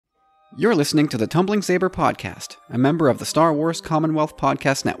You're listening to the Tumbling Saber Podcast, a member of the Star Wars Commonwealth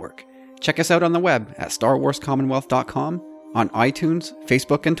Podcast Network. Check us out on the web at starwarscommonwealth.com, on iTunes,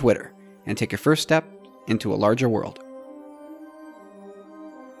 Facebook, and Twitter, and take your first step into a larger world.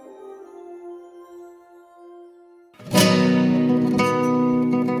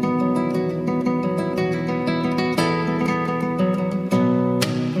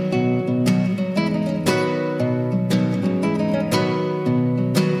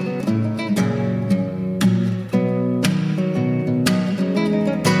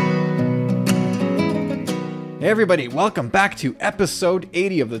 Hey everybody, welcome back to episode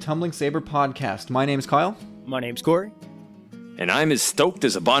 80 of the Tumbling Saber Podcast. My name's Kyle. My name's Corey. And I'm as stoked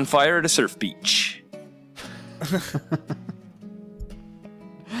as a bonfire at a surf beach.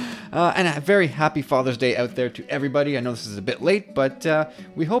 And a very happy Father's Day out there to everybody. I know this is a bit late, but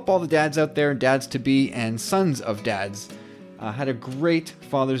we hope all the dads out there, dads-to-be, and sons of dads had a great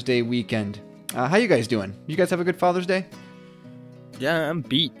Father's Day weekend. How you guys doing? You guys have a good Father's Day? Yeah, I'm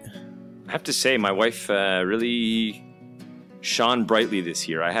beat. I have to say, my wife really shone brightly this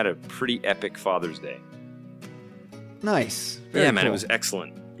year. I had a pretty epic Father's Day. Nice. Very Yeah, man, cool. it was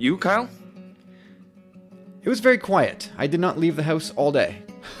excellent. You, Kyle? It was very quiet. I did not leave the house all day.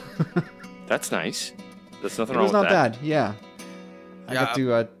 That's nice. There's nothing It wrong was with not that. bad, yeah. I got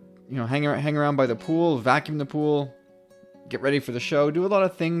to, hang around by the pool, vacuum the pool, get ready for the show, do a lot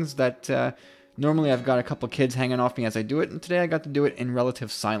of things that normally I've got a couple kids hanging off me as I do it, and today I got to do it in relative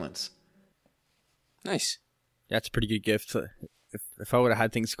silence. Nice. That's a pretty good gift. If I would have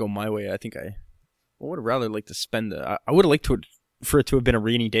had things go my way, I think I would have rather liked to spend I would have liked for it to have been a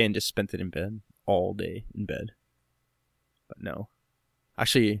rainy day and just spent it in bed all day in bed. But no.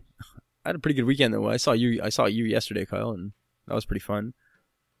 Actually, I had a pretty good weekend though. I saw you yesterday, Kyle, and that was pretty fun.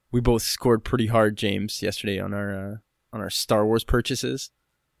 We both scored pretty hard, James, yesterday on our Star Wars purchases.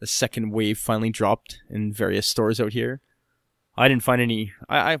 The second wave finally dropped in various stores out here. I didn't find any.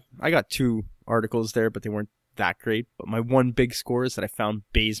 I got two articles there, but they weren't that great. But my one big score is that I found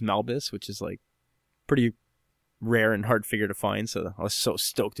Baze Malbus, which is like pretty rare and hard figure to find. So I was so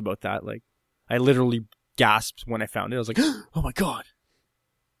stoked about that. Like, I literally gasped when I found it. I was like, "Oh my god!"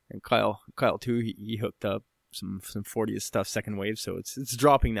 And Kyle too. He hooked up some 40th stuff second wave, so it's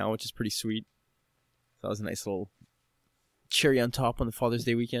dropping now, which is pretty sweet. So that was a nice little cherry on top on the Father's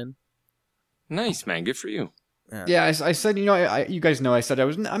Day weekend. Nice, man. Good for you. Yeah, I said, you guys know I said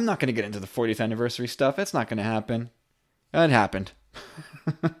I'm not going to get into the 40th anniversary stuff. It's not going to happen. It happened.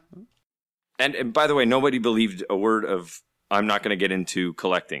 And by the way, nobody believed a word of I'm not going to get into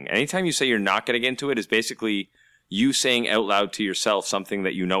collecting. Anytime you say you're not going to get into it is basically you saying out loud to yourself something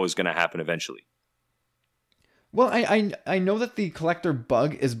that you know is going to happen eventually. Well, I know that the collector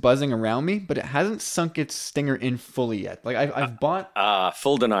bug is buzzing around me, but it hasn't sunk its stinger in fully yet. Like I've bought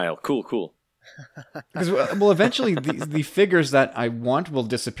Full denial. Cool. because well, eventually the figures that I want will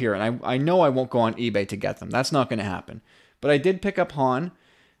disappear, and I know I won't go on eBay to get them. That's not going to happen. But I did pick up Han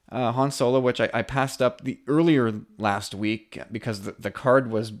Solo, which I passed up the earlier last week because the card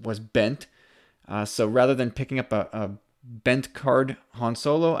was bent. So rather than picking up a bent card Han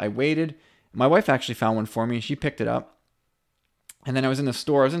Solo, I waited. My wife actually found one for me. She picked it up. And then I was in the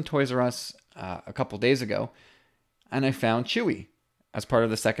store. I was in Toys R Us a couple days ago. And I found Chewie as part of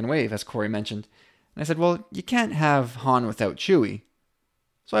the second wave, as Corey mentioned. And I said, well, you can't have Han without Chewie.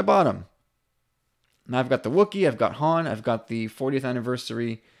 So I bought him. Now I've got the Wookiee. I've got Han. I've got the 40th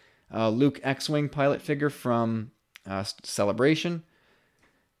anniversary Luke X-Wing pilot figure from Celebration.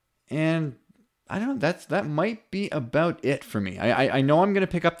 And I don't know. That might be about it for me. I know I'm going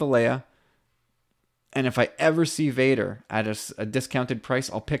to pick up the Leia. And if I ever see Vader at a discounted price,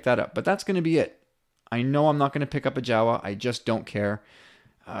 I'll pick that up. But that's going to be it. I know I'm not going to pick up a Jawa. I just don't care.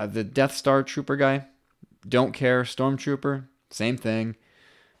 The Death Star Trooper guy, don't care. Stormtrooper, same thing.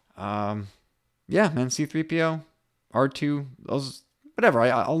 Yeah, man, C-3PO, R2, those, whatever.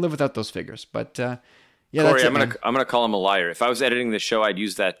 I'll live without those figures. But yeah, Corey, that's I'm gonna call him a liar. If I was editing the show, I'd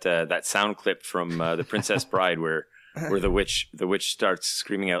use that sound clip from The Princess Bride where the witch starts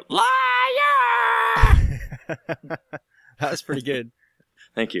screaming out liar. That was pretty good.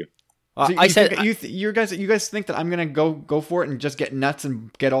 Thank you. So I said you guys think that I'm gonna go for it and just get nuts and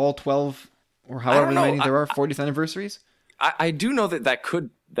get all 12 or however many there are 40th anniversaries? I do know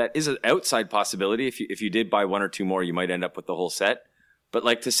that is an outside possibility. If you did buy one or two more, you might end up with the whole set. But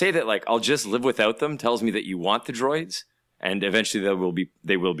like to say that like I'll just live without them tells me that you want the droids, and eventually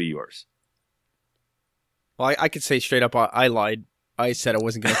they will be yours. Well, I could say straight up, I lied. I said I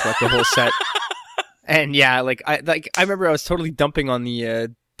wasn't going to collect the whole set. And yeah, I remember I was totally dumping on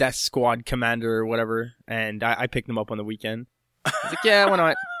the Death Squad Commander or whatever, and I picked them up on the weekend. I was like, yeah, why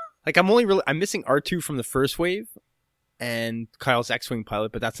not? Like I'm missing R2 from the first wave, and Kyle's X-wing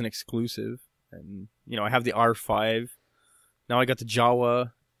pilot, but that's an exclusive. And I have the R5. Now I got the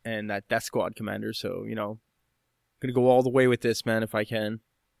Jawa and that Death Squad commander. So I'm gonna go all the way with this, man, if I can.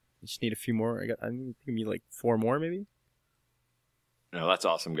 I just need a few more. I need like 4 more, maybe. No, that's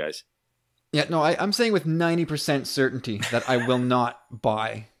awesome, guys. Yeah, no, I'm saying with 90% certainty that I will not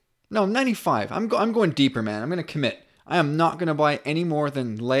buy. No, 95. I'm going deeper, man. I'm going to commit. I am not going to buy any more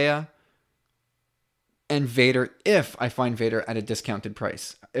than Leia and Vader if I find Vader at a discounted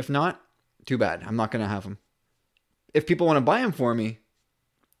price. If not, too bad. I'm not going to have them. If people want to buy them for me,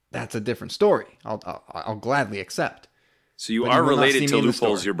 that's a different story. I'll gladly accept. So you But are you will not see related me to in the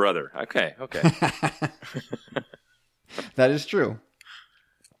Loopholes, store. your brother. Okay. That is true.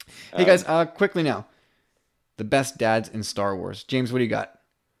 Hey guys, quickly now. The best dads in Star Wars. James, what do you got?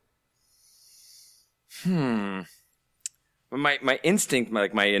 My instinct,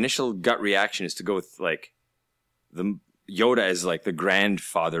 my initial gut reaction is to go with like the Yoda as like the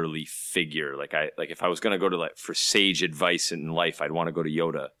grandfatherly figure. Like if I was gonna go to like for sage advice in life, I'd want to go to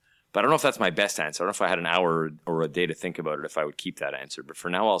Yoda. But I don't know if that's my best answer. I don't know if I had an hour or a day to think about it, if I would keep that answer. But for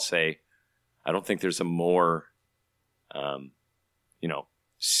now, I'll say I don't think there's a more,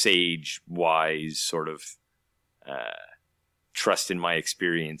 sage, wise sort of trust in my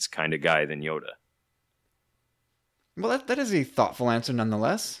experience kind of guy than Yoda. Well, that is a thoughtful answer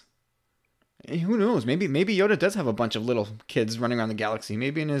nonetheless. Who knows? Maybe Yoda does have a bunch of little kids running around the galaxy.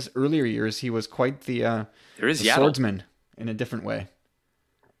 Maybe in his earlier years he was quite the Yaddle. swordsman in a different way.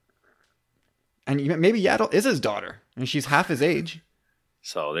 And maybe Yaddle is his daughter, and she's half his age.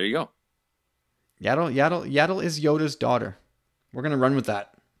 So there you go. Yaddle is Yoda's daughter. We're gonna run with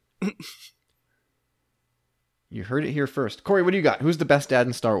that. You heard it here first. Corey, what do you got? Who's the best dad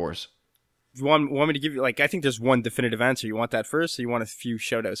in Star Wars? You want me to give you, I think there's one definitive answer. You want that first, or you want a few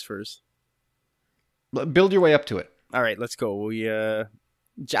shout-outs first? Build your way up to it. All right, let's go.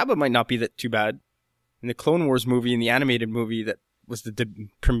 Jabba might not be that too bad. In the Clone Wars movie, in the animated movie that was the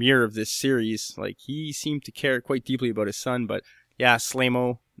premiere of this series, he seemed to care quite deeply about his son. But yeah,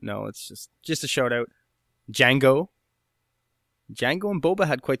 Slamo, no, it's just a shout-out. Django and Boba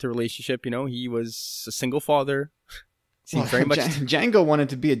had quite the relationship. He was a single father. Seemed very much. Django wanted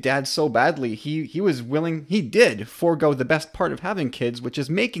to be a dad so badly. He was willing. He did forego the best part of having kids, which is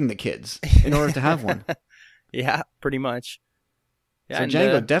making the kids in order to have one. Yeah, pretty much. Yeah, so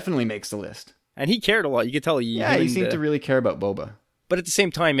Django definitely makes the list. And he cared a lot. You could tell he seemed to really care about Boba. But at the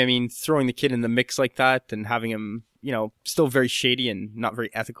same time, throwing the kid in the mix like that and having him, still very shady and not very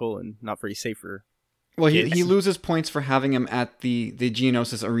ethical and not very safe for. Well, he loses points for having him at the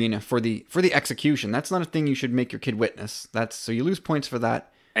Geonosis arena for the execution. That's not a thing you should make your kid witness. So you lose points for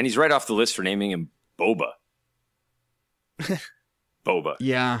that. And he's right off the list for naming him Boba. Boba.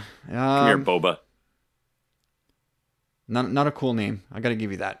 Yeah. Come here, Boba. Not a cool name. I got to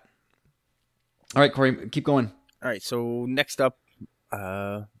give you that. All right, Corey, keep going. All right, so next up, we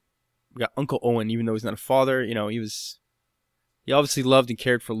got Uncle Owen. Even though he's not a father, he obviously loved and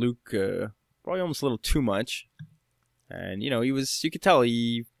cared for Luke. Probably almost a little too much. And, you could tell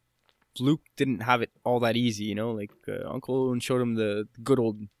Luke didn't have it all that easy, Uncle Owen showed him the good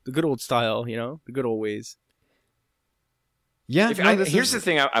old style, the good old ways. Yeah. Here's the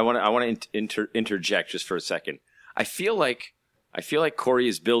thing I want to interject just for a second. I feel like Corey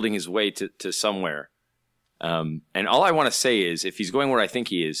is building his way to somewhere. And all I want to say is if he's going where I think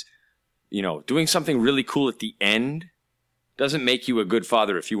he is, doing something really cool at the end doesn't make you a good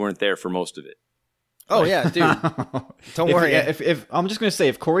father if you weren't there for most of it. Oh yeah, dude. Don't worry. If I'm just gonna say,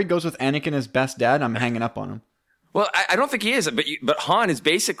 if Corey goes with Anakin as best dad, I'm hanging up on him. Well, I don't think he is, but Han is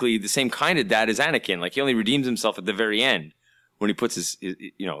basically the same kind of dad as Anakin. He only redeems himself at the very end when he puts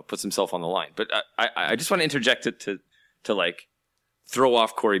puts himself on the line. But I just want to interject it to throw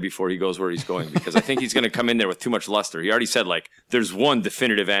off Corey before he goes where he's going, because I think he's going to come in there with too much luster. He already said there's one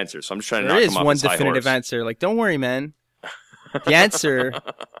definitive answer, so I'm just trying to knock him off his high horse. There is one definitive answer. Don't worry, man. The answer,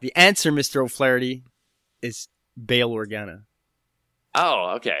 Mr. O'Flaherty, is Bail Organa.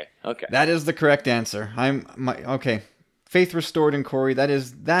 Oh, okay. That is the correct answer. Okay. Faith restored in Corey. That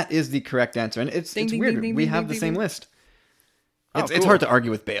is the correct answer, and it's weird. We have the same list. It's hard to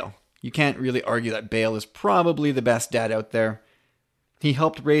argue with Bail. You can't really argue that Bail is probably the best dad out there. He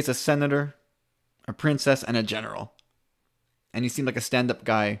helped raise a senator, a princess, and a general, and he seemed like a stand-up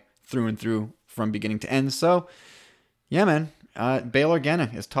guy through and through from beginning to end. So, yeah, man. Bail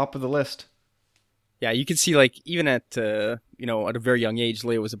Organa is top of the list. Yeah, you can see even at a very young age,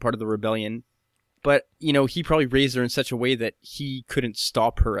 Leia was a part of the rebellion, But, you know, he probably raised her in such a way that he couldn't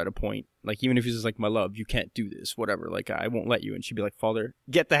stop her at a point. Like, even if he was like, my love, you can't do this, whatever. Like, I won't let you. And she'd be like, Father,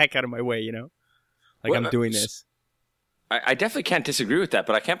 get the heck out of my way, you know? Like, Well, I'm doing this. I definitely can't disagree with that,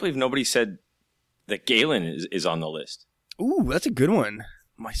 but I can't believe nobody said that Galen is on the list. Ooh, that's a good one.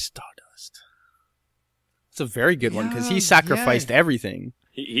 My Stardust. It's a very good one because Yeah, he sacrificed everything.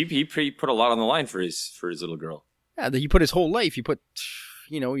 He put a lot on the line for his little girl. Yeah, he put his whole life. He put,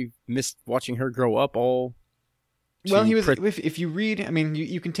 you know, he missed watching her grow up all. Well, he was. If you read, I mean,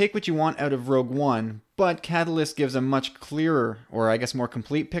 you can take what you want out of Rogue One, but Catalyst gives a much clearer, or I guess more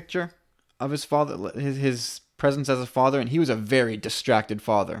complete picture of his father, his presence as a father, and he was a very distracted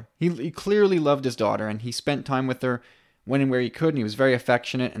father. He clearly loved his daughter, and he spent time with her when and where he could, and he was very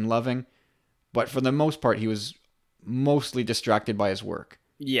affectionate and loving. But for the most part, he was mostly distracted by his work.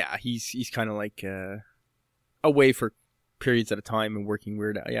 Yeah, he's kind of like away for periods at a time and working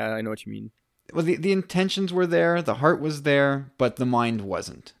weird. Yeah, I know what you mean. Well, the intentions were there, the heart was there, but the mind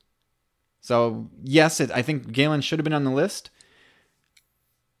wasn't. So, yes, I think Galen should have been on the list.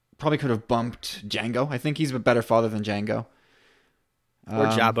 Probably could have bumped Jango. I think he's a better father than Jango. Or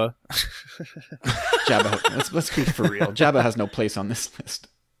Jabba. Jabba. Let's be for real. Jabba has no place on this list.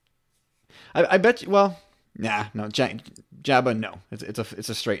 I bet you. Well, no. Jabba, no. It's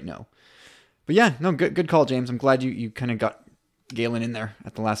a straight no. But yeah, no. Good call, James. I'm glad you kind of got Galen in there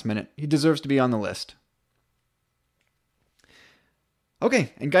at the last minute. He deserves to be on the list.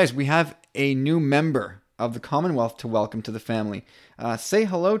 Okay, and guys, we have a new member of the Commonwealth to welcome to the family. Say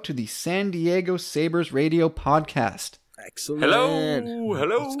hello to the San Diego Sabres Radio Podcast. Excellent. Hello.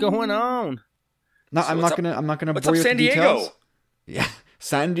 What's going on? No, So I'm not gonna what's bore up, you with San the Diego? details. Yeah,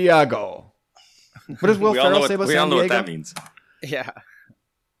 San Diego. What does Will Ferrell say about we all San know Diego? what that means. Yeah,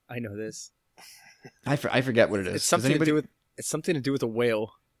 I know this. I forget what it is. It's something to do with. It's something to do with a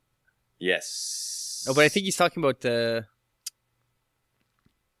whale. Yes. Oh, but I think he's talking about the.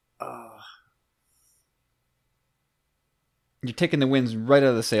 You're taking the winds right out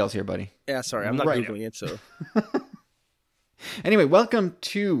of the sails here, buddy. Yeah, sorry, I'm not Right. googling it. So Anyway, welcome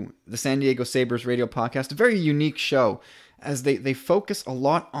to the San Diego Sabres Radio Podcast. A very unique show, as they focus a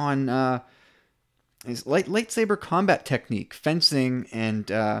lot on his lightsaber combat technique, fencing,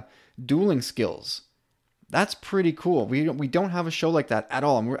 and dueling skills. That's pretty cool. We don't have a show like that at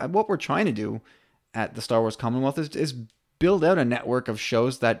all. And what we're trying to do at the Star Wars Commonwealth is build out a network of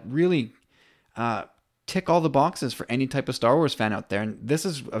shows that really tick all the boxes for any type of Star Wars fan out there. And this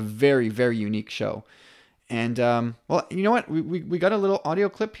is a very, very unique show. And well, you know what? We got a little audio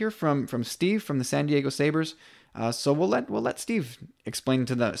clip here from Steve from the San Diego Sabres. So we'll let Steve explain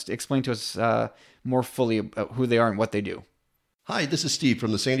to us more fully about who they are and what they do. Hi, this is Steve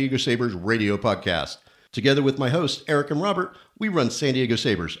from the San Diego Sabres Radio Podcast. Together with my hosts, Eric and Robert, we run San Diego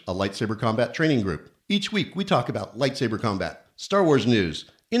Sabres, a lightsaber combat training group. Each week, we talk about lightsaber combat, Star Wars news,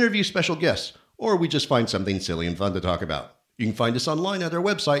 interview special guests, or we just find something silly and fun to talk about. You can find us online at our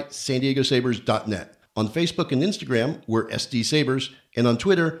website, sandiegosabres.net. On Facebook and Instagram, we're SD Sabres, and on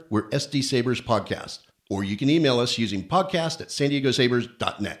Twitter, we're SD Sabres Podcast. Or you can email us using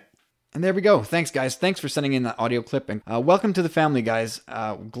podcast@sandiegosabres.net. And there we go. Thanks, guys. Thanks for sending in that audio clip. And welcome to the family, guys.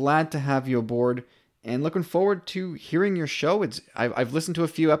 Glad to have you aboard, and looking forward to hearing your show. I've listened to a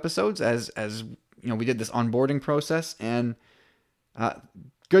few episodes as you know, we did this onboarding process, and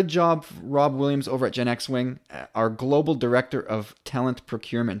good job, Rob Williams over at Gen X Wing, our global director of talent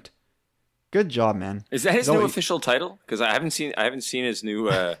procurement. Good job, man. Is that his new official title? Because I haven't seen his new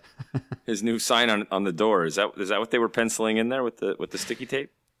his new sign on the door. Is that what they were penciling in there with the sticky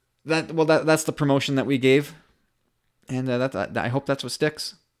tape? That's the promotion that we gave, and I hope that's what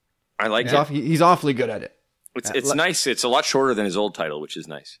sticks. I like it. He's awfully good at it. It's nice. It's a lot shorter than his old title, which is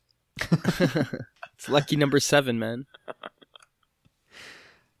nice. it's lucky number 7, man.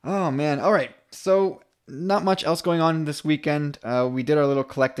 Oh man! All right, so not much else going on this weekend. We did our little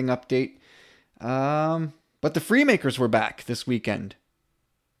collecting update, but the Freemakers were back this weekend.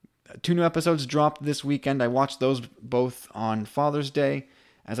 2 new episodes dropped this weekend. I watched those both on Father's Day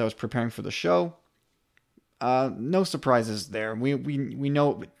as I was preparing for the show. No surprises there. We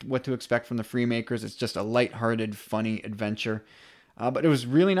know what to expect from the Freemakers. It's just a lighthearted, funny adventure. But it was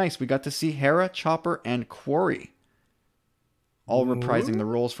really nice. We got to see Hera, Chopper, and Quarry all reprising the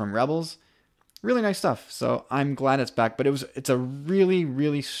roles from Rebels. Really nice stuff. So I'm glad it's back. But it's a really,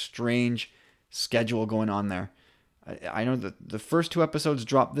 really strange schedule going on there. I know that the first 2 episodes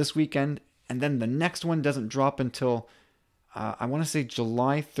drop this weekend, and then the next one doesn't drop until I want to say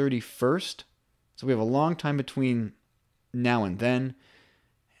July 31st. So we have a long time between now and then.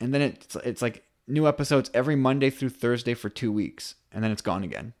 And then it's like new episodes every Monday through Thursday for 2 weeks. And then it's gone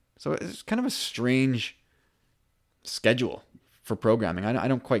again. So it's kind of a strange schedule for programming. I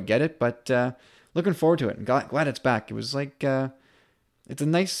don't quite get it, but looking forward to it. And glad it's back. It was like it's a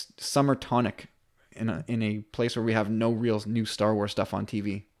nice summer tonic in a place where we have no real new Star Wars stuff on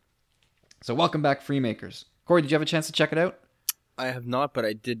TV. So welcome back, Freemakers. Corey, did you have a chance to check it out? I have not, but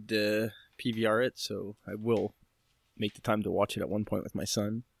I did PVR it, so I will make the time to watch it at one point with my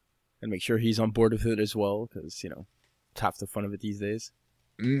son and make sure he's on board with it as well, because, it's half the fun of it these days.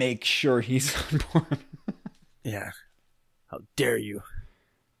 Make sure he's on board. Yeah. How dare you?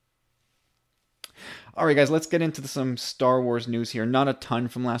 All right, guys, let's get into some Star Wars news here. Not a ton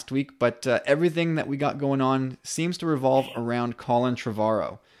from last week, but everything that we got going on seems to revolve around Colin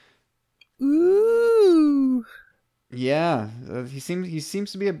Trevorrow. Ooh. Yeah, he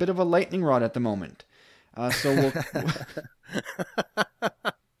seems to be a bit of a lightning rod at the moment. So we'll.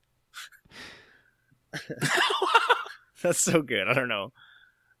 That's so good. I don't know.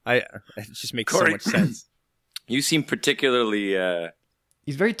 It just makes Corey, so much sense. You seem particularly...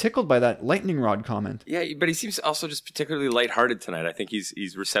 He's very tickled by that lightning rod comment. Yeah, but he seems also just particularly lighthearted tonight. I think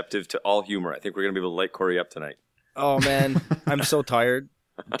he's receptive to all humor. I think we're going to be able to light Corey up tonight. Oh, man. I'm so tired.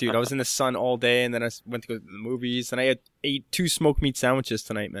 Dude, I was in the sun all day, and then I went to go to the movies, and I ate 2 smoked meat sandwiches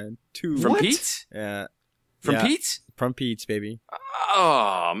tonight, man. 2. From Pete's? Yeah. From Yeah. Pete's? From Pete's, baby.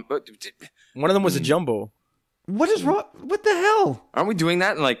 Oh, One of them was a jumbo. What is wrong? What the hell? aren't we doing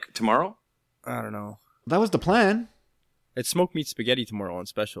that tomorrow? I don't know. That was the plan. It's smoked meat spaghetti tomorrow on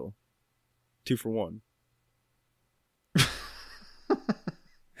special. 2 for 1.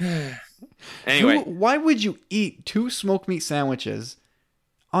 Anyway. Why would you eat 2 smoked meat sandwiches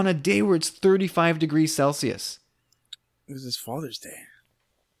on a day where it's 35 degrees Celsius? It was his Father's Day.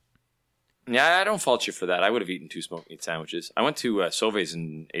 Yeah, I don't fault you for that. I would have eaten 2 smoked meat sandwiches. I went to Sauve's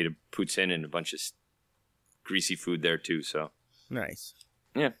and ate a poutine and a bunch of greasy food there too, so. Nice.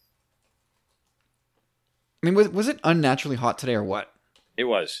 Yeah. I mean, was it unnaturally hot today or what? It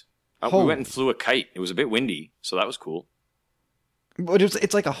was. We Holy- went and flew a kite. It was a bit windy, so that was cool. But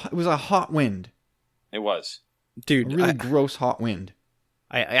it was a hot wind. It was. Dude, A really gross hot wind.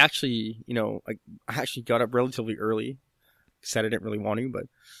 I actually, I actually got up relatively early. Said I didn't really want to, but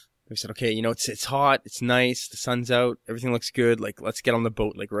I said, okay, it's hot, it's nice, the sun's out, everything looks good. Like, let's get on the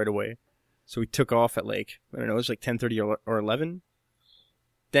boat right away. So we took off at I don't know, it was 10:30 or 11.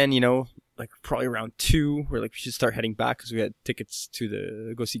 Then, probably around 2, we're we should start heading back because we had tickets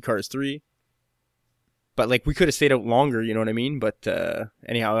to go see Cars 3. But we could have stayed out longer, you know what I mean? But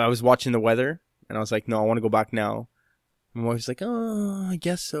anyhow, I was watching the weather and I was like, no, I want to go back now. My wife's like, oh, I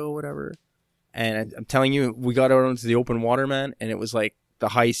guess so, whatever. And I'm telling you, we got out onto the open water, man, and it was the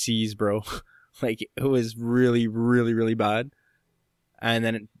high seas, bro. It was really, really, really bad. And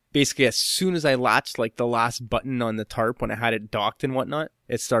then basically as soon as I latched the last button on the tarp when I had it docked and whatnot,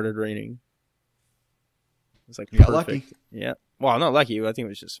 it started raining. It was You got perfect. lucky. Yeah. Well, not lucky. I think it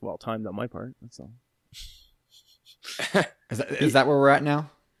was just well timed on my part. That's all. Is that where we're at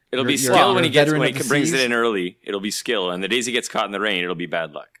now? It'll be You're skill a when he veteran of the brings it seas? in early. It'll be skill, and the days he gets caught in the rain, it'll be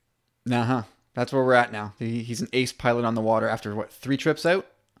bad luck. Uh-huh. That's where we're at now. He's an ace pilot on the water after, 3 trips out?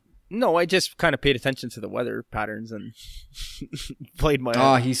 No, I just kind of paid attention to the weather patterns and played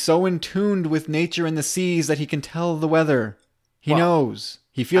my. He's so in tuned with nature and the seas that he can tell the weather. He Well, knows.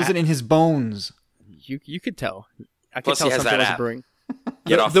 He feels it in his bones. You could tell. I could Plus, tell he has something that was app. brewing.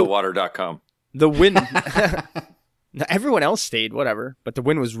 GetOffTheWater.com. The wind. Now, everyone else stayed, whatever, but the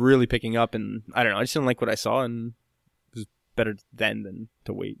wind was really picking up, and I don't know. I just didn't like what I saw, and it was better then than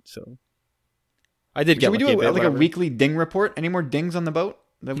to wait. So I did get. Should we do lucky a bit, a whatever. weekly ding report? Any more dings on the boat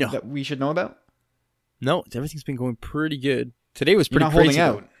No. that we should know about? No, everything's been going pretty good. Today was You're pretty not crazy.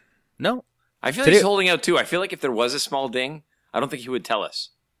 holding though. out. No, I feel Today- like he's holding out too. I feel like if there was a small ding, I don't think he would tell us.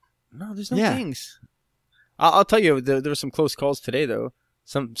 no, there's no Yeah. things. I'll tell you, there were some close calls today, though.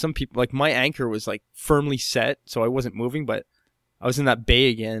 Some people, my anchor was firmly set, so I wasn't moving, but I was in that bay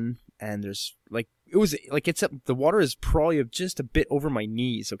again, and there's the water is probably just a bit over my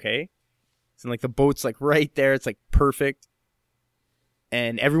knees, okay? So the boat's right there, it's perfect,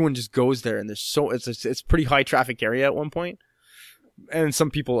 and everyone just goes there, and it's pretty high traffic area at one point, and some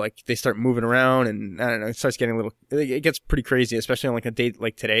people they start moving around, and I don't know, it starts getting it gets pretty crazy, especially on a day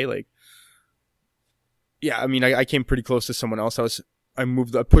like today, yeah, I mean, I came pretty close to someone else. I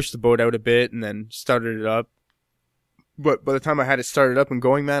pushed the boat out a bit and then started it up. But by the time I had it started up and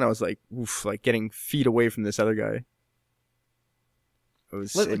going, man, I was getting feet away from this other guy.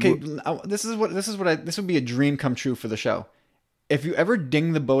 This would be a dream come true for the show. If you ever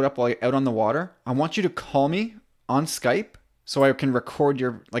ding the boat up while you're out on the water, I want you to call me on Skype so I can record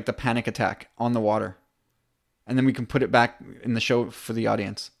your the panic attack on the water, and then we can put it back in the show for the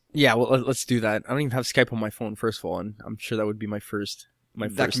audience. Yeah, well, let's do that. I don't even have Skype on my phone, first of all, and I'm sure that would be my first.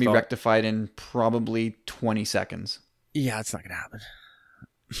 That can be thought. rectified in probably 20 seconds. Yeah, it's not gonna happen.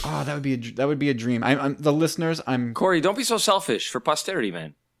 Oh, that would be a dream. I'm the listeners. Corey, don't be so selfish for posterity,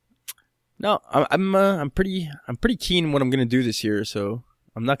 man. No, I'm pretty keen what I'm gonna do this year, so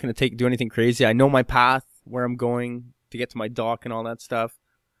I'm not gonna do anything crazy. I know my path, where I'm going to get to my dock and all that stuff.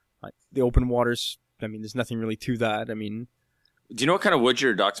 The open waters. I mean, there's nothing really to that. I mean, do you know what kind of wood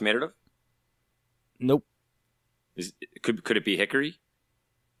your dock's made out of? Nope. Could it be hickory?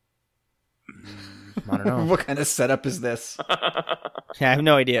 I don't know. What kind of setup is this? Yeah, I have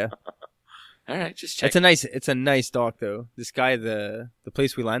no idea. All right, just check. It's a nice dock though. This guy, the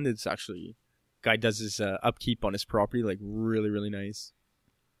place we landed, is actually guy does his upkeep on his property like really, really nice.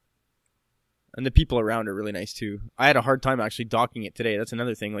 And the people around are really nice too. I had a hard time actually docking it today. That's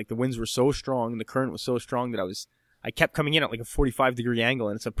another thing. Like the winds were so strong, the current was so strong that I kept coming in at like a 45-degree angle,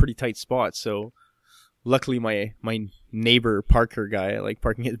 and it's a pretty tight spot. So luckily my neighbor Parker guy, like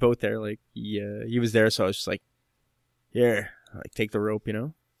parking his boat there, like he was there, so I was just like, here, like take the rope, you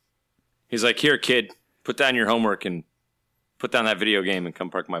know? He's like, here, kid, put down your homework and put down that video game and come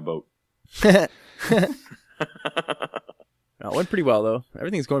park my boat. No, it went pretty well though.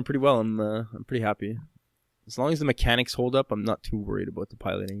 Everything's going pretty well. I'm pretty happy. As long as the mechanics hold up, I'm not too worried about the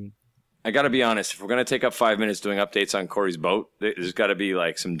piloting. I got to be honest. If we're going to take up 5 minutes doing updates on Corey's boat, there's got to be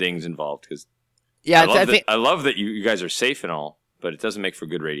like some dings involved. Because yeah, I love that you guys are safe and all, but it doesn't make for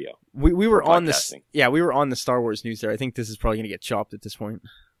good radio. We were on this. Yeah, we were on the Star Wars news there. I think this is probably going to get chopped at this point.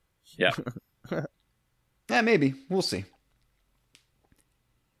 Yeah. Yeah, maybe. We'll see.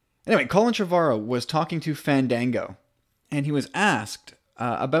 Anyway, Colin Trevorrow was talking to Fandango, and he was asked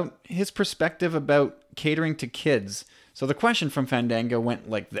about his perspective about catering to kids. So the question from Fandango went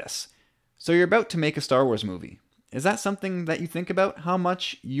like this. So you're about to make a Star Wars movie. Is that something that you think about? How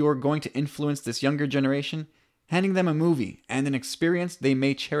much you're going to influence this younger generation? Handing them a movie and an experience they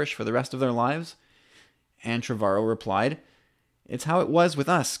may cherish for the rest of their lives? And Trevorrow replied, it's how it was with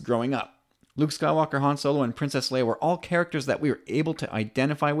us growing up. Luke Skywalker, Han Solo, and Princess Leia were all characters that we were able to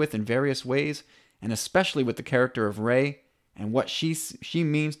identify with in various ways, and especially with the character of Rey and what she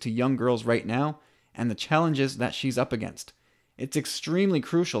means to young girls right now and the challenges that she's up against. It's extremely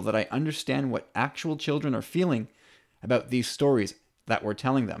crucial that I understand what actual children are feeling about these stories that we're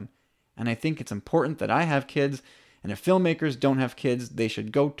telling them, and I think it's important that I have kids, and if filmmakers don't have kids, they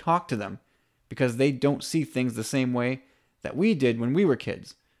should go talk to them, because they don't see things the same way that we did when we were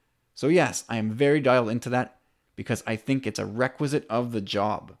kids. So yes, I am very dialed into that because I think it's a requisite of the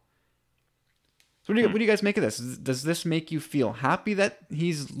job. So what do you guys make of this? Does this make you feel happy that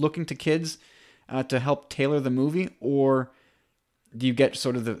he's looking to kids to help tailor the movie, or do you get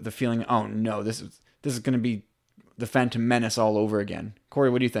sort of the feeling, oh no, this is going to be the Phantom Menace all over again? Corey,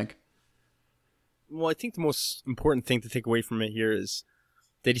 what do you think? Well, I think the most important thing to take away from it here is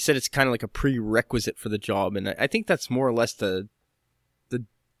that he said it's kind of like a prerequisite for the job, and I think that's more or less the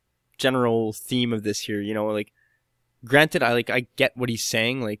general theme of this here. You know, like, granted, I get what he's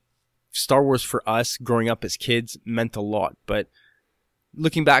saying. Like, Star Wars for us growing up as kids meant a lot, but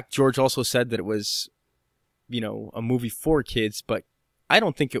looking back, George also said that it was, you know, a movie for kids, but I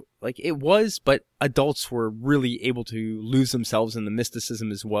don't think it was, but adults were really able to lose themselves in the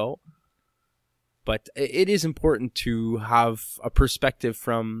mysticism as well. But it is important to have a perspective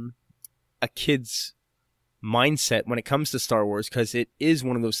from a kid's mindset when it comes to Star Wars, because it is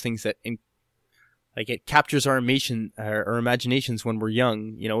one of those things that it captures our imaginations when we're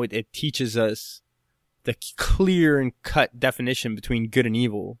young. You know, it teaches us the clear and cut definition between good and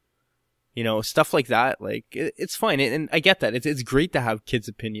evil. You know, stuff like that. Like, it's fine, and I get that. It's great to have kids'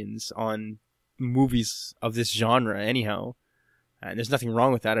 opinions on movies of this genre anyhow, and there's nothing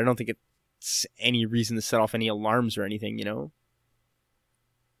wrong with that. I don't think it's any reason to set off any alarms or anything, you know?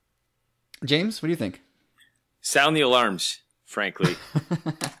 James, what do you think? Sound the alarms, frankly.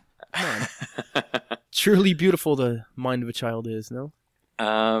 Truly beautiful the mind of a child is, no?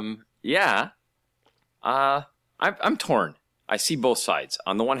 Yeah. I'm torn. I see both sides.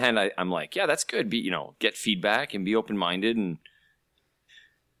 On the one hand, I'm like, yeah, that's good. Get feedback and be open-minded, and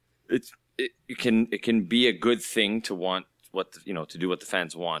it can be a good thing to want to do what the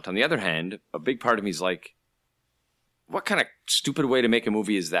fans want. On the other hand, a big part of me is like, what kind of stupid way to make a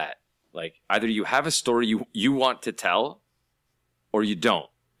movie is that? Like, either you have a story you want to tell, or you don't.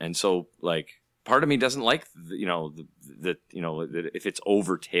 And so, like, part of me doesn't like if it's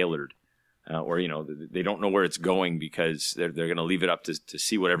over tailored, or they don't know where it's going because they're going to leave it up to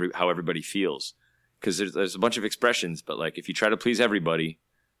see how everybody feels. Because there's a bunch of expressions, but like if you try to please everybody,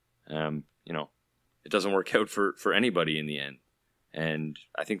 it doesn't work out for anybody in the end. And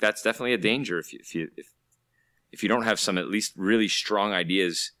I think that's definitely a danger if you don't have some at least really strong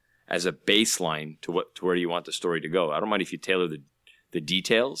ideas as a baseline to where you want the story to go. I don't mind if you tailor the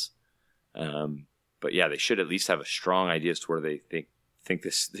details, but yeah, they should at least have a strong idea as to where they think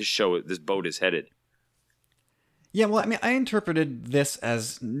this boat is headed. Yeah, well, I mean, I interpreted this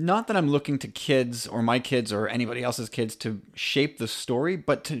as not that I'm looking to kids or my kids or anybody else's kids to shape the story,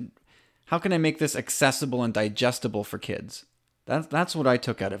 but to how can I make this accessible and digestible for kids? That's what I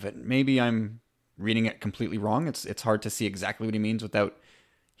took out of it. Maybe I'm reading it completely wrong. It's hard to see exactly what he means without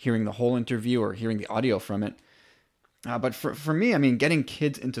hearing the whole interview or hearing the audio from it. But for me, I mean, getting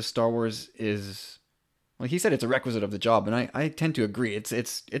kids into Star Wars is, well, he said it's a requisite of the job, and I tend to agree.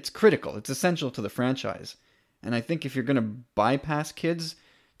 It's critical. It's essential to the franchise. And I think if you're going to bypass kids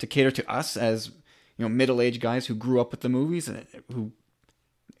to cater to us as, you know, middle-aged guys who grew up with the movies and who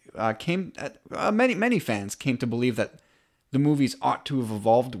many fans came to believe that the movies ought to have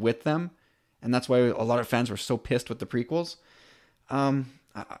evolved with them, and that's why a lot of fans were so pissed with the prequels. To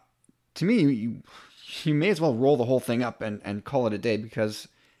me, you may as well roll the whole thing up and call it a day, because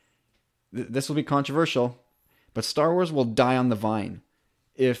this will be controversial, but Star Wars will die on the vine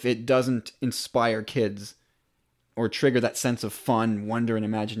if it doesn't inspire kids or trigger that sense of fun, wonder, and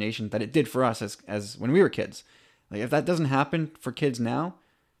imagination that it did for us as when we were kids. Like, if that doesn't happen for kids now,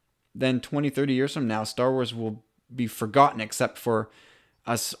 then 20, 30 years from now, Star Wars will be forgotten except for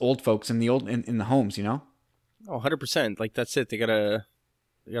us old folks in the homes, you know? Oh, 100%. Like, that's it. They gotta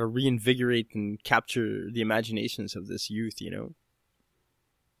reinvigorate and capture the imaginations of this youth, you know?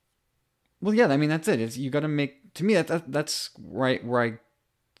 Well, yeah, I mean, that's it. You gotta make, to me, that's right where I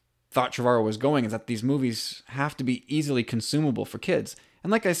thought Trevorrow was going, is that these movies have to be easily consumable for kids.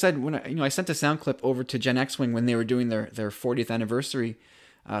 And like I said, when I sent a sound clip over to Gen X-Wing when they were doing their 40th anniversary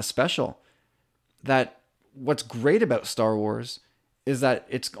special, that what's great about Star Wars is that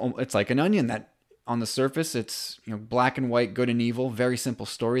it's like an onion, that on the surface it's, you know, black and white, good and evil, very simple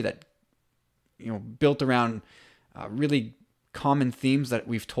story that, you know, built around really common themes that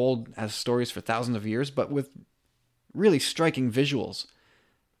we've told as stories for thousands of years, but with really striking visuals.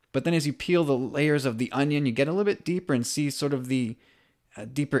 But then as you peel the layers of the onion, you get a little bit deeper and see sort of the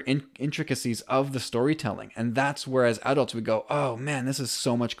deeper intricacies of the storytelling. And that's where as adults we go, oh man, this is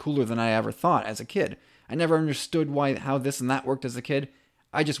so much cooler than I ever thought as a kid. I never understood how this and that worked as a kid.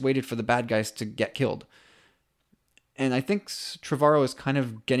 I just waited for the bad guys to get killed. And I think Trevorrow is kind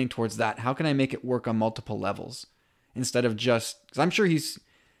of getting towards that. How can I make it work on multiple levels? Instead of just, because I'm sure he's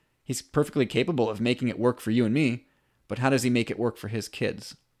perfectly capable of making it work for you and me, but how does he make it work for his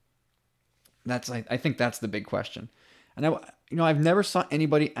kids? I think that's the big question. And I've never saw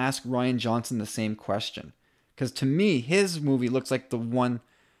anybody ask Rian Johnson the same question, because to me his movie looks like the one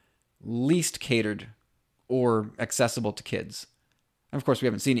least catered or accessible to kids. And of course we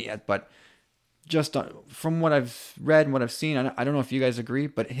haven't seen it yet, but just from what I've read and what I've seen, I don't know if you guys agree,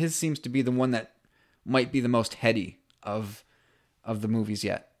 but his seems to be the one that might be the most heady of the movies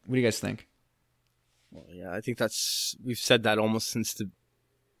yet. What do you guys think? Well, yeah, I think we've said that almost since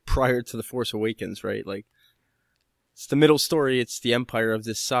prior to The Force Awakens, right? Like, it's the middle story, it's the empire of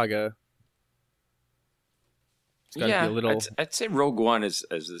this saga. It's gotta be a little... I'd say Rogue One as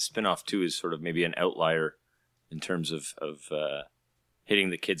the spin-off too is sort of maybe an outlier in terms of hitting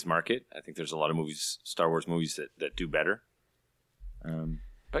the kids market. I think there's a lot of movies, Star Wars movies that do better.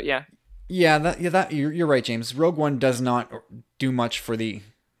 But yeah. Yeah, you're right, James. Rogue One does not do much for the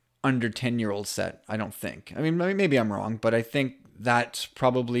under 10-year-old set, I don't think. I mean, maybe I'm wrong, but I think that's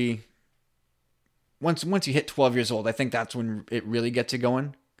probably once you hit 12 years old, I think that's when it really gets you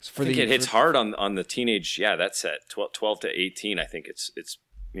going. I think it hits hard on the teenage. Yeah, that's set 12 to 18. I think it's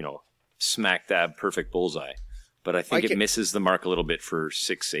smack dab perfect bullseye. But I think it misses the mark a little bit for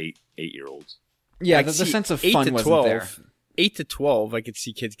 6, 8 year olds. Yeah, the sense of fun wasn't there. 8 to 12, I could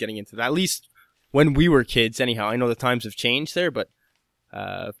see kids getting into that. At least when we were kids, anyhow. I know the times have changed there, but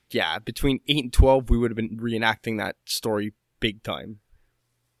between 8 and 12, we would have been reenacting that story big time.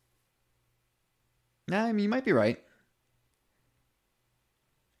 Yeah, I mean, you might be right.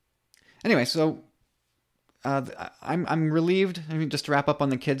 Anyway, so I'm relieved. I mean, just to wrap up on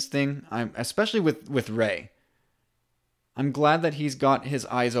the kids thing, I'm especially with Rey. I'm glad that he's got his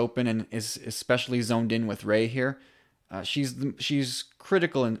eyes open and is especially zoned in with Rey here. She's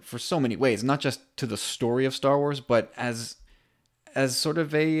critical for so many ways, not just to the story of Star Wars, but as sort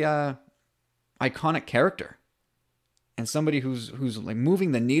of a iconic character and somebody who's like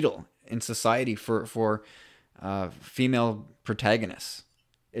moving the needle in society for female protagonists.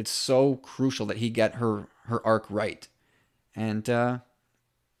 It's so crucial that he get her arc right, and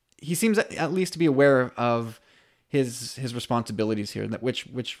he seems at least to be aware of his responsibilities here,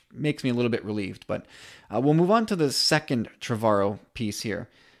 which makes me a little bit relieved. But we'll move on to the second Trevorrow piece here.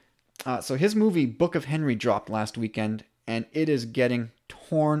 So his movie Book of Henry dropped last weekend, and it is getting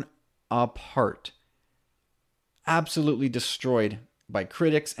torn apart. Absolutely destroyed by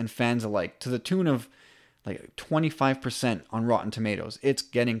critics and fans alike, to the tune of like 25% on Rotten Tomatoes. It's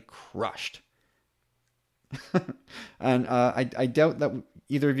getting crushed. And I doubt that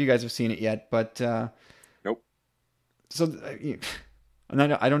either of you guys have seen it yet, but Nope. So,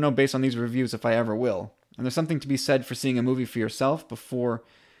 and I don't know based on these reviews if I ever will. And there's something to be said for seeing a movie for yourself before,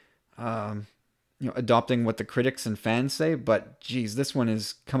 adopting what the critics and fans say. But geez, this one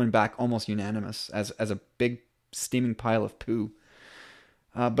is coming back almost unanimous as a big steaming pile of poo.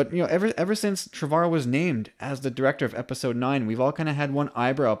 But ever since Trevorrow was named as the director of Episode 9, we've all kind of had one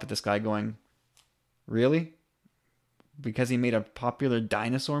eyebrow up at this guy going, really? Because he made a popular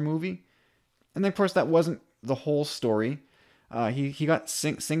dinosaur movie? And then, of course, that wasn't the whole story. He got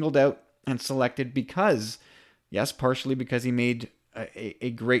singled out and selected because, yes, partially because he made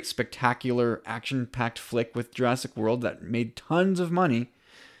a great, spectacular, action-packed flick with Jurassic World that made tons of money,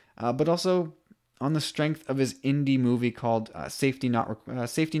 but also on the strength of his indie movie called Safety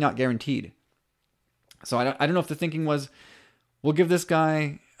Not Guaranteed. So I don't know if the thinking was, we'll give this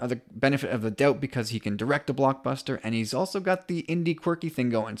guy the benefit of the doubt because he can direct a blockbuster, and he's also got the indie quirky thing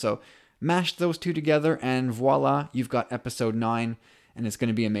going. So mash those two together, and voila, you've got Episode 9, and it's going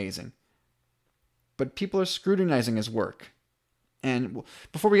to be amazing. But people are scrutinizing his work. And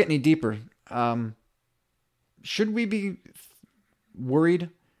before we get any deeper, should we be worried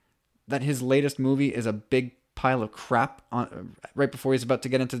that his latest movie is a big pile of crap right before he's about to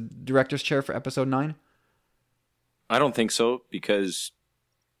get into director's chair for Episode 9? I don't think so, because,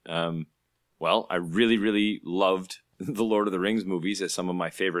 I really, really loved the Lord of the Rings movies as some of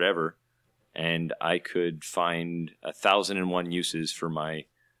my favorite ever, and I could find 1,001 uses for my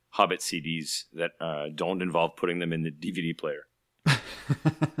Hobbit CDs that don't involve putting them in the DVD player.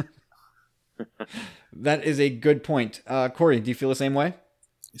 That is a good point. Corey, do you feel the same way?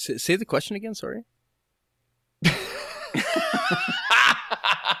 Say the question again, sorry.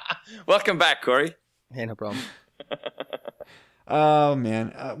 Welcome back, Corey. Hey, no problem. Oh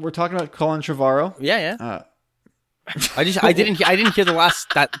man, we're talking about Colin Trevorrow. Yeah. I didn't hear the last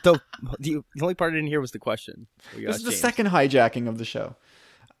the only part I didn't hear was the question. This is the second hijacking of the show.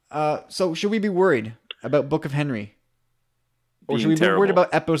 So should we be worried about Book of Henry? Or should we be worried about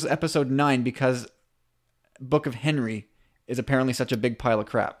episode 9 because Book of Henry is apparently such a big pile of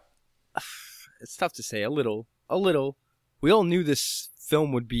crap? It's tough to say. A little. We all knew this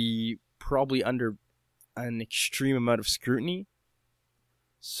film would be probably under an extreme amount of scrutiny.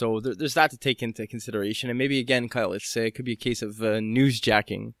 So there's that to take into consideration. And maybe, again, Kyle, let's say it could be a case of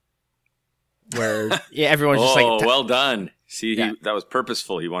newsjacking. Where, everyone's just like... Oh, well done. See, that was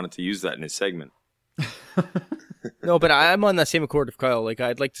purposeful. He wanted to use that in his segment. No, but I'm on that same accord of Kyle. Like,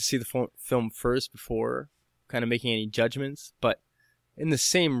 I'd like to see the film first before kind of making any judgments. But in the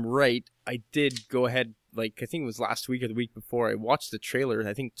same right, I did go ahead, like, I think it was last week or the week before, I watched the trailer,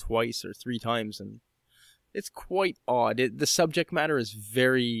 I think twice or three times, and it's quite odd. The subject matter is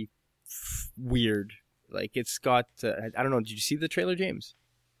very weird. Like, it's got, I don't know, did you see the trailer, James?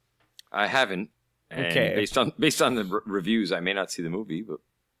 I haven't. And okay. Based on the reviews, I may not see the movie, but...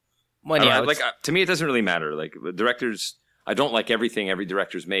 Well, to me, it doesn't really matter. Like, the directors, I don't like everything every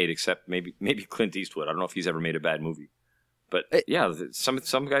director's made, except maybe Clint Eastwood. I don't know if he's ever made a bad movie, but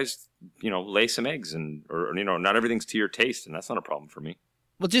some guys, lay some eggs, or not everything's to your taste, and that's not a problem for me.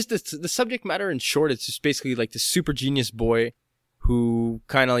 Well, just the subject matter in short, it's just basically like the super genius boy who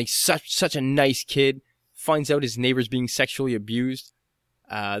kind of like such a nice kid finds out his neighbor's being sexually abused.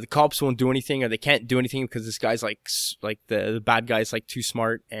 The cops won't do anything, or they can't do anything because this guy's like the bad guy's like too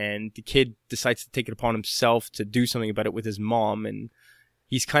smart, and the kid decides to take it upon himself to do something about it with his mom, and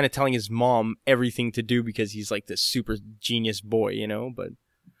he's kind of telling his mom everything to do because he's like this super genius boy, but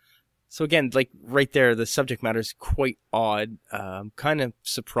so again, like right there, the subject matter is quite odd. I'm kind of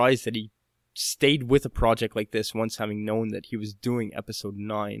surprised that he stayed with a project like this once having known that he was doing Episode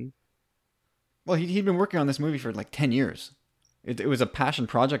 9. Well, he'd been working on this movie for like 10 years. It was a passion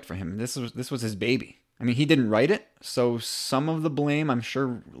project for him. This was his baby. I mean, he didn't write it, so some of the blame, I'm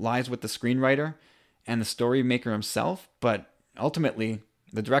sure, lies with the screenwriter and the story maker himself, but ultimately,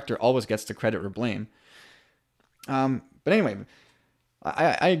 the director always gets the credit or blame. But anyway,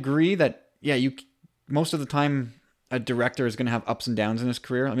 I agree that, most of the time, a director is going to have ups and downs in his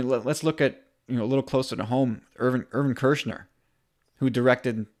career. I mean, let's look at, a little closer to home, Irvin Kershner, who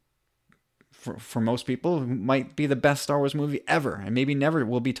directed... For most people, might be the best Star Wars movie ever, and maybe never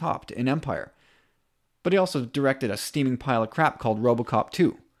will be topped in Empire. But he also directed a steaming pile of crap called RoboCop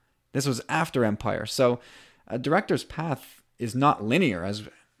 2. This was after Empire. So a director's path is not linear. As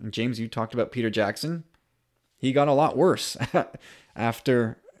James, you talked about Peter Jackson. He got a lot worse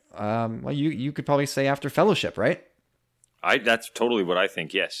after, well, you could probably say after Fellowship, right? That's totally what I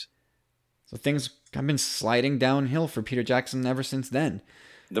think, yes. So things have been sliding downhill for Peter Jackson ever since then.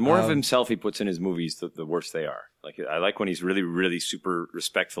 The more of himself he puts in his movies, the worse they are. Like, I like when he's really, really super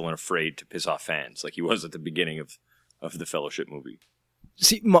respectful and afraid to piss off fans, like he was at the beginning of the Fellowship movie.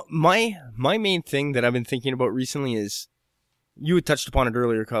 See, my main thing that I've been thinking about recently is, you had touched upon it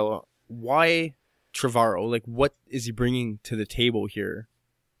earlier, Kyle. Why Trevorrow? Like, what is he bringing to the table here?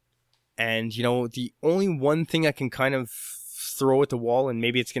 And, you know, the only one thing I can kind of throw at the wall, and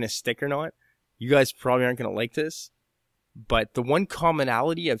maybe it's going to stick or not, you guys probably aren't going to like this, but the one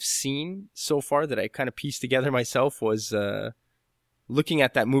commonality I've seen so far that I kind of pieced together myself was looking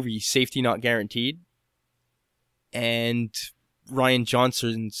at that movie, Safety Not Guaranteed, and Rian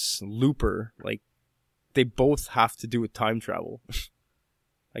Johnson's Looper. Like, they both have to do with time travel.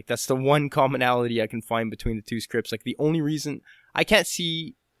 Like, that's the one commonality I can find between the two scripts. Like, the only reason I can't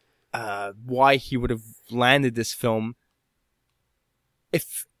see why he would have landed this film,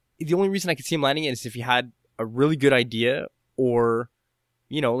 if the only reason I could see him landing it is if he had a really good idea, or,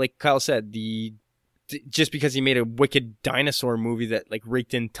 you know, like Kyle said, just because he made a wicked dinosaur movie that like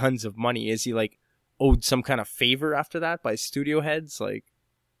raked in tons of money, is he like owed some kind of favor after that by studio heads? Like,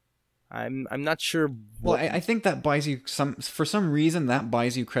 I'm not sure. Well, I think that buys you for some reason that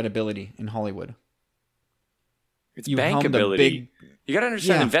buys you credibility in Hollywood. It's bankability. You got to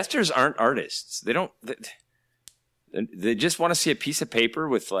understand, Yeah. investors aren't artists. They just want to see a piece of paper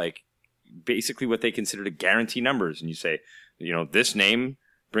with like basically what they consider to guarantee numbers, and you say, you know, this name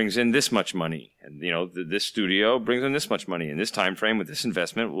brings in this much money, and you know, this studio brings in this much money in this time frame with this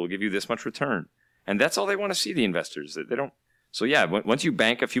investment will give you this much return, and that's all they want to see. The investors, they don't. So yeah, once you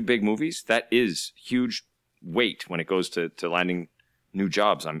bank a few big movies, that is huge weight when it goes to landing new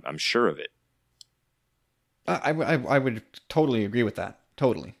jobs. I'm sure of it. I would totally agree with that.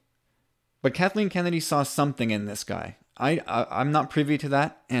 Totally. But Kathleen Kennedy saw something in this guy. I'm not privy to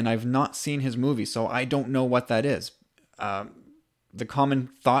that, and I've not seen his movie, so I don't know what that is. The common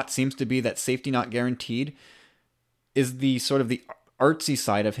thought seems to be that Safety Not Guaranteed is the sort of the artsy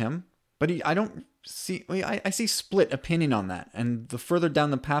side of him, but I see split opinion on that. And the further down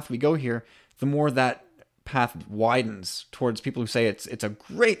the path we go here, the more that path widens towards people who say it's a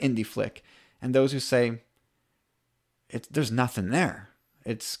great indie flick, and those who say there's nothing there.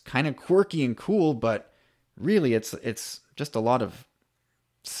 It's kind of quirky and cool, but really it's just a lot of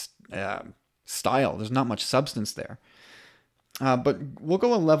style. There's not much substance there. But we'll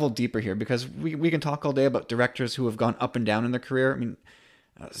go a level deeper here, because we can talk all day about directors who have gone up and down in their career. I mean,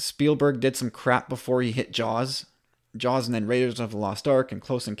 Spielberg did some crap before he hit Jaws and then Raiders of the Lost Ark and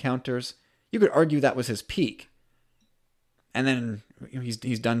Close Encounters. You could argue that was his peak. And then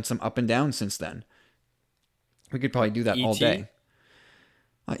he's done some up and down since then. We could probably do that all day.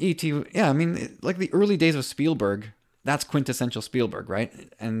 E.T., yeah, I mean, like the early days of Spielberg, that's quintessential Spielberg,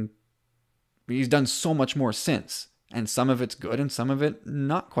 right? And he's done so much more since. And some of it's good and some of it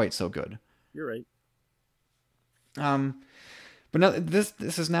not quite so good. You're right. But now this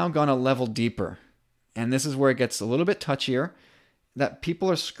has now gone a level deeper. And this is where it gets a little bit touchier, that people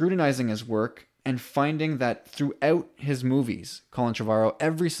are scrutinizing his work and finding that throughout his movies, Colin Trevorrow,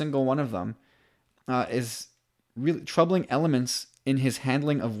 every single one of them is really troubling elements in his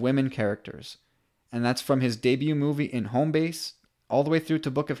handling of women characters. And that's from his debut movie in Home Base all the way through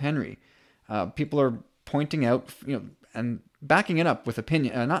to Book of Henry. People are pointing out, and backing it up with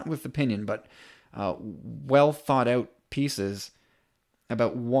opinion, not with opinion, but well thought out pieces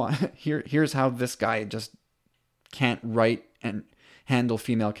about here's how this guy just can't write and handle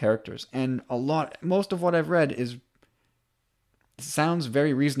female characters. And most of what I've read sounds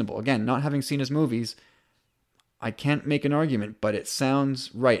very reasonable. Again, not having seen his movies, I can't make an argument, but it sounds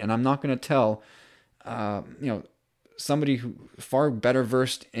right. And I'm not going to tell, somebody who far better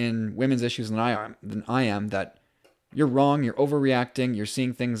versed in women's issues than I am that you're wrong, you're overreacting, you're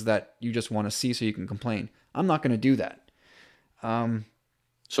seeing things that you just want to see so you can complain. I'm not going to do that.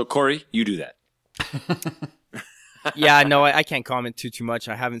 So Corey, you do that. Yeah, no, I can't comment too much.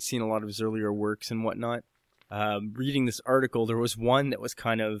 I haven't seen a lot of his earlier works and whatnot. Reading this article, there was one that was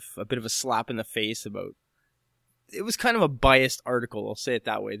kind of a bit of a slap in the face about. It was kind of a biased article, I'll say it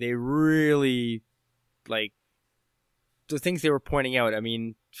that way. They really, like, the things they were pointing out. I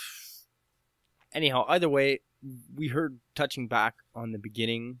mean, anyhow, either way, we heard, touching back on the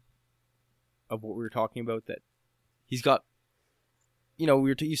beginning of what we were talking about, that he's got, you know,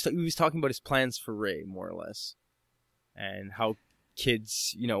 he was talking about his plans for Rey, more or less, and how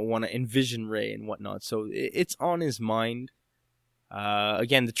kids, you know, want to envision Rey and whatnot. So it's on his mind.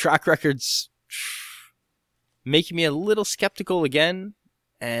 Again, the track record's making me a little skeptical again,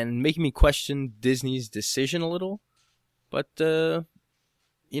 and making me question Disney's decision a little. But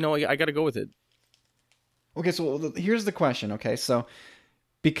you know, I got to go with it. Okay, so here's the question. Okay, so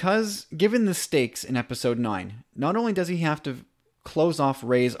because given the stakes in Episode 9, not only does he have to close off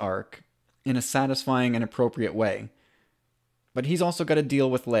Rey's arc in a satisfying and appropriate way, but he's also got to deal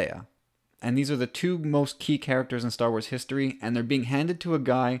with Leia. And these are the two most key characters in Star Wars history, and they're being handed to a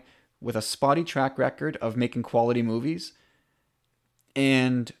guy with a spotty track record of making quality movies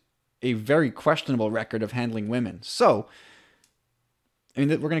and a very questionable record of handling women. So, I mean,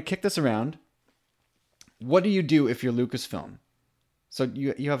 we're going to kick this around. What do you do if you're Lucasfilm? So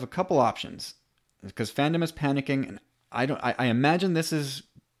you have a couple options, because fandom is panicking, and I imagine this is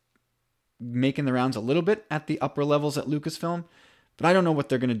making the rounds a little bit at the upper levels at Lucasfilm, but I don't know what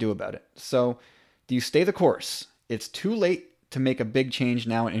they're going to do about it. So, do you stay the course? It's too late to make a big change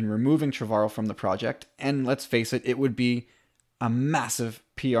now in removing Trevorrow from the project, and let's face it, it would be a massive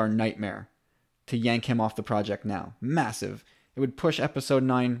PR nightmare to yank him off the project now. Massive. It would push Episode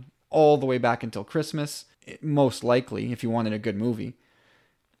 9 all the way back until Christmas, most likely, if you wanted a good movie.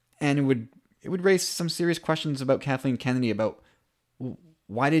 And it would raise some serious questions about Kathleen Kennedy, about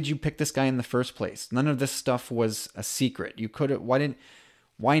why did you pick this guy in the first place? None of this stuff was a secret. You could have,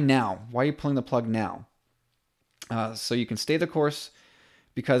 why now? Why are you pulling the plug now? So you can stay the course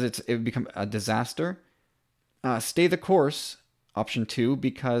because it would become a disaster. Stay the course, option 2,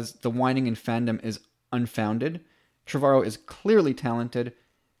 because the whining in fandom is unfounded. Trevorrow is clearly talented,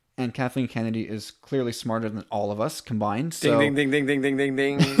 and Kathleen Kennedy is clearly smarter than all of us combined. So... Ding, ding, ding, ding, ding, ding,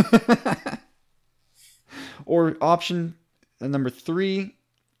 ding, ding. Or option number 3,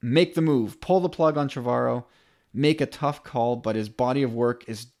 make the move. Pull the plug on Trevorrow. Make a tough call, but his body of work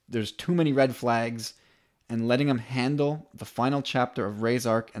there's too many red flags, and letting him handle the final chapter of Rey's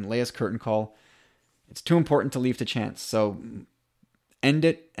arc and Leia's curtain call, it's too important to leave to chance. So end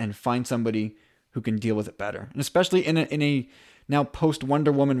it and find somebody who can deal with it better. And especially in a now post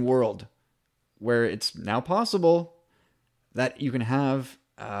Wonder Woman world, where it's now possible that you can have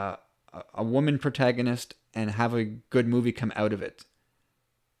a woman protagonist and have a good movie come out of it.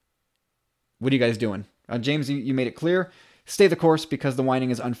 What are you guys doing? James, you made it clear. Stay the course because the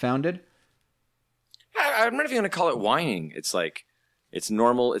whining is unfounded. I'm not even going to call it whining. It's like, it's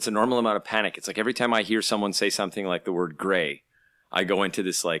normal. It's a normal amount of panic. It's like every time I hear someone say something like the word gray, I go into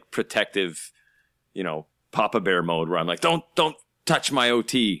this like protective, you know, Papa Bear mode where I'm like, don't touch my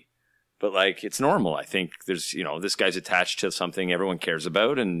OT. But like, it's normal. I think there's, you know, this guy's attached to something everyone cares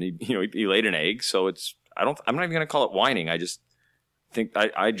about, and he laid an egg. So I'm not even going to call it whining. I just think,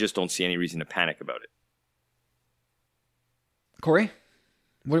 I just don't see any reason to panic about it. Corey,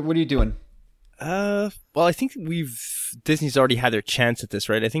 what are you doing? Well, I think Disney's already had their chance at this,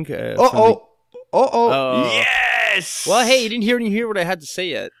 right? I think. Yes. Well, hey, you didn't hear what I had to say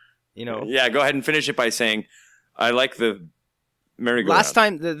yet. You know. Yeah, go ahead and finish it by saying, I like the merry-go-round. Last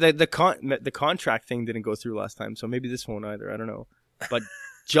time the contract thing didn't go through last time, so maybe this won't either. I don't know. But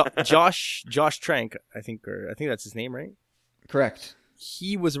Josh Trank, I think that's his name, right? Correct.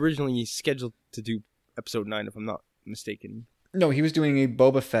 He was originally scheduled to do episode 9, if I'm not mistaken. No, he was doing a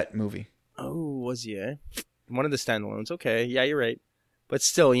Boba Fett movie. Oh, was he? One of the standalones. Okay, yeah, you're right. But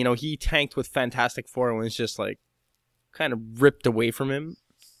still, you know, he tanked with Fantastic Four and was just like kind of ripped away from him.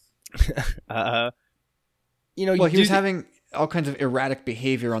 You know, well, he was having all kinds of erratic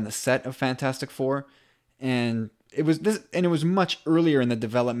behavior on the set of Fantastic Four, and it was much earlier in the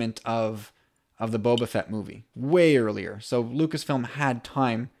development of the Boba Fett movie, way earlier. So Lucasfilm had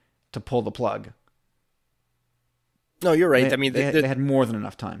time to pull the plug. No, you're right. They had more than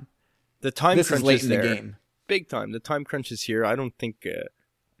enough time. The time this crunch is late is in there. the game. Big time. The time crunch is here. I don't think.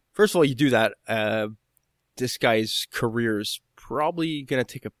 First of all, you do that. This guy's career is probably going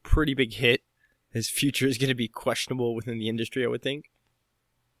to take a pretty big hit. His future is going to be questionable within the industry, I would think.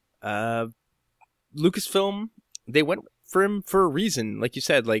 Lucasfilm, they went for him for a reason. Like you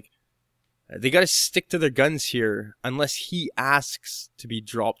said, like they got to stick to their guns here unless he asks to be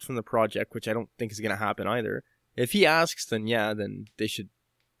dropped from the project, which I don't think is going to happen either. If he asks, then they should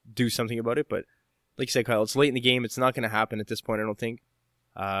do something about it. But like you said, Kyle, it's late in the game. It's not going to happen at this point, I don't think.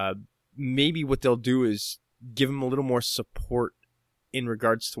 Maybe what they'll do is give him a little more support in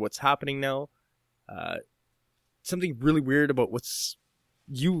regards to what's happening now. Something really weird about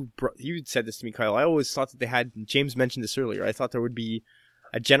you said this to me, Kyle. I always thought that they had, James mentioned this earlier, I thought there would be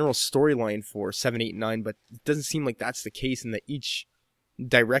a general storyline for 7, 8, 9, but it doesn't seem like that's the case, and that each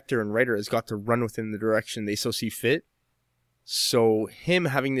director and writer has got to run within the direction they so see fit. So him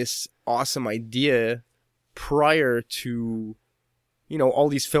having this awesome idea prior to, you know, all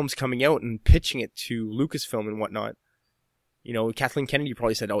these films coming out and pitching it to Lucasfilm and whatnot, you know, Kathleen Kennedy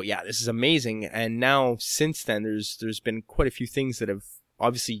probably said, "Oh yeah, this is amazing." And now since then, there's been quite a few things that have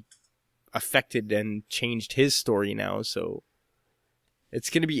obviously affected and changed his story now. So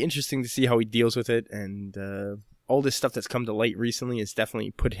it's going to be interesting to see how he deals with it. And all this stuff that's come to light recently has definitely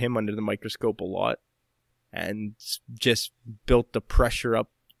put him under the microscope a lot and just built the pressure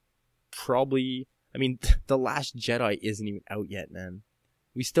up. Probably, I mean, The Last Jedi isn't even out yet, man.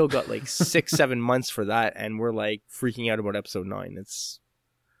 We still got like 6-7 months for that, and we're like freaking out about episode 9.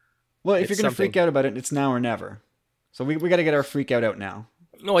 Well, if you're going to freak out about it, it's now or never. So we got to get our freak out now.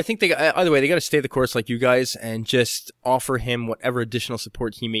 No, I think either way, they got to stay the course like you guys and just offer him whatever additional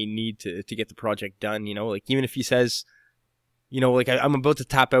support he may need to get the project done. You know, like even if he says, you know, like I'm about to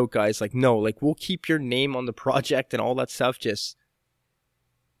tap out, guys. Like, no, like we'll keep your name on the project and all that stuff. Just,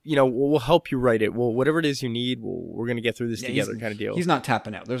 you know, we'll help you write it. Well, whatever it is you need, we're gonna get through this together, kind of deal. He's not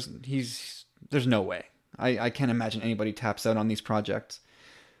tapping out. There's no way. I can't imagine anybody taps out on these projects.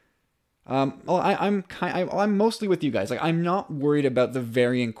 Well, I'm mostly with you guys. Like, I'm not worried about the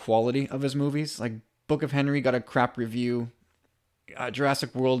varying quality of his movies. Like, Book of Henry got a crap review.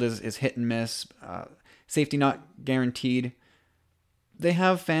 Jurassic World is hit and miss. Safety not guaranteed. They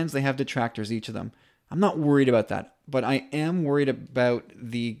have fans. They have detractors. Each of them. I'm not worried about that, but I am worried about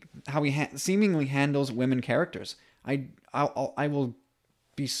how he seemingly handles women characters. I will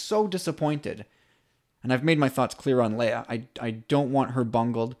be so disappointed, and I've made my thoughts clear on Leia. I don't want her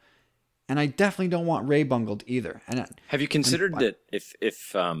bungled, and I definitely don't want Rey bungled either. And have you considered that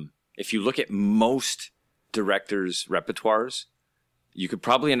if you look at most directors' repertoires, you could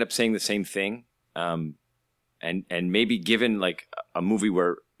probably end up saying the same thing, and maybe given like a movie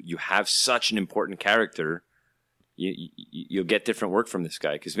where you have such an important character, you'll get different work from this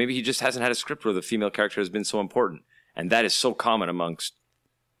guy because maybe he just hasn't had a script where the female character has been so important, and that is so common amongst,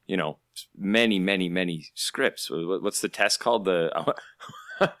 you know, many scripts. What's the test called? I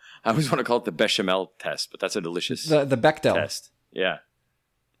always want to call it the bechamel test, but that's a delicious the Bechdel test. Yeah,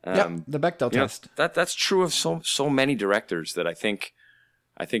 the Bechdel test. That's true of so many directors that I think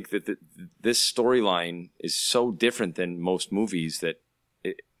that this storyline is so different than most movies that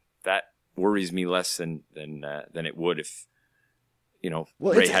that worries me less than it would if, you know,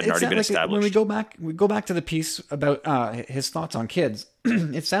 Rey hadn't already been established. When we go back to the piece about his thoughts on kids,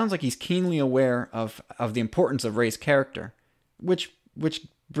 it sounds like he's keenly aware of the importance of Rey's character, which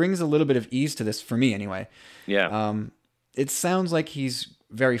brings a little bit of ease to this for me anyway. Yeah. It sounds like he's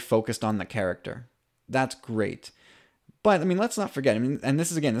very focused on the character. That's great. But I mean, let's not forget. I mean, and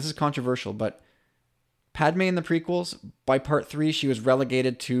this is controversial, but Padme in the prequels, by part 3, she was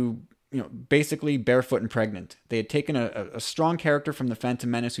relegated to, you know, basically barefoot and pregnant. They had taken a strong character from the Phantom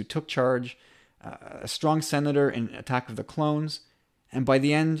Menace who took charge, a strong senator in Attack of the Clones, and by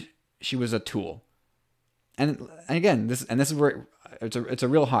the end, she was a tool. And again, this is where it's a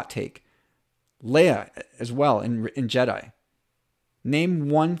real hot take. Leia as well in Jedi. Name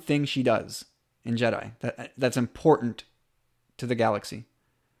one thing she does in Jedi that's important to the galaxy.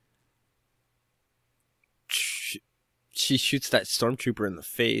 She shoots that stormtrooper in the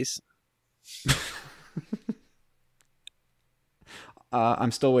face.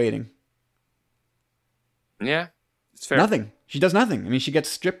 I'm still waiting. Yeah, it's fair. Nothing. She does nothing. I mean, she gets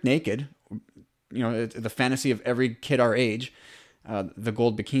stripped naked. You know, the fantasy of every kid our age. The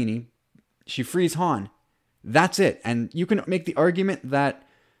gold bikini. She frees Han. That's it. And you can make the argument that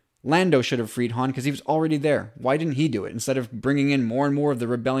Lando should have freed Han because he was already there. Why didn't he do it? Instead of bringing in more and more of the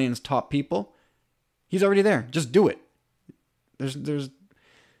rebellion's top people, he's already there. Just do it. There's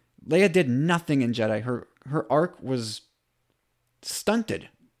Leia did nothing in Jedi. Her arc was stunted,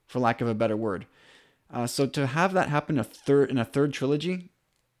 for lack of a better word. So to have that happen in a third trilogy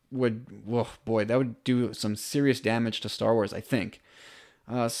that would do some serious damage to Star Wars, I think.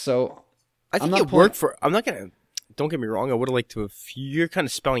 So I think it worked for. I'm not gonna. Don't get me wrong. I would have liked to have. You're kind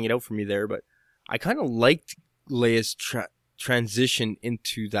of spelling it out for me there, but I kind of liked Leia's transition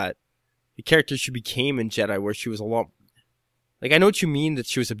into that. The character she became in Jedi, where she was a lot. Like, I know what you mean, that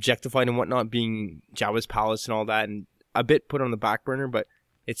she was objectified and whatnot, being Jabba's palace and all that, and a bit put on the back burner, but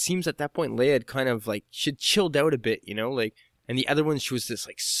it seems at that point Leia had kind of, like, she'd chilled out a bit, you know? Like, and the other ones, she was just,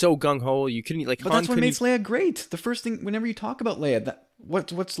 like, so gung-ho, you couldn't, like, but that's what makes Leia great. The first thing, whenever you talk about Leia,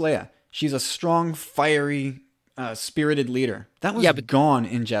 what's Leia? She's a strong, fiery, spirited leader. That was gone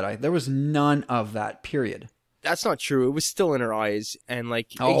in Jedi. There was none of that, period. That's not true. It was still in her eyes, and, like...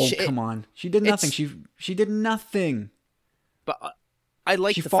 come on. She did nothing. She did nothing. But I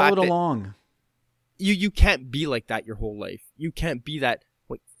like She the fact followed that along. you can't be like that your whole life. You can't be that.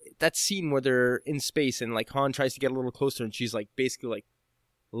 Like that scene where they're in space and like Han tries to get a little closer and she's like basically like,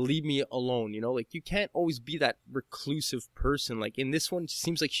 leave me alone. You know, like you can't always be that reclusive person. Like in this one, it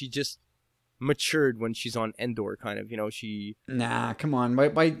seems like she just matured when she's on Endor, kind of. You know, she. Nah, come on.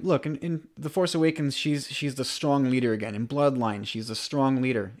 By look in The Force Awakens, she's the strong leader again. In Bloodline, she's the strong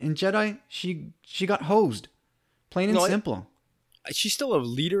leader. In Jedi, she got hosed, plain and simple. She's still a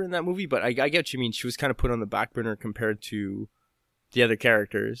leader in that movie, but I get what you mean. She was kind of put on the back burner compared to the other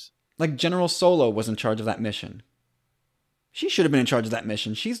characters. Like General Solo was in charge of that mission. She should have been in charge of that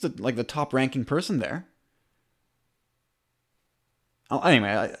mission. She's the top ranking person there. Anyway,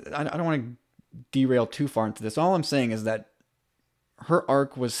 I don't want to derail too far into this. All I'm saying is that her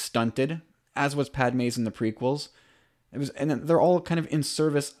arc was stunted, as was Padme's in the prequels. And they're all kind of in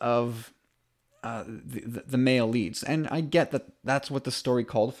service of the male leads, and I get that that's what the story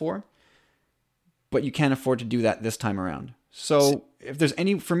called for, but you can't afford to do that this time around. So if there's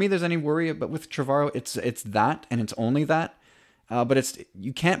any worry about with Trevorrow, it's that, and it's only that. But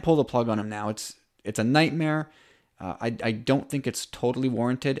you can't pull the plug on him now. It's a nightmare. I don't think it's totally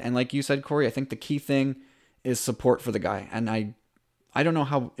warranted. And like you said, Corey, I think the key thing is support for the guy. And I don't know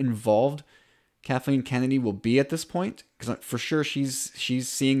how involved Kathleen Kennedy will be at this point, because for sure she's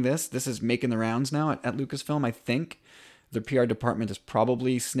seeing this. This is making the rounds now at Lucasfilm. I think the PR department is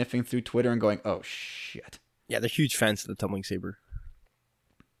probably sniffing through Twitter and going, "Oh shit." Yeah, they're huge fans of the tumbling saber.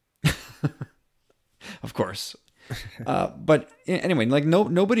 Of course. But anyway, like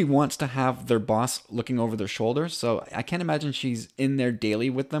nobody wants to have their boss looking over their shoulder. So I can't imagine she's in there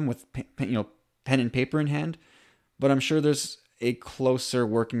daily with them with pen and paper in hand. But I'm sure there's a closer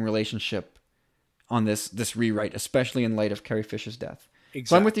working relationship on this rewrite, especially in light of Carrie Fisher's death. Exactly.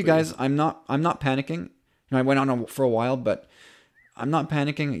 So I'm with you guys. I'm not panicking. I went on for a while, but I'm not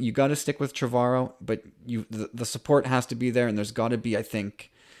panicking. You got to stick with Trevorrow, but the support has to be there, and there's got to be, I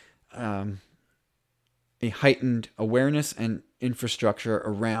think, a heightened awareness and infrastructure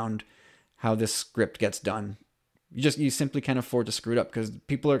around how this script gets done. You simply can't afford to screw it up, because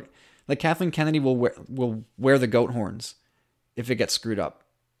people are like Kathleen Kennedy will wear the goat horns if it gets screwed up,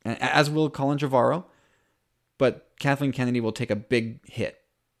 and as will Colin Trevorrow. But Kathleen Kennedy will take a big hit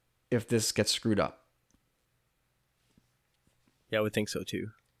if this gets screwed up. Yeah, I would think so too.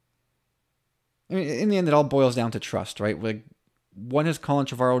 I mean, in the end, it all boils down to trust, right? Like, what has Colin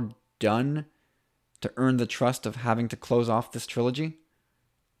Trevorrow done to earn the trust of having to close off this trilogy?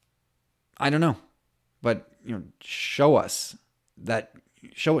 I don't know, but show us that.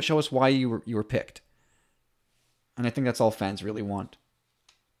 Show us why you were picked, and I think that's all fans really want.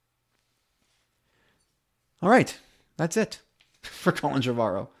 All right, that's it for Colin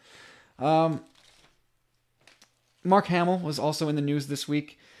Trevorrow. Mark Hamill was also in the news this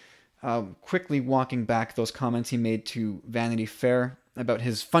week, quickly walking back those comments he made to Vanity Fair about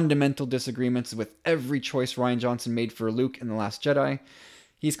his fundamental disagreements with every choice Rian Johnson made for Luke in The Last Jedi.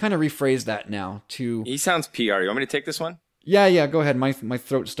 He's kind of rephrased that now to... He sounds PR. You want me to take this one? Yeah, go ahead. My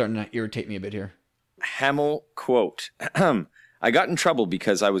throat's starting to irritate me a bit here. Hamill quote, I got in trouble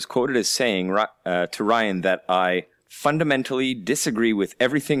because I was quoted as saying to Rian that I fundamentally disagree with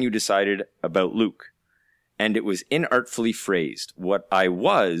everything you decided about Luke. And it was inartfully phrased. What I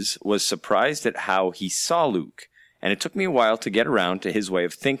was surprised at how he saw Luke. And it took me a while to get around to his way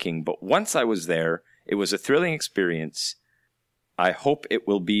of thinking. But once I was there, it was a thrilling experience. I hope it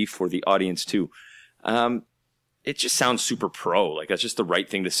will be for the audience too. It just sounds super pro. Like that's just the right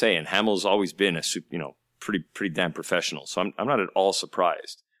thing to say. And Hamill's always been a pretty damn professional. So I'm not at all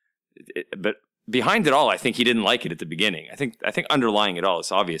surprised. But behind it all, I think he didn't like it at the beginning. I think underlying it all,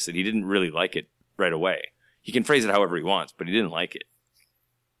 it's obvious that he didn't really like it right away. He can phrase it however he wants, but he didn't like it.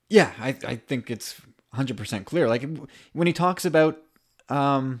 Yeah, I think it's 100% clear. Like when he talks about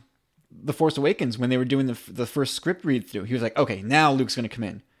The Force Awakens, when they were doing the first script read through, he was like, okay, now Luke's going to come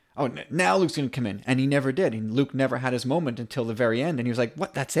in. Oh, now Luke's going to come in. And he never did. And Luke never had his moment until the very end. And he was like,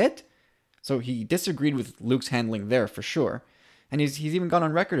 what, that's it? So he disagreed with Luke's handling there for sure. And he's even gone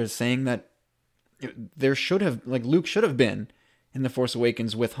on record as saying that Luke should have been in The Force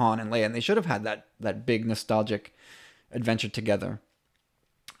Awakens with Han and Leia, and they should have had that big nostalgic adventure together.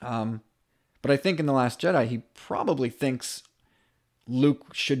 But I think in The Last Jedi, he probably thinks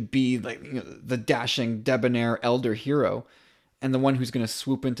Luke should be like the dashing, debonair elder hero, and the one who's going to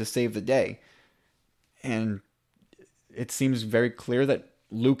swoop in to save the day. And it seems very clear that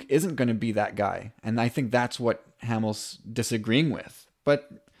Luke isn't going to be that guy, and I think that's what Hamill's disagreeing with. But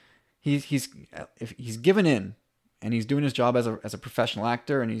he's given in. And he's doing his job as a professional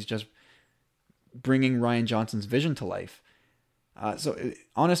actor, and he's just bringing Rian Johnson's vision to life.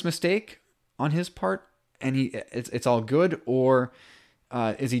 Honest mistake on his part, and it's all good, or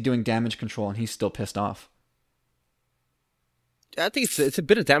is he doing damage control and he's still pissed off? I think it's a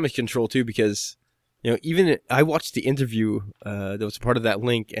bit of damage control too, because even I watched the interview that was a part of that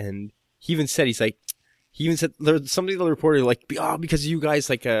link, and he even said somebody the reporter like, because of you guys,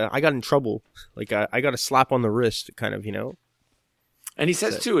 like I got in trouble, like I got a slap on the wrist, kind of, And he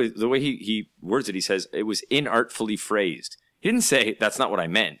says too, the way he words it, he says it was inartfully phrased. He didn't say that's not what I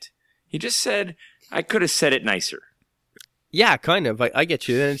meant. He just said I could have said it nicer. Yeah, kind of. I get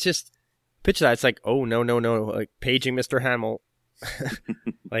you. And it's just picture that. It's like, oh no, like paging Mr. Hamill.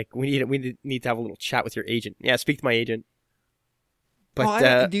 Like we need to have a little chat with your agent. Yeah, speak to my agent. But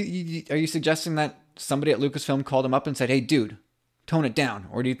are you suggesting that somebody at Lucasfilm called him up and said, "Hey, dude, tone it down,"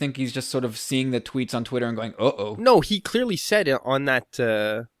 or do you think he's just sort of seeing the tweets on Twitter and going, "Uh-oh"? No, he clearly said on that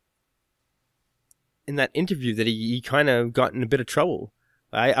in that interview that he kind of got in a bit of trouble.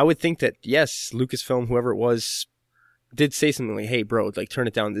 I would think that yes, Lucasfilm, whoever it was, did say something like, "Hey, bro, like turn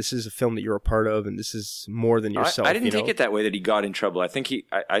it down. This is a film that you're a part of, and this is more than yourself." I didn't take it that way that he got in trouble. I think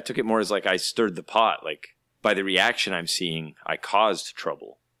I took it more as like I stirred the pot. Like by the reaction I'm seeing, I caused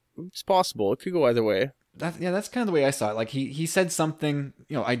trouble. It's possible. It could go either way. That's kind of the way I saw it. Like he said something,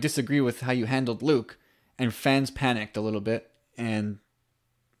 I disagree with how you handled Luke, and fans panicked a little bit. And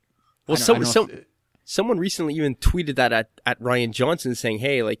someone recently even tweeted that at Rian Johnson, saying,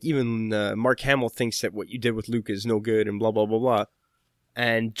 "Hey, like even Mark Hamill thinks that what you did with Luke is no good," and blah blah blah blah.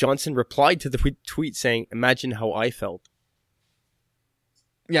 And Johnson replied to the tweet saying, "Imagine how I felt."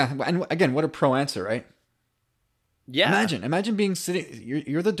 Yeah, and again, what a pro answer, right? Yeah. Imagine being sitting.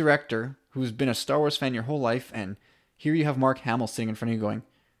 You're the director who's been a Star Wars fan your whole life, and here you have Mark Hamill sitting in front of you going,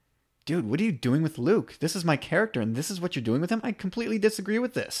 "Dude, what are you doing with Luke? This is my character, and this is what you're doing with him. I completely disagree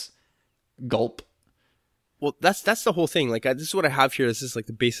with this." Gulp. Well, that's the whole thing. Like, this is what I have here. This is like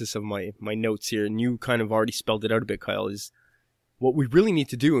the basis of my notes here, and you kind of already spelled it out a bit, Kyle. Is what we really need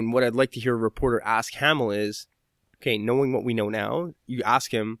to do, and what I'd like to hear a reporter ask Hamill is, okay, knowing what we know now, you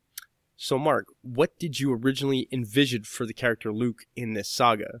ask him, so Mark, what did you originally envision for the character Luke in this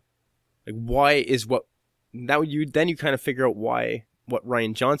saga? Like, why is then you kind of figure out why what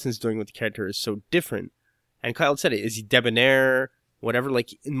Rian Johnson's doing with the character is so different. And Kyle said it. Is he debonair? Whatever.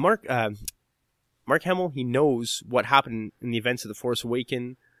 Like in Mark Hamill, he knows what happened in the events of The Force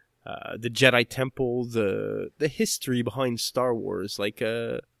Awakens, the Jedi Temple, the history behind Star Wars, like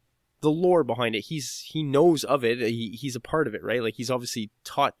the lore behind it. He knows of it. He's a part of it, right? Like he's obviously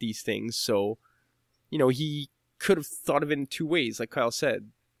taught these things. So, he could have thought of it in two ways, like Kyle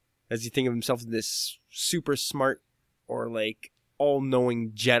said. Does he think of himself as this super smart or like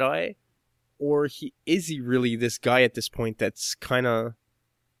all-knowing Jedi? Or is he really this guy at this point that's kind of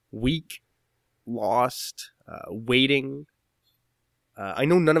weak, lost, waiting? I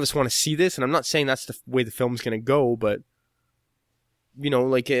know none of us want to see this, and I'm not saying that's the way the film's going to go, but,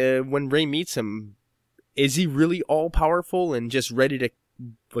 like when Rey meets him, is he really all-powerful and just ready to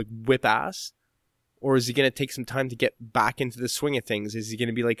like whip ass? Or is he going to take some time to get back into the swing of things? Is he going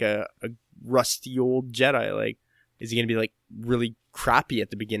to be like a rusty old Jedi? Like, is he going to be like really crappy at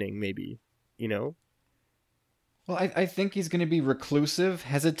the beginning, maybe? Well, I think he's going to be reclusive,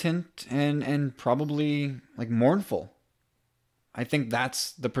 hesitant, and probably like mournful. I think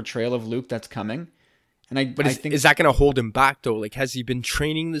that's the portrayal of Luke that's coming. And I think is that going to hold him back though? Like, has he been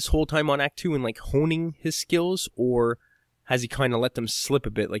training this whole time on Act 2 and like honing his skills, or has he kind of let them slip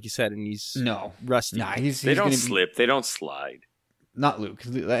a bit, like you said, and he's rusty? Nah, they don't slip. They don't slide. Not Luke.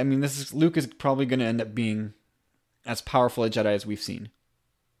 I mean, Luke is probably going to end up being as powerful a Jedi as we've seen.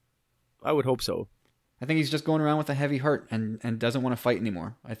 I would hope so. I think he's just going around with a heavy heart and doesn't want to fight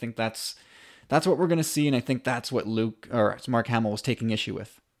anymore. I think that's what we're going to see, and I think that's what Mark Hamill was taking issue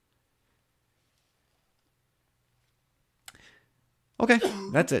with. Okay,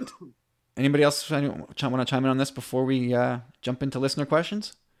 that's it. Anybody else want to chime in on this before we jump into listener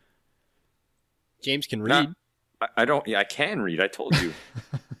questions? James can read. I don't. Yeah, I can read. I told you.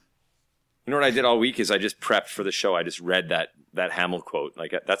 You know what I did all week is I just prepped for the show. I just read that Hamill quote.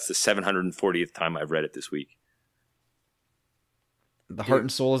 Like that's the 740th time I've read it this week. The heart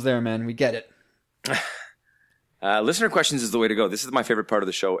and soul is there, man. We get it. Listener questions is the way to go. This is my favorite part of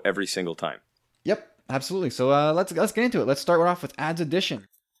the show every single time. Yep, absolutely. So let's get into it. Let's start off with Ads Edition.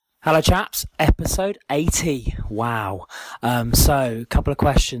 Hello, chaps. Episode 80. Wow. So, a couple of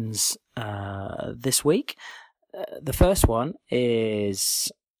questions this week. The first one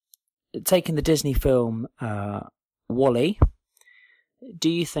is, taking the Disney film WALL-E, do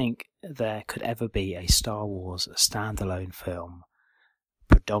you think there could ever be a Star Wars standalone film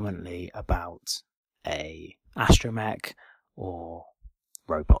predominantly about a astromech or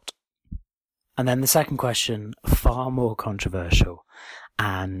robot? And then the second question, far more controversial,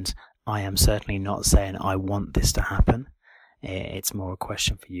 and I am certainly not saying I want this to happen. It's more a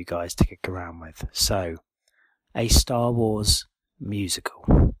question for you guys to kick around with. So, a Star Wars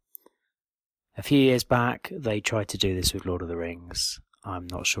musical. A few years back, they tried to do this with Lord of the Rings. I'm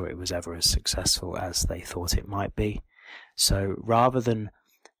not sure it was ever as successful as they thought it might be. So, rather than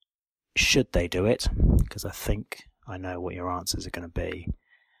should they do it, because I think I know what your answers are going to be,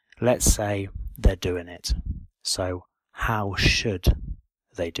 let's say they're doing it. So, how should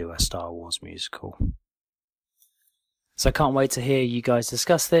they do a Star Wars musical? So I can't wait to hear you guys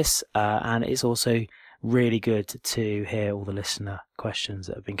discuss this, and it's also really good to hear all the listener questions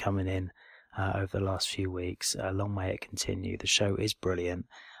that have been coming in over the last few weeks. Long may it continue. The show is brilliant.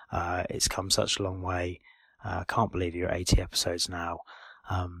 It's come such a long way. I can't believe you're at 80 episodes now.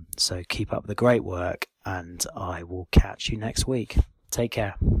 So keep up the great work, and I will catch you next week. Take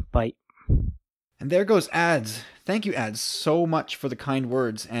care. Bye. And there goes Ads. Thank you, Ads, so much for the kind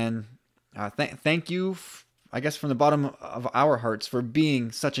words, and thank you, I guess, from the bottom of our hearts, for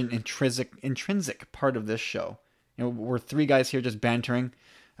being such an intrinsic part of this show. You know, we're three guys here just bantering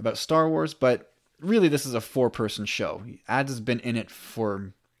about Star Wars, but really this is a four-person show. Ads has been in it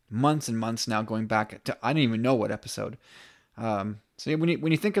for months and months now, going back to I don't even know what episode. So yeah,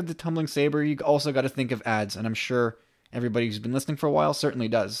 when you think of the Tumbling Saber, you also got to think of Ads, and I'm sure everybody who's been listening for a while certainly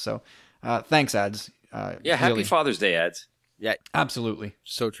does. So thanks, Ads. Yeah, happy really. Father's Day, Ads. Yeah, Absolutely.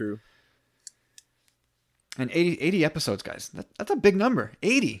 so true. And 80 episodes, guys. That's a big number.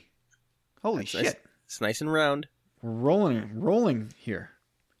 80. Holy shit. Nice. It's nice and round. We're rolling here.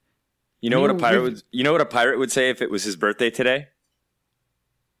 You know what a pirate would? You know what a pirate would say if it was his birthday today?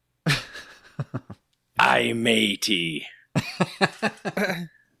 I matey.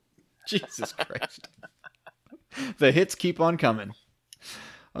 Jesus Christ. The hits keep on coming.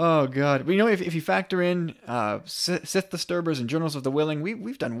 Oh, God. But you know, if you factor in Sith Disturbers and Journals of the Willing,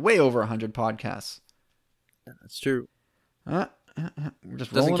 we've done way over 100 podcasts. That's true. We're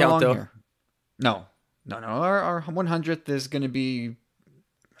just Doesn't rolling count, along though. here. No. Our 100th is going to be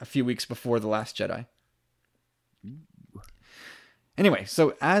a few weeks before The Last Jedi. Anyway,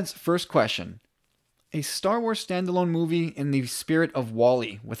 so Ad's first question. A Star Wars standalone movie in the spirit of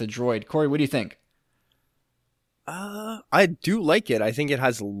WALL-E with a droid. Corey, what do you think? I do like it. I think it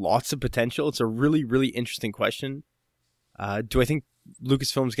has lots of potential. It's a really, really interesting question. Do I think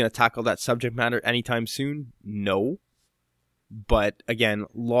Lucasfilm's going to tackle that subject matter anytime soon? No. But again, a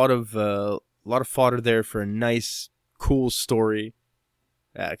lot of fodder there for a nice, cool story.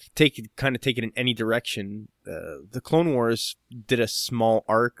 Take it in any direction. The Clone Wars did a small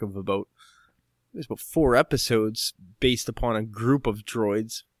arc of about 4 episodes based upon a group of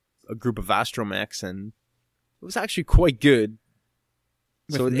droids, a group of astromechs, and it was actually quite good.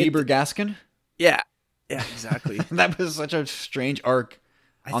 With Meeber Gaskin? Yeah, exactly. That was such a strange arc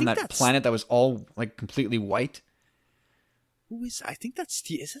on that planet that was all like completely white. I think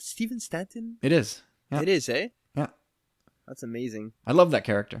is that Steven Stanton? It is. Yeah. It is, eh? Yeah. That's amazing. I love that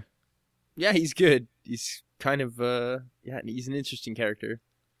character. Yeah, he's good. He's kind of he's an interesting character.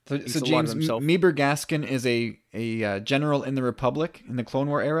 So James, Meeber Gaskin is a general in the Republic in the Clone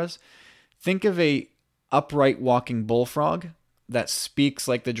War eras. Think of a upright walking bullfrog that speaks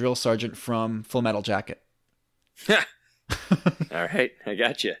like the drill sergeant from Full Metal Jacket. All right, I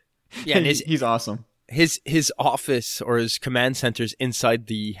got you. Yeah, and he's awesome. His office or his command center's inside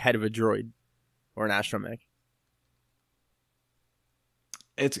the head of a droid or an astromech.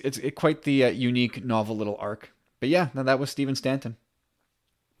 It's quite the unique, novel little arc. But yeah, no, that was Steven Stanton.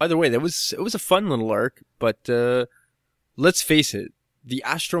 Either way, it was a fun little arc, but let's face it, the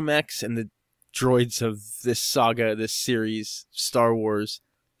astromechs and the droids of this saga, this series, Star Wars,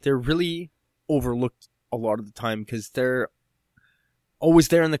 they're really overlooked a lot of the time because they're always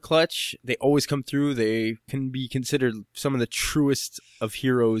there in the clutch. They always come through. They can be considered some of the truest of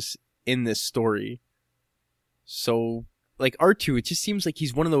heroes in this story. So, like R2, it just seems like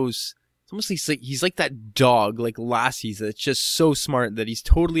he's one of those. It's almost like he's like that dog, like Lassie's, that's just so smart that he's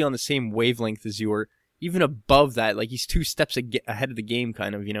totally on the same wavelength as you, or even above that. Like he's 2 steps ahead of the game,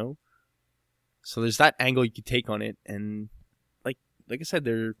 kind of, you know. So there's that angle you could take on it, and like I said,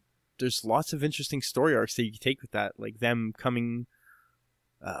 there's lots of interesting story arcs that you could take with that, like them coming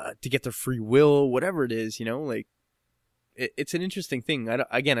to get their free will, whatever it is, you know. Like it's an interesting thing.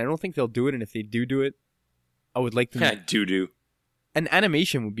 I don't think they'll do it, and if they do it, I would like them. Do. An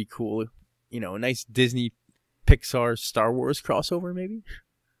animation would be cool, you know, a nice Disney, Pixar, Star Wars crossover, maybe.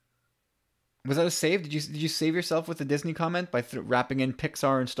 Was that a save? Did you save yourself with the Disney comment by wrapping in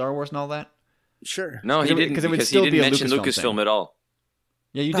Pixar and Star Wars and all that? Sure. No, he didn't, 'cause it would because still he be didn't a mention Lucasfilm Lucasfilm thing. at all.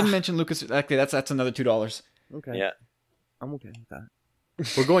 Yeah, you didn't mention Lucas. Okay, that's another $2. Okay. Yeah. I'm okay with that.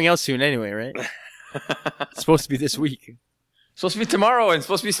 We're going out soon anyway, right? It's supposed to be this week. Supposed to be tomorrow and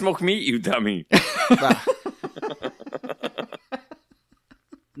supposed to be smoked meat, you dummy.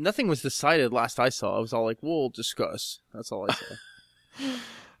 Nothing was decided last I saw. I was all like, we'll discuss. That's all I said.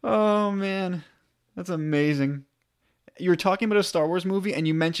 Oh man, that's amazing. You were talking about a Star Wars movie, and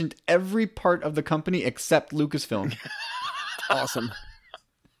you mentioned every part of the company except Lucasfilm. Awesome.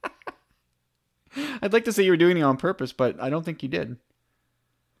 I'd like to say you were doing it on purpose, but I don't think you did.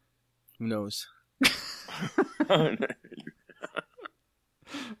 Who knows?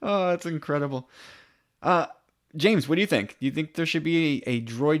 Oh, that's incredible. James, what do you think? Do you think there should be a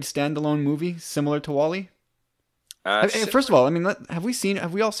droid standalone movie similar to WALL-E? First of all, I mean, have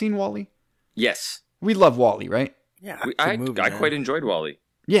we all seen WALL-E? Yes. We love WALL-E, right? Yeah. I good movie, I man. quite enjoyed WALL-E.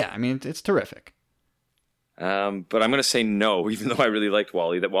 Yeah, I mean, it's terrific. But I'm going to say no, even though I really liked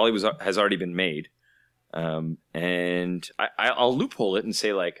WALL-E. That WALL-E has already been made. And I'll loophole it and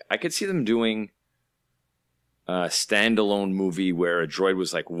say, like, I could see them doing a standalone movie where a droid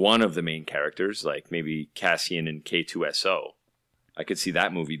was like one of the main characters, like maybe Cassian and K2SO. I could see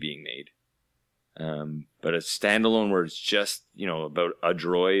that movie being made. But a standalone where it's just, about a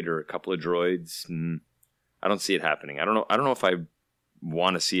droid or a couple of droids, I don't see it happening. I don't know if I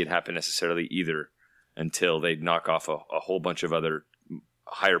want to see it happen necessarily either until they knock off a whole bunch of other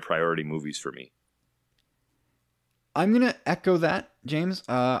higher priority movies for me. I'm going to echo that, James.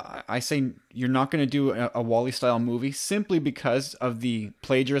 I say you're not going to do a WALL-E style movie simply because of the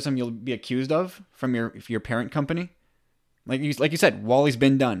plagiarism you'll be accused of from your parent company. Like you said, WALL-E's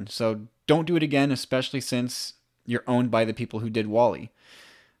been done, so don't do it again, especially since you're owned by the people who did WALL-E.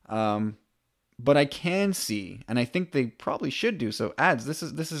 But I can see, and I think they probably should do so. Ads, this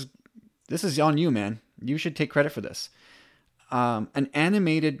is on you, man. You should take credit for this. An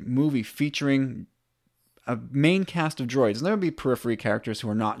animated movie featuring a main cast of droids, and there would be periphery characters who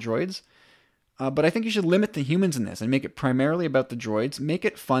are not droids. But I think you should limit the humans in this and make it primarily about the droids. Make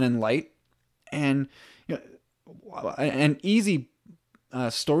it fun and light, and an easy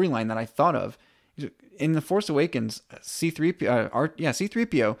storyline that I thought of in The Force Awakens.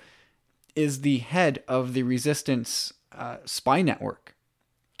 C-3PO is the head of the Resistance spy network,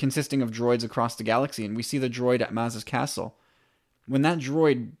 consisting of droids across the galaxy, and we see the droid at Maz's castle. When that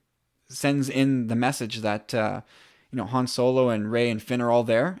droid sends in the message that Han Solo and Rey and Finn are all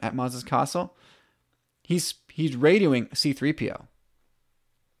there at Maz's castle, he's radioing C-3PO.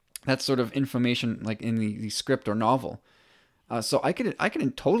 That's sort of information like in the script or novel. So I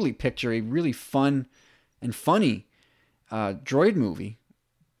could totally picture a really fun and funny droid movie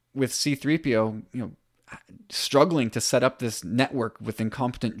with C-3PO, struggling to set up this network with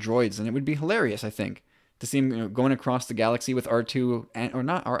incompetent droids, and it would be hilarious, I think, to see him going across the galaxy with R2, or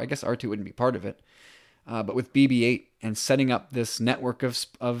not, I guess R2 wouldn't be part of it, but with BB-8 and setting up this network of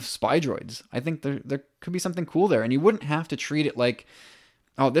spy droids. I think there could be something cool there, and you wouldn't have to treat it like,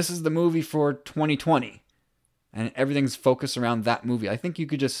 oh, this is the movie for 2020, and everything's focused around that movie. I think you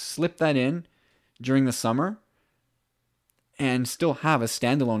could just slip that in during the summer and still have a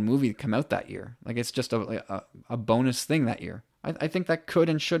standalone movie come out that year. Like, it's just a bonus thing that year. I think that could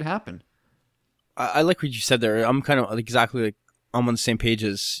and should happen. I like what you said there. I'm kind of exactly like I'm on the same page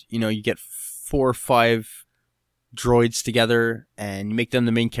as, you get 4 or 5 droids together and you make them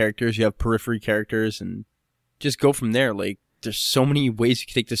the main characters. You have periphery characters and just go from there. Like, there's so many ways you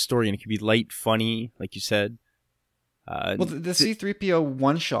can take this story, and it could be light, funny, like you said. Well, the C-3PO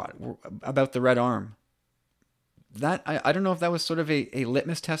one-shot about the red arm, that I don't know if that was sort of a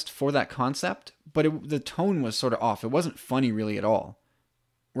litmus test for that concept, but the tone was sort of off. It wasn't funny really at all.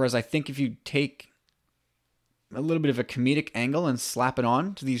 Whereas I think if you take a little bit of a comedic angle and slap it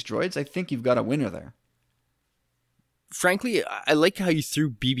on to these droids, I think you've got a winner there. Frankly, I like how you threw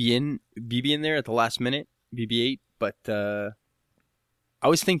BB in there at the last minute, BB-8, but I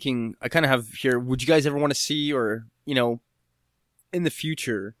was thinking, I kind of have here, would you guys ever want to see, or, in the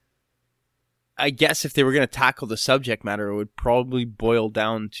future, I guess if they were going to tackle the subject matter, it would probably boil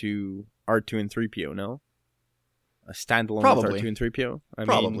down to R2 and 3PO, no? A standalone with R2 and 3PO?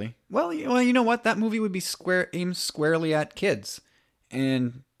 Probably. Well, you know what? That movie would be aimed squarely at kids.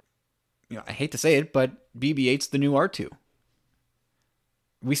 And I hate to say it, but BB-8's the new R2.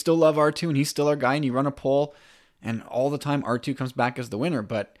 We still love R2, and he's still our guy, and you run a poll, and all the time R2 comes back as the winner,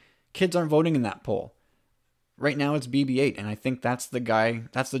 but kids aren't voting in that poll. Right now it's BB-8, and I think that's the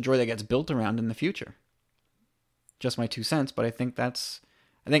droid that gets built around in the future. Just my 2 cents, but I think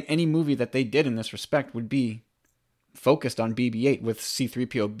any movie that they did in this respect would be focused on BB-8, with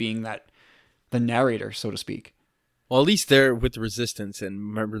C-3PO being that the narrator, so to speak. Well, at least they're with the Resistance. And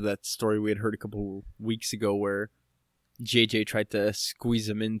remember that story we had heard a couple weeks ago where JJ tried to squeeze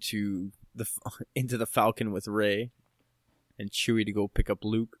him into the Falcon with Rey, and Chewie to go pick up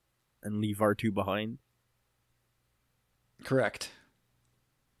Luke and leave R2 behind. Correct.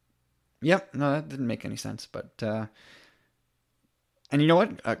 Yep, no, that didn't make any sense. But and you know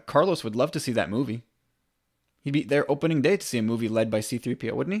what? Carlos would love to see that movie. He'd be there opening day to see a movie led by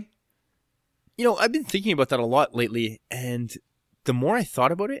C-3PO, wouldn't he? You know, I've been thinking about that a lot lately, and the more I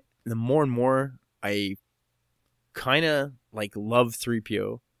thought about it, the more and more I kind of like love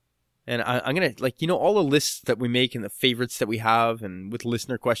 3PO. And I'm going to, like, you know, all the lists that we make and the favorites that we have and with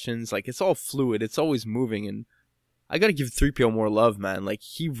listener questions, like, it's all fluid. It's always moving. And I got to give 3PO more love, man. Like,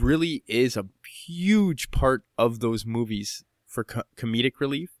 he really is a huge part of those movies for comedic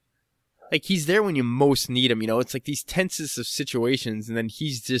relief. Like, he's there when you most need him, you know? It's like these tenses of situations, and then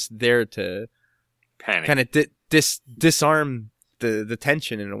he's just there to Panic. kind of disarm the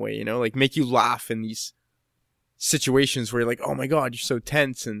tension in a way, you know? Like, make you laugh in these situations where you're like, oh my God, you're so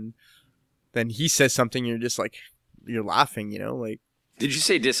tense. And then he says something, you're just like, you're laughing, you know? Like, Did you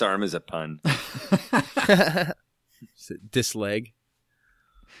say disarm as a pun? disleg.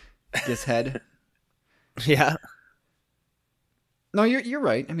 Dishead. Yeah. No, you're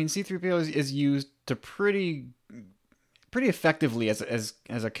right. I mean, C-3PO is used to pretty effectively as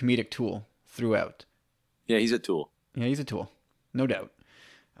a comedic tool throughout. Yeah, he's a tool. Yeah, he's a tool, no doubt.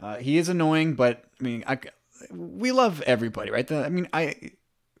 He is annoying, but I mean, we love everybody, right?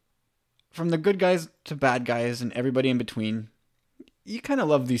 From the good guys to bad guys and everybody in between, you kind of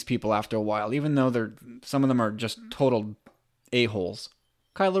love these people after a while, even though some of them are just total a-holes.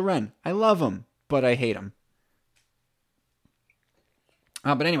 Kylo Ren, I love him, but I hate him.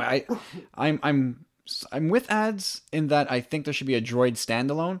 But anyway, I'm with ads in that I think there should be a droid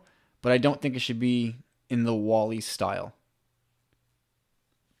standalone, but I don't think it should be in the Wall-E style.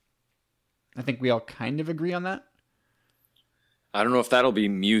 I think we all kind of agree on that. I don't know if that'll be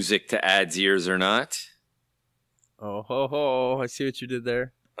music to ads' ears or not. Oh, ho, ho. I see what you did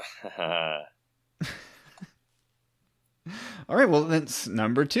there. All right, well, that's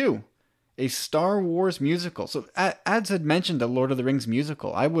number 2. A Star Wars musical. So ads had mentioned the Lord of the Rings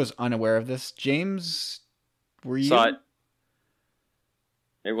musical. I was unaware of this. James, were you? Saw it.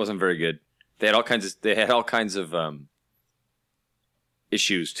 It wasn't very good. They had all kinds of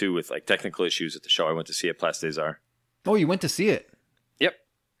issues too, with like technical issues at the show. I went to see it Place des Arts. Oh, you went to see it? Yep.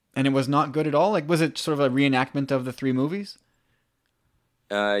 And it was not good at all? Like, was it sort of a reenactment of the 3 movies?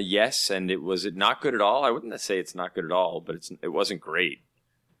 Yes, and was it not good at all? I wouldn't say it's not good at all, but it wasn't great.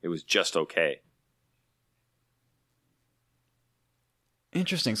 It was just okay.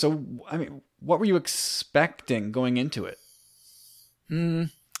 Interesting. So, I mean, what were you expecting going into it? I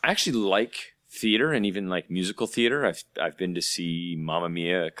actually like theater and even like musical theater. I've been to see Mamma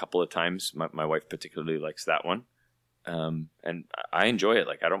Mia a couple of times. My wife particularly likes that one. And I enjoy it.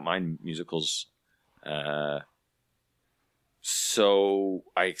 Like, I don't mind musicals. So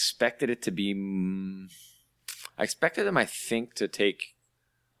I expected it to be, I expected them, I think, to take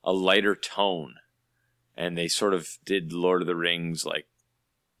a lighter tone, and they sort of did Lord of the Rings, like,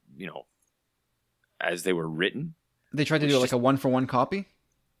 you know, as they were written. They tried to do like a 1-for-1 copy?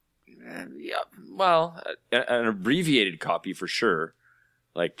 Yeah, well, an abbreviated copy for sure,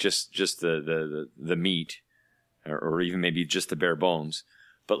 like just the meat, or even maybe just the bare bones.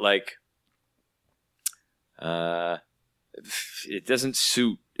 But like, it doesn't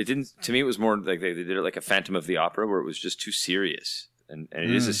suit. It didn't. To me, it was more like they did it like a Phantom of the Opera, where it was just too serious, and it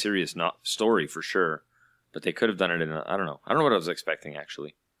is a serious story for sure. But they could have done it in I don't know. I don't know what I was expecting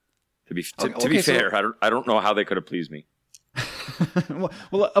actually. To be fair, I don't know how they could have pleased me.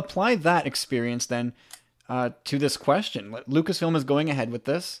 Well, apply that experience then to this question. Lucasfilm is going ahead with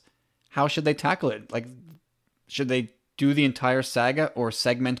this. How should they tackle it? Like, should they do the entire saga or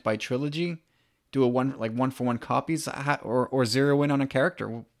segment by trilogy? Do a 1-for-1 copies, or zero in on a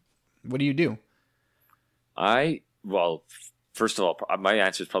character? What do you do? Well, first of all, my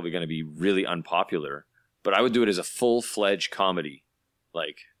answer is probably going to be really unpopular, but I would do it as a full-fledged comedy.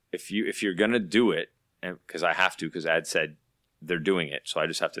 Like, if you're going to do it, and because I have to, because Ad said they're doing it, so I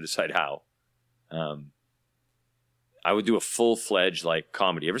just have to decide how. I would do a full-fledged like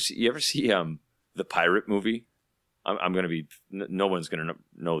comedy. You ever see the Pirate movie? I'm going to be, no one's going to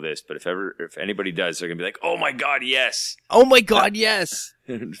know this, but if anybody does, they're going to be like, oh my God, yes. Oh my God, yes.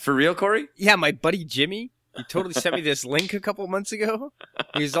 For real, Corey? Yeah, my buddy Jimmy, he totally sent me this link a couple months ago.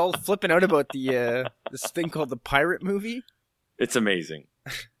 He was all flipping out about this thing called the Pirate movie. It's amazing.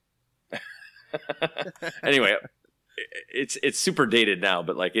 Anyway, it's super dated now,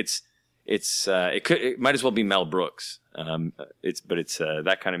 but like it's it might as well be Mel Brooks. It's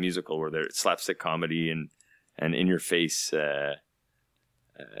that kind of musical where there's slapstick comedy and in your face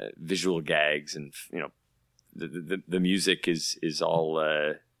visual gags, and the music is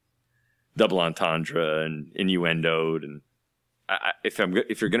all double entendre and innuendoed. And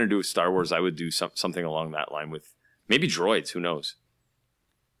if you're gonna do a Star Wars, I would do something along that line with maybe droids. Who knows?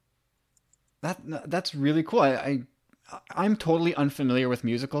 That's really cool. I'm totally unfamiliar with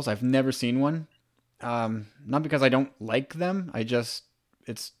musicals. I've never seen one. Not because I don't like them.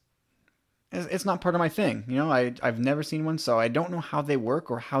 It's not part of my thing. I've never seen one, so I don't know how they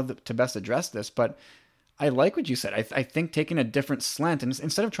work or how to best address this. But I like what you said. I think taking a different slant, and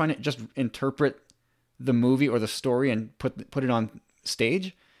instead of trying to just interpret the movie or the story and put it on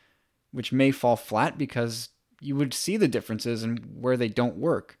stage, which may fall flat because you would see the differences and where they don't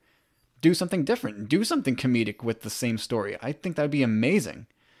work. Do something different. Do something comedic with the same story. I think that would be amazing.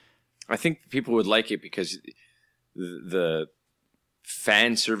 I think people would like it because the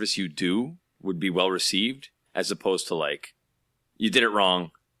fan service you do would be well received, as opposed to like, you did it wrong.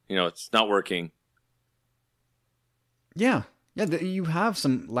 It's not working. Yeah. You have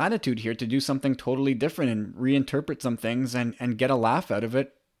some latitude here to do something totally different and reinterpret some things and get a laugh out of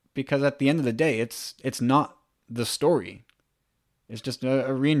it, because at the end of the day, it's not the story. It's just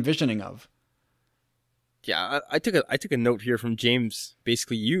a re-envisioning of. Yeah, I took a note here from James.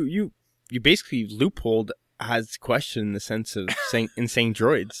 Basically, you basically loopholed Haz's question in the sense of saying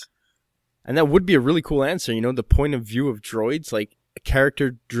droids, and that would be a really cool answer. The point of view of droids, like a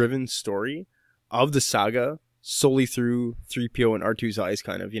character-driven story of the saga solely through 3PO and R2's eyes,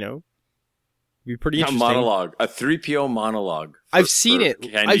 kind of. Be pretty interesting. Monologue, a 3PO monologue. I've seen it.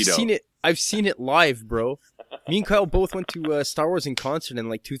 I've seen it live, bro. Me and Kyle both went to Star Wars in concert in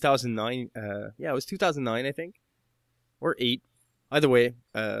like 2009. Yeah, it was 2009, I think, or 8. Either way,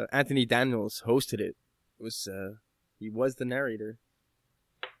 Anthony Daniels hosted it. It was he was the narrator.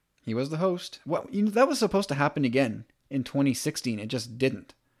 He was the host. Well, that was supposed to happen again in 2016. It just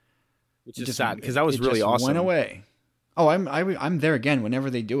didn't. Which is sad because that was really awesome. Went away. Oh, I'm there again whenever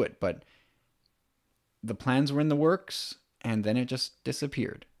they do it, but the plans were in the works, and then it just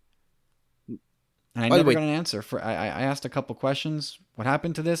disappeared. And I never got an answer. I asked a couple questions. What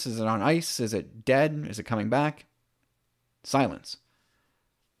happened to this? Is it on ice? Is it dead? Is it coming back? Silence.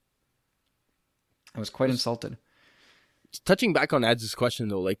 I was quite insulted. Touching back on Ads' question,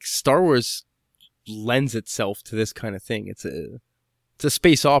 though, like Star Wars lends itself to this kind of thing. It's a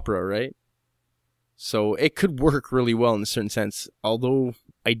space opera, right? So it could work really well in a certain sense. Although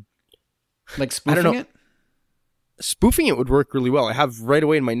like spoofing it. Spoofing it would work really well. I have right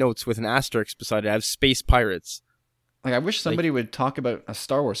away in my notes with an asterisk beside it. I have space pirates. Like I wish somebody would talk about a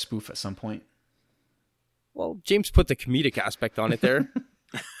Star Wars spoof at some point. Well, James put the comedic aspect on it there,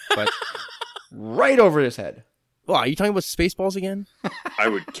 but right over his head. Well, are you talking about Spaceballs again? I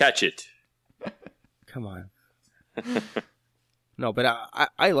would catch it. Come on. No, but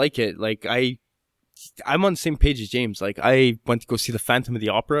I like it. Like I'm on the same page as James. Like I went to go see the Phantom of the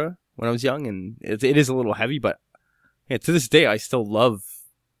Opera when I was young, and it is a little heavy, but yeah, to this day I still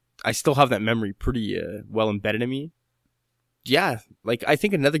have that memory pretty well embedded in me. Yeah, like I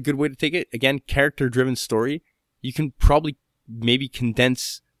think another good way to take it, again, character-driven story. You can probably maybe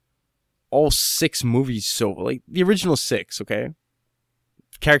condense all 6 movies, so like the original 6, okay?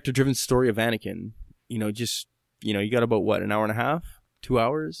 Character-driven story of Anakin. You got about what, an hour and a half, 2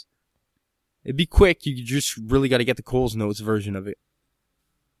 hours? It'd be quick. You just really got to get the Coles Notes version of it.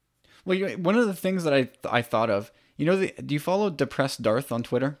 Well, one of the things that I thought of, do you follow Depressed Darth on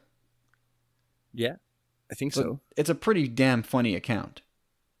Twitter? Yeah, I think so. It's a pretty damn funny account.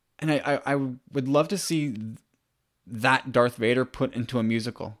 And I would love to see that Darth Vader put into a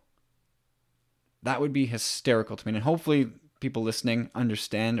musical. That would be hysterical to me. And hopefully people listening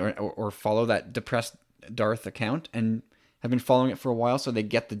understand or follow that Depressed Darth account and have been following it for a while, so they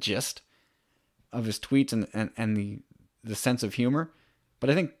get the gist of his tweets and the sense of humor. But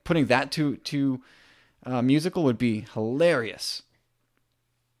I think putting that to musical would be hilarious.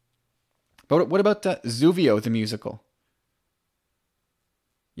 But what about Zuvio the musical?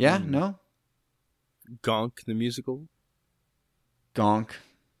 Yeah, no? Gonk the musical? Gonk.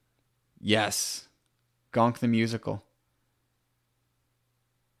 Yes. Gonk the musical.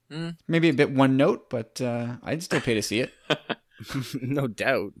 Maybe a bit one note, but I'd still pay to see it. No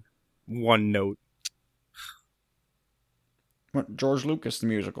doubt. One note. What, George Lucas the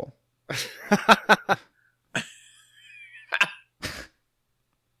musical.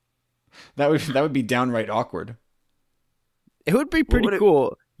 That would be downright awkward. It would be pretty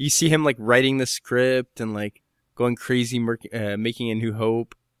cool. You see him like writing the script and like going crazy, making A New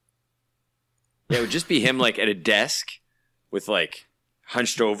Hope. Yeah, it would just be him like at a desk with like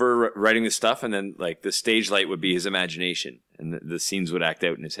hunched over writing the stuff, and then like the stage light would be his imagination, and the scenes would act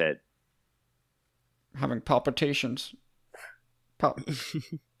out in his head. Having palpitations.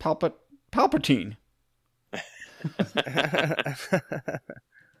 Palpatine.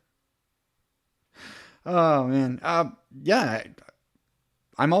 Oh man. Yeah.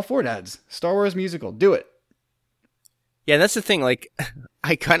 I'm all for it, ads. Star Wars musical. Do it. Yeah, that's the thing. Like,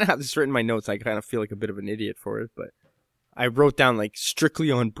 I kind of have this written in my notes. I kind of feel like a bit of an idiot for it, but I wrote down like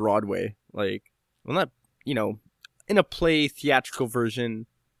strictly on Broadway. Like, well, not, in a play theatrical version.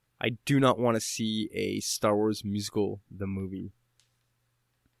 I do not want to see a Star Wars musical, the movie.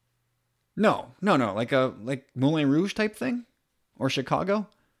 No. Like Moulin Rouge type thing, or Chicago.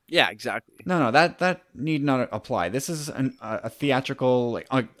 Yeah, exactly. No. That need not apply. This is a theatrical, like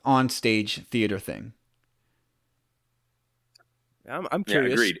on stage theater thing. I'm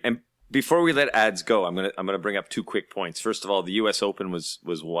curious. Yeah, agreed. And before we let ads go, I'm gonna bring up 2 quick points. First of all, the U.S. Open was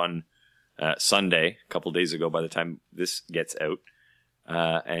won Sunday, a couple days ago. By the time this gets out,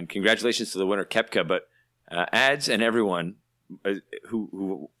 and congratulations to the winner, Koepka. But ads and everyone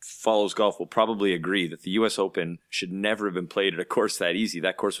who follows golf will probably agree that the U.S. Open should never have been played at a course that easy.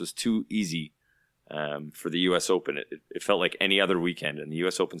 That course was too easy for the U.S. Open. It felt like any other weekend, and the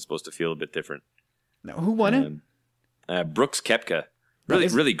U.S. Open's supposed to feel a bit different. Now, who won it? Brooks Koepka.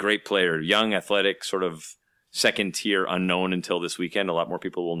 Really great player. Young, athletic, sort of second-tier unknown until this weekend. A lot more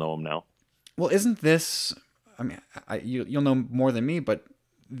people will know him now. Well, isn't this... I mean, you'll know more than me, but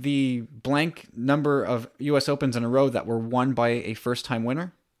the blank number of U.S. Opens in a row that were won by a first-time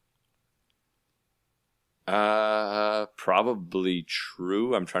winner? Probably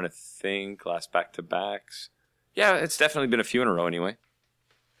true. I'm trying to think. Last back-to-backs. Yeah, it's definitely been a few in a row anyway.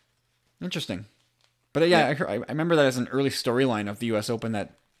 Interesting. But yeah, I remember that as an early storyline of the U.S. Open,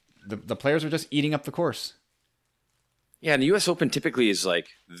 that the players were just eating up the course. Yeah, and the U.S. Open typically is like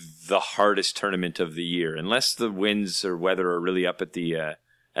the hardest tournament of the year, unless the winds or weather are really up at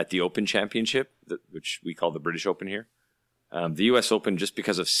the Open Championship, which we call the British Open here. The U.S. Open, just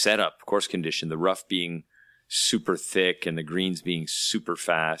because of setup, course condition, the rough being super thick and the greens being super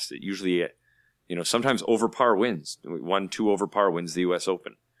fast, it usually, sometimes over par wins. 1-2 over par wins the U.S.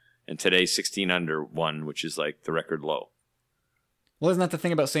 Open. And today, 16 under won, which is like the record low. Well, isn't that the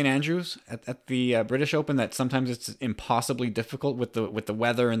thing about St. Andrews at the British Open, that sometimes it's impossibly difficult with the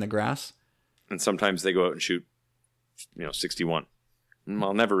weather and the grass? And sometimes they go out and shoot, 61.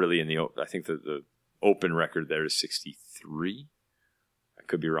 Well, never really in the Open. I think the Open record there is 63. I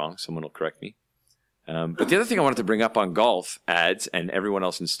could be wrong. Someone will correct me. But the other thing I wanted to bring up on golf, ads, and everyone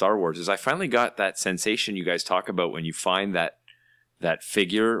else in Star Wars, is I finally got that sensation you guys talk about when you find that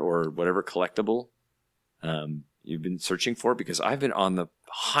figure or whatever collectible you've been searching for, because I've been on the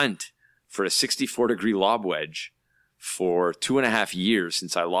hunt for a 64-degree lob wedge for 2.5 years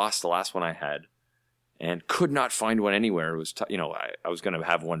since I lost the last one I had, and could not find one anywhere. It was, I was going to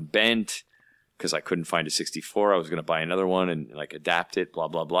have one bent because I couldn't find a 64. I was going to buy another one and like adapt it, blah,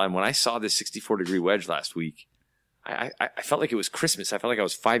 blah, blah. And when I saw this 64-degree wedge last week, I felt like it was Christmas. I felt like I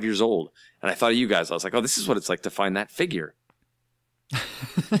was 5 years old. And I thought of you guys. I was like, oh, this is what it's like to find that figure.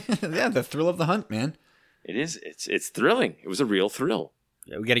 Yeah, the thrill of the hunt, man. It is. It's thrilling. It was a real thrill.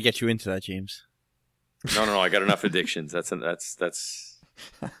 Yeah, we got to get you into that, James. No. I got enough addictions. That's.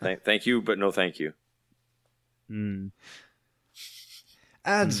 Thank you, but no, thank you.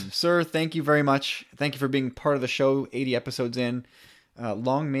 Ads, sir, thank you very much. Thank you for being part of the show. 80 episodes in.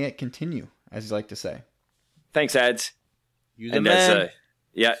 Long may it continue, as you like to say. Thanks, ads. You the man.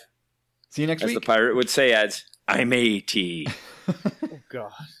 Yeah. See you next week. As the pirate would say, ads. I'm 80. Oh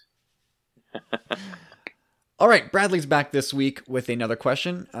God. All right, Bradley's back this week with another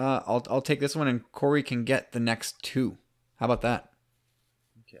question. I'll take this one, and Corey can get the next 2. How about that?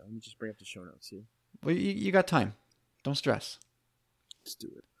 Okay, let me just bring up the show notes here. Well, you got time. Don't stress. Let's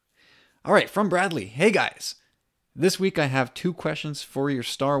do it. All right, from Bradley. Hey guys, this week I have 2 questions for your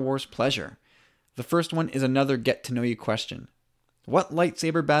Star Wars pleasure. The first one is another get to know you question. What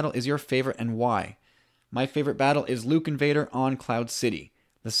lightsaber battle is your favorite and why? My favorite battle is Luke and Vader on Cloud City.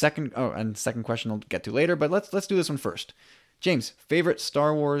 The second question I'll get to later, but let's do this one first. James, favorite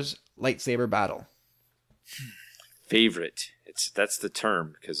Star Wars lightsaber battle? Favorite. That's the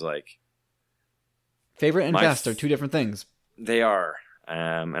term, because favorite and best are 2 different things. They are,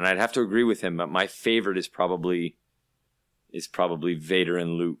 and I'd have to agree with him. But my favorite is probably Vader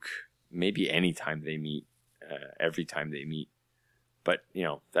and Luke. Maybe any time they meet, every time they meet. But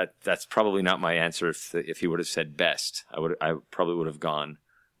that's probably not my answer. If he would have said best, I probably would have gone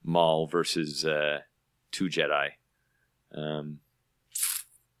Maul versus 2 Jedi.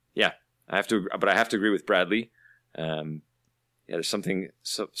 Yeah, I have to agree with Bradley. There's something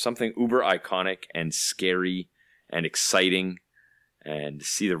uber iconic and scary and exciting, and to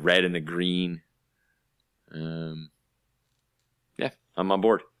see the red and the green. I'm on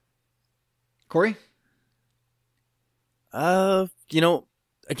board. Corey?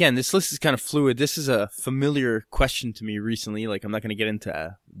 Again, this list is kind of fluid. This is a familiar question to me recently. Like, I'm not going to get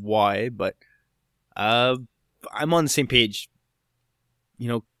into why, but I'm on the same page.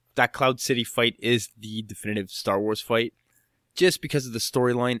 That Cloud City fight is the definitive Star Wars fight, just because of the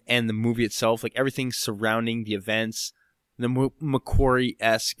storyline and the movie itself. Like, everything surrounding the events, the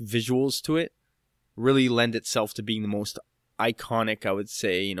McQuarrie-esque visuals to it really lend itself to being the most iconic, I would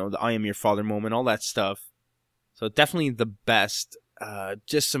say. The I am your father moment, all that stuff. So definitely the best.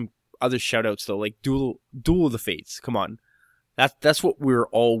 Just some other shout-outs, though, like Duel of the Fates. Come on. That's what we were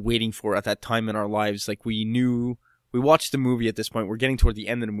all waiting for at that time in our lives. Like, we watched the movie at this point. We're getting toward the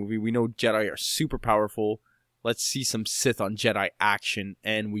end of the movie. We know Jedi are super powerful. Let's see some Sith on Jedi action.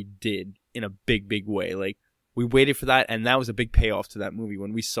 And we did, in a big, big way. Like, we waited for that, and that was a big payoff to that movie.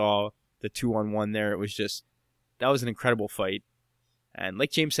 When we saw the 2-on-1 there, that was an incredible fight. And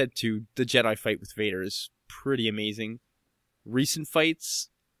like James said, too, the Jedi fight with Vader is pretty amazing. Recent fights,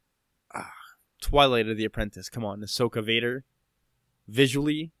 Twilight of the Apprentice. Come on, Ahsoka Vader.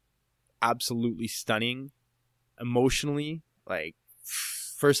 Visually, absolutely stunning. Emotionally, like,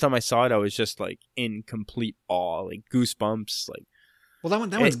 first time I saw it, I was just like in complete awe, like goosebumps. Like, well,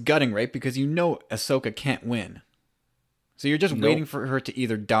 that one's gutting, right? Because Ahsoka can't win, so you're just waiting for her to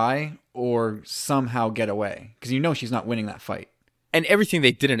either die or somehow get away, because she's not winning that fight. And everything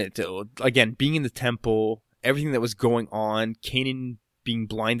they did in it, though, again, being in the temple, everything that was going on, Kanan being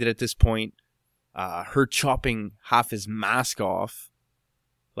blinded at this point, her chopping half his mask off,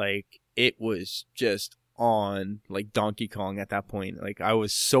 like, it was just on, like, Donkey Kong at that point. Like, I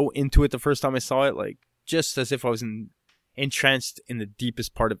was so into it the first time I saw it, like, just as if I was entranced in the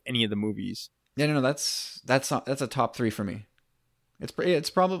deepest part of any of the movies. Yeah, no, that's a top 3 for me. It's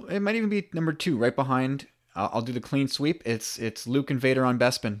probably, it might even be number 2, right behind. I'll do the clean sweep. It's Luke and Vader on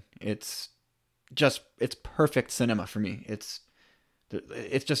Bespin. It's perfect cinema for me. It's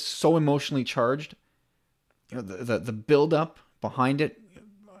just so emotionally charged. The build up behind it.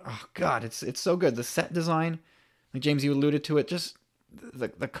 Oh God, it's so good. The set design, like James, you alluded to it. Just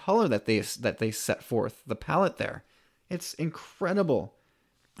the color that they set forth, the palette there, it's incredible.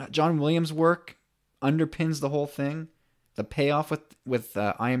 John Williams' work underpins the whole thing. The payoff with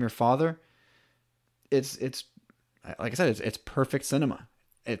I Am Your Father. It's like I said, it's perfect cinema.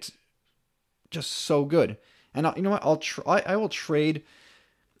 It's just so good. And you know what? I will trade,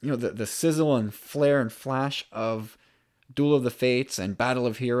 the sizzle and flare and flash of Duel of the Fates and Battle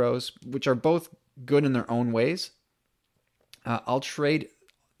of Heroes, which are both good in their own ways. I'll trade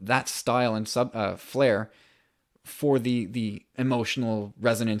that style and flair for the emotional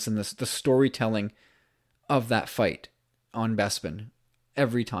resonance and the storytelling of that fight on Bespin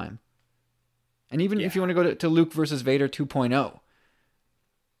every time. And even if you want to go to Luke versus Vader 2.0,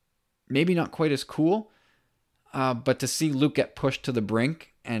 maybe not quite as cool, but to see Luke get pushed to the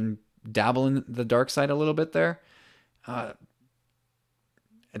brink and dabble in the dark side a little bit there,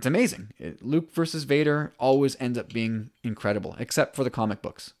 it's amazing. Luke versus Vader always ends up being incredible, except for the comic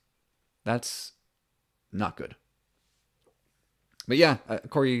books. That's not good. But yeah,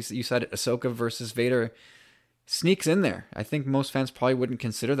 Corey, you said it, Ahsoka versus Vader sneaks in there. I think most fans probably wouldn't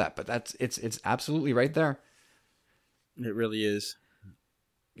consider that, but it's absolutely right there. It really is.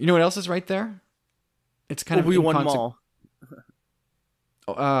 You know what else is right there? It's kind Obi-Wan Maul.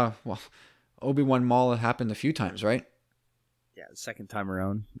 Well, Obi-Wan Maul happened a few times, right? Yeah, the second time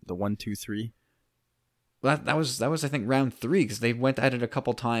around, the 1, 2, 3. Well, that was I think round 3, because they went at it a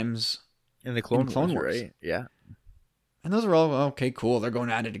couple times in the Clone Wars, right? Yeah. And those are all okay, cool. They're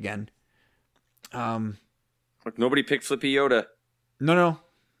going at it again. Look, nobody picked Flippy Yoda. No,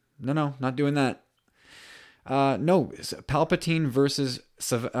 not doing that. No, Palpatine versus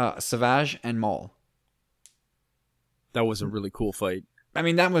Savage and Maul. That was a really cool fight. I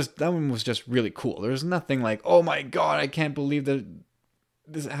mean, that one was just really cool. There's nothing like, oh my God, I can't believe that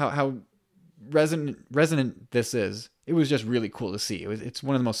this how resonant this is. It was just really cool to see. It's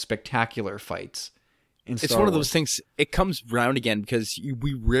one of the most spectacular fights in Star Wars. It's one of those things. It comes round again because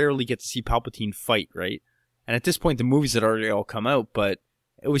we rarely get to see Palpatine fight, right? And at this point, the movies had already all come out, but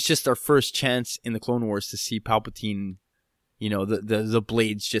it was just our first chance in the Clone Wars to see Palpatine. The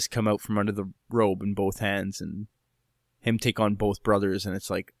blades just come out from under the robe in both hands, and him take on both brothers, and it's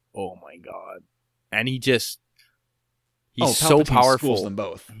like, oh my God. And he's so powerful. Schools them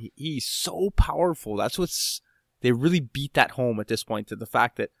both. He's so powerful. They really beat that home at this point, to the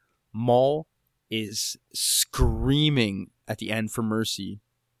fact that Maul is screaming at the end for mercy.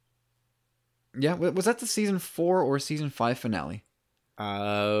 Yeah, was that the season 4 or season 5 finale?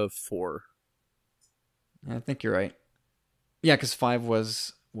 4. I think you're right. Yeah, because 5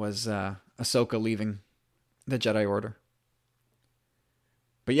 was Ahsoka leaving the Jedi Order.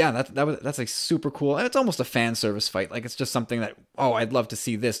 But yeah, that's like super cool. It's almost a fan service fight. Like, it's just something that, oh, I'd love to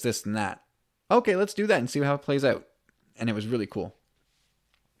see this, and that. Okay, let's do that and see how it plays out. And it was really cool.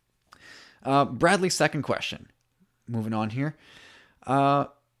 Bradley's second question. Moving on here. Where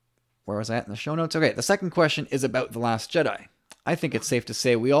was I at in the show notes? Okay, the second question is about The Last Jedi. I think it's safe to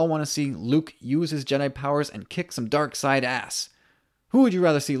say we all want to see Luke use his Jedi powers and kick some dark side ass. Who would you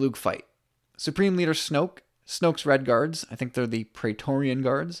rather see Luke fight? Supreme Leader Snoke, Snoke's Red Guards, I think they're the Praetorian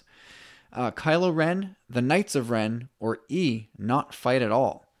Guards, Kylo Ren, the Knights of Ren, or not fight at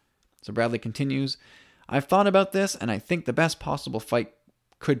all? So Bradley continues, I've thought about this, and I think the best possible fight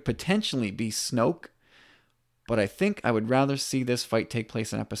could potentially be Snoke, but I think I would rather see this fight take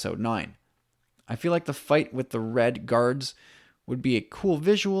place in Episode 9. I feel like the fight with the Red Guards would be a cool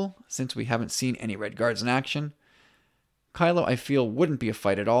visual, since we haven't seen any Red Guards in action. Kylo, I feel, wouldn't be a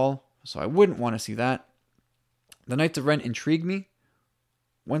fight at all, so I wouldn't want to see that. The Knights of Ren intrigue me.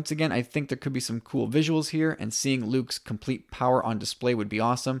 Once again, I think there could be some cool visuals here, and seeing Luke's complete power on display would be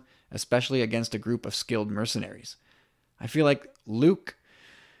awesome, especially against a group of skilled mercenaries. I feel like Luke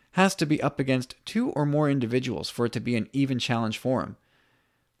has to be up against 2 or more individuals for it to be an even challenge for him.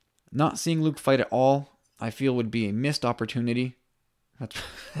 Not seeing Luke fight at all, I feel, would be a missed opportunity.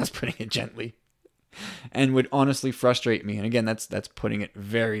 That's putting it gently. And would honestly frustrate me. And again, that's putting it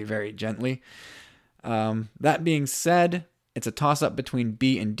very, very gently. That being said, it's a toss-up between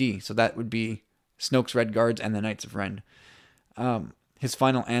B and D. So that would be Snoke's Red Guards and the Knights of Ren. His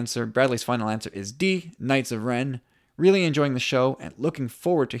final answer, Bradley's final answer, is D, Knights of Ren. Really enjoying the show and looking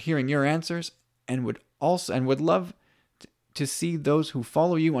forward to hearing your answers, and would love to see those who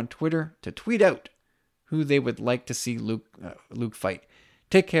follow you on Twitter to tweet out who they would like to see Luke fight.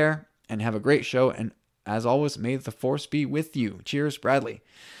 Take care and have a great show, and as always, may the Force be with you. Cheers, Bradley.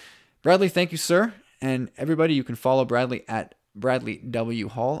 Bradley, thank you, sir. And everybody, you can follow Bradley at Bradley W.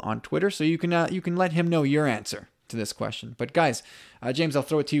 Hall on Twitter, so you can let him know your answer to this question. But guys, James, I'll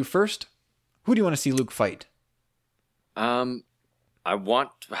throw it to you first. Who do you want to see Luke fight? I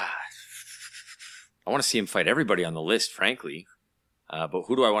want to see him fight everybody on the list, frankly. But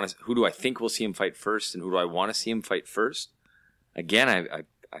who do I think will see him fight first, and who do I want to see him fight first? Again, I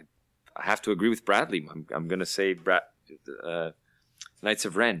have to agree with Bradley. I'm going to say Knights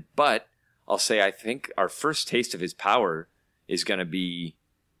of Ren, but I'll say I think our first taste of his power is going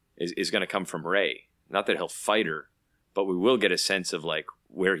to come from Rey. Not that he'll fight her, but we will get a sense of like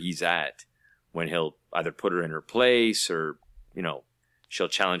where he's at when he'll either put her in her place, or she'll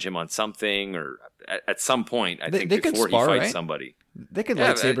challenge him on something, or at some point, I think before he fights somebody. They could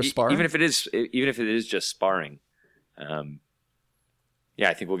lightsaber spar, even if it is just sparring.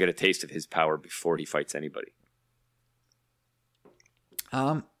 I think we'll get a taste of his power before he fights anybody.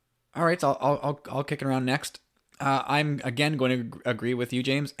 All right, so I'll kick it around next. I'm again going to agree with you,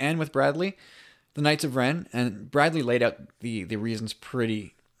 James, and with Bradley. The Knights of Ren, and Bradley laid out the reasons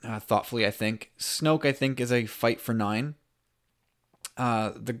pretty thoughtfully, I think. Snoke, I think, is a fight for 9.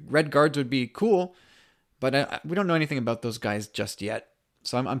 The Red Guards would be cool, but we don't know anything about those guys just yet.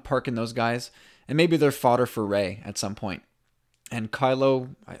 So I'm parking those guys, and maybe they're fodder for Rey at some point. And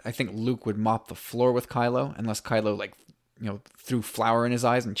Kylo, I think Luke would mop the floor with Kylo, unless Kylo threw flour in his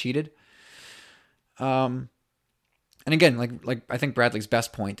eyes and cheated. And again, like I think Bradley's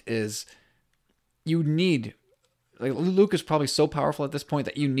best point is you need, Luke is probably so powerful at this point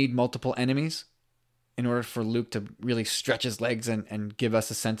that you need multiple enemies in order for Luke to really stretch his legs and give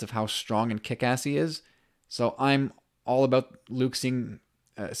us a sense of how strong and kick-ass he is. So I'm all about Luke seeing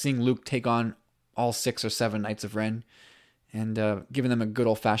Luke take on all 6 or 7 Knights of Ren and giving them a good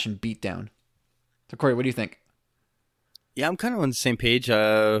old-fashioned beatdown. So Corey, what do you think? Yeah, I'm kind of on the same page.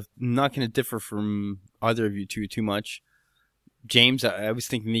 Not going to differ from either of you too much. James, I was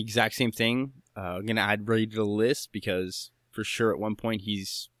thinking the exact same thing. I'm going to add Rey to the list because for sure at one point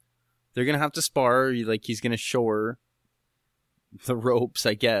they're going to have to spar. He's going to show her the ropes,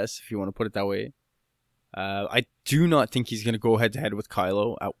 I guess, if you want to put it that way. I do not think he's going to go head-to-head with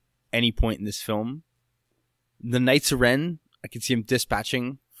Kylo at any point in this film. The Knights of Ren, I can see him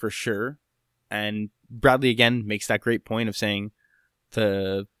dispatching for sure. And Bradley, again, makes that great point of saying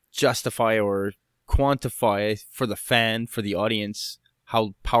to justify or quantify for the fan, for the audience,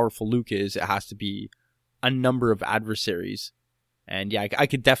 how powerful Luke is, it has to be a number of adversaries. And yeah, I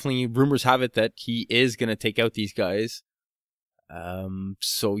could definitely, rumors have it that he is going to take out these guys.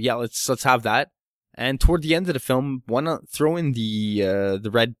 So yeah, let's have that. And toward the end of the film, why not throw in the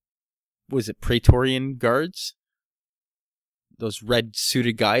red, was it Praetorian guards? Those red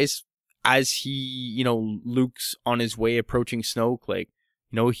suited guys, as he, Luke's on his way approaching Snoke, like,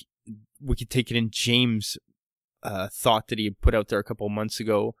 we could take it in James' thought that he had put out there a couple of months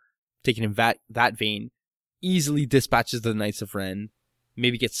ago, taking in that vein, easily dispatches the Knights of Ren,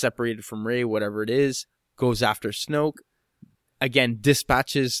 maybe gets separated from Rey, whatever it is, goes after Snoke, again,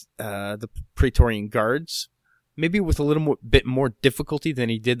 dispatches the Praetorian guards, maybe with a little bit more difficulty than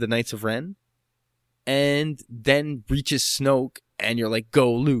he did the Knights of Ren, and then reaches Snoke, and you're like,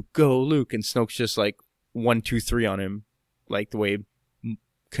 go Luke, and Snoke's just like 1, 2, 3 on him, like the way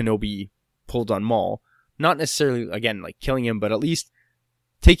Kenobi pulled on Maul. Not necessarily, again, like killing him, but at least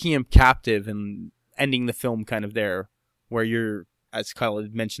taking him captive and ending the film kind of there, where you're, as Kyle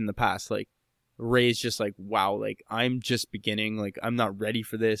had mentioned in the past, like, Rey's just like, wow, like, I'm just beginning, like, I'm not ready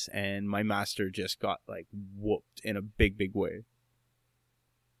for this, and my master just got, like, whooped in a big, big way.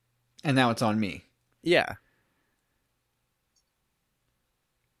 And now it's on me. Yeah.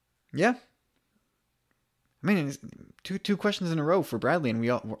 Yeah. I mean, it's two questions in a row for Bradley, and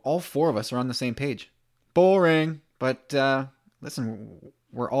we're all four of us are on the same page. Boring, but listen,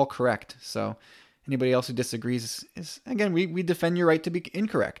 we're all correct. So anybody else who disagrees is again, we defend your right to be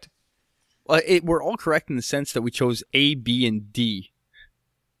incorrect. Well, we're all correct in the sense that we chose A, B, and D.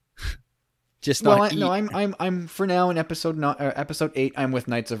 Just not E. No, I'm for now in episode 8. I'm with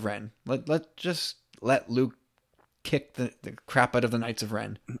Knights of Ren. Let Luke kick the crap out of the Knights of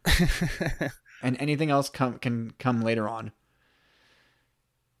Ren, and anything else can come later on.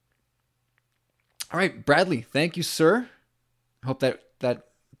 All right, Bradley, thank you, sir. Hope that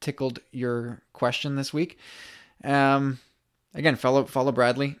tickled your question this week. Again, follow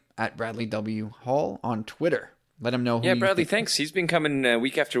Bradley at Bradley W. Hall on Twitter. Let him know who. Yeah, Bradley, thanks. He's been coming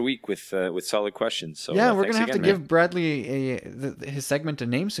week after week with solid questions. So yeah, we're gonna have again, to give Bradley his segment a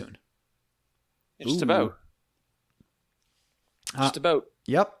name soon. Just about. Just about.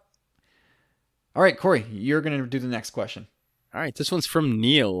 Yep. All right, Corey, you're gonna do the next question. All right, this one's from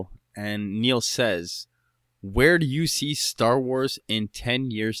Neil, and Neil says, "Where do you see Star Wars in 10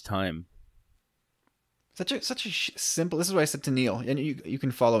 years' time?" Such a simple. This is what I said to Neil, and you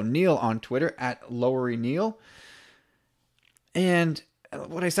can follow Neil on Twitter at Lowery Neil. And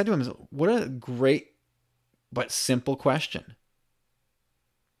what I said to him is, "What a great but simple question."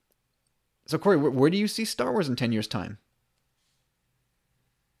 So Corey, where do you see Star Wars in 10 years' time?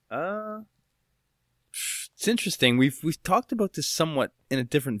 It's interesting. We've talked about this somewhat in a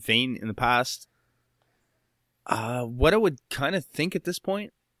different vein in the past. What I would kind of think at this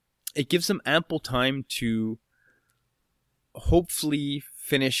point, it gives them ample time to hopefully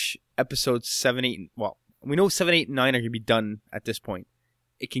finish episodes 7, 8. Well, we know 7, 8, and 9 are going to be done at this point.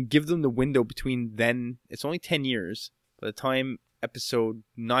 It can give them the window between then. It's only 10 years. By the time episode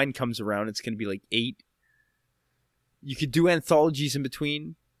 9 comes around, it's going to be like 8. You could do anthologies in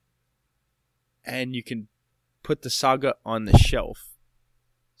between, and you can put the saga on the shelf.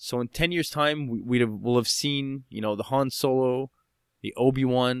 So in 10 years' time, we'll have seen, the Han Solo, the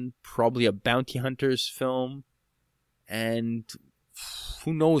Obi-Wan, probably a Bounty Hunters film, and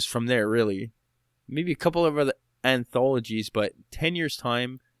who knows from there, really. Maybe a couple of other anthologies, but 10 years'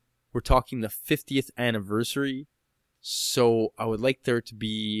 time, we're talking the 50th anniversary, so I would like there to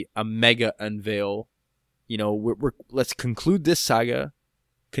be a mega unveil. Let's conclude this saga,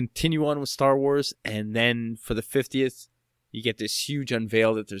 continue on with Star Wars, and then for the 50th, you get this huge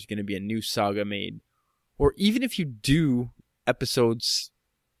unveil that there's going to be a new saga made. Or even if you do episodes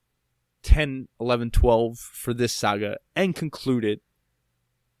 10, 11, 12 for this saga and conclude it,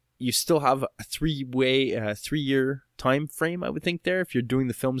 you still have a 3-year time frame, I would think, there, if you're doing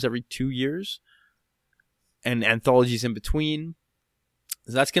the films every 2 years and anthologies in between.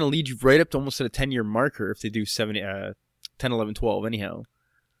 So that's going to lead you right up to almost at a 10-year marker if they do 10, 11, 12 anyhow.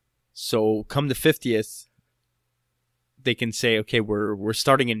 So come the 50th, they can say, okay, we're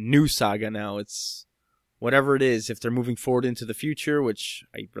starting a new saga now. It's whatever it is, if they're moving forward into the future, which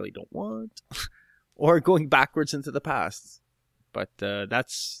I really don't want, or going backwards into the past. But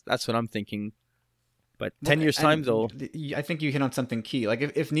that's what I'm thinking. But 10 years' time, though. I think you hit on something key. Like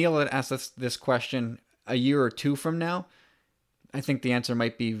if Neil had asked us this question a year or two from now, I think the answer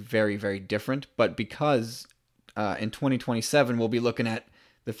might be very, very different. But because in 2027 we'll be looking at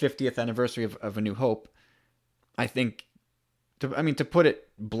the 50th anniversary of A New Hope, I think, to put it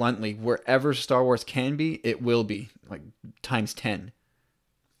bluntly, wherever Star Wars can be, it will be, like, times 10.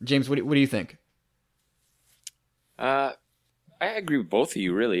 James, what do you think? I agree with both of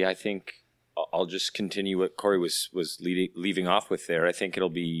you, really. I think I'll just continue what Corey was leaving off with there. I think it'll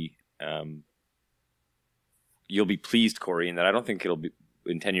be you'll be pleased, Corey, in that I don't think it'll be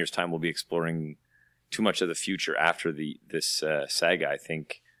in 10 years' time we'll be exploring too much of the future after this saga. I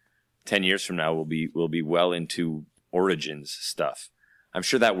think 10 years from now we'll be well into Origins stuff. I'm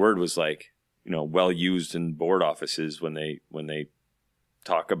sure that word was well used in board offices when they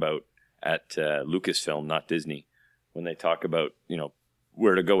talk about at Lucasfilm, not Disney, when they talk about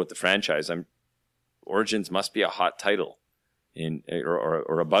where to go with the franchise. Origins must be a hot title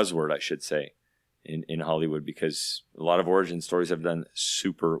or a buzzword, I should say, in Hollywood, because a lot of origin stories have done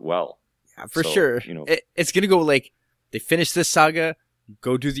super well. Yeah, for sure. It's gonna go they finish this saga,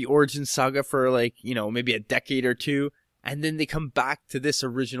 go do the origin saga for maybe a decade or two, and then they come back to this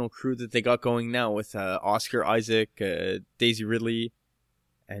original crew that they got going now with Oscar Isaac, Daisy Ridley,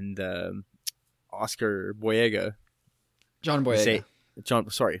 and Oscar Boyega. John Boyega.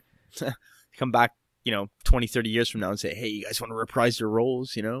 Sorry. Come back, 20, 30 years from now and say, hey, you guys want to reprise your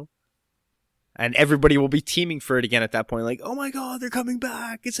roles, And everybody will be teaming for it again at that point. Like, oh my God, they're coming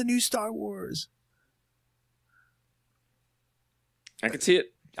back. It's a new Star Wars. I can see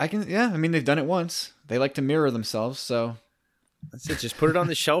it. I mean, they've done it once. They like to mirror themselves, so. That's it. Just put it on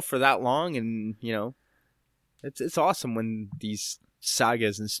the shelf for that long, and, it's awesome when these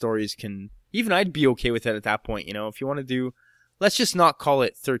sagas and stories can. Even I'd be okay with it at that point, if you want to do. Let's just not call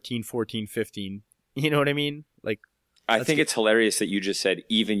it 13, 14, 15. You know what I mean? I think it's hilarious that you just said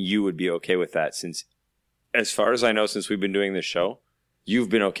even you would be okay with that, since, as far as I know, since we've been doing this show, you've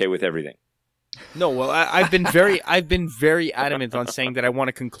been okay with everything. No, well, I've been very adamant on saying that I want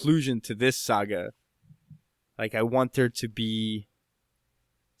a conclusion to this saga. I want there to be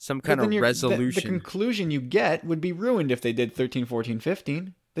some kind of resolution. The conclusion you get would be ruined if they did 13, 14,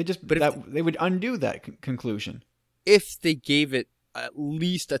 15. They would undo that conclusion. If they gave it at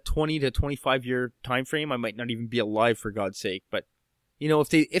least a 20 to 25 year time frame, I might not even be alive, for God's sake. But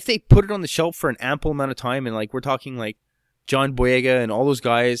if they put it on the shelf for an ample amount of time, and we're talking John Boyega and all those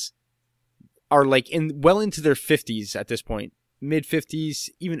guys are well into their 50s at this point, mid 50s,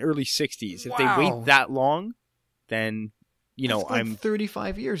 even early 60s. If they wait that long, then I'm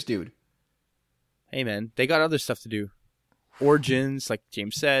 35 years, dude. Hey man, they got other stuff to do. Origins, like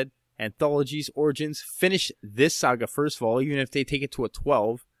James said. Anthologies, Origins, finish this saga first of all, even if they take it to a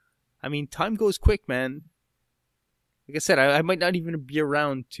 12. I mean, time goes quick, man. Like I said, I might not even be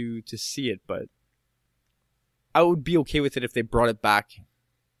around to see it, but I would be okay with it if they brought it back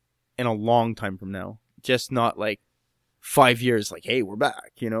in a long time from now. Just not 5 years, hey, we're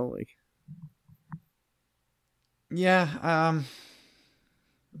back, Yeah, I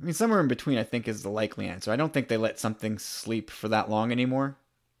mean, somewhere in between, I think, is the likely answer. I don't think they let something sleep for that long anymore.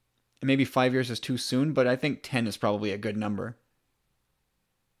 Maybe 5 years is too soon, but I think 10 is probably a good number.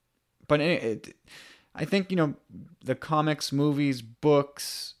 But I think, the comics, movies,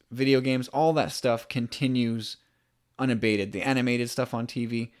 books, video games, all that stuff continues unabated. The animated stuff on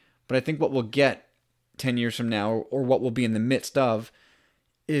TV. But I think what we'll get 10 years from now, or what we'll be in the midst of,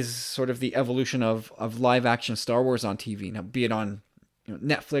 is sort of the evolution of live action Star Wars on TV. Now, be it on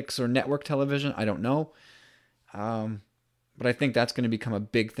Netflix or network television, I don't know. But I think that's going to become a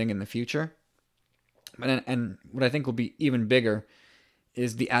big thing in the future. And what I think will be even bigger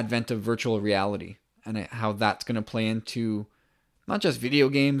is the advent of virtual reality and how that's going to play into not just video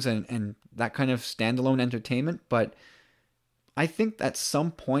games and that kind of standalone entertainment, but I think at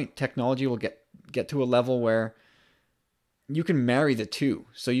some point technology will get to a level where you can marry the two.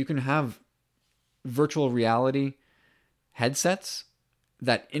 So you can have virtual reality headsets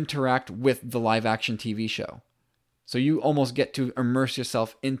that interact with the live action TV show. So you almost get to immerse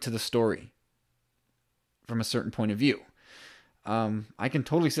yourself into the story from a certain point of view. I can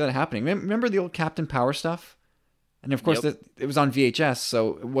totally see that happening. Remember the old Captain Power stuff? And of course, it was on VHS,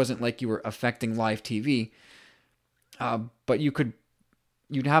 so it wasn't like you were affecting live TV. But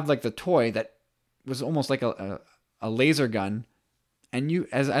you'd have the toy that was almost like a laser gun, and you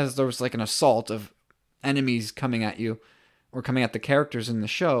as there was an assault of enemies coming at you or coming at the characters in the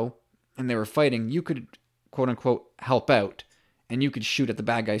show, and they were fighting, you could quote unquote help out, and you could shoot at the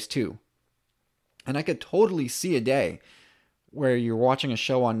bad guys too. And I could totally see a day where you're watching a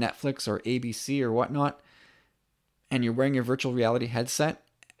show on Netflix or ABC or whatnot, and you're wearing your virtual reality headset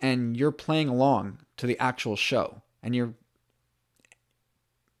and you're playing along to the actual show, and you're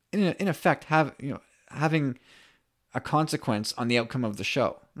in effect having a consequence on the outcome of the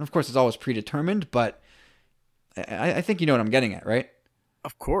show. And of course, it's always predetermined, but I think you know what I'm getting at, right?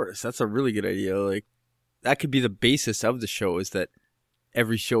 Of course, that's a really good idea. That could be the basis of the show, is that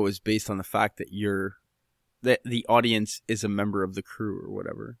every show is based on the fact that the audience is a member of the crew or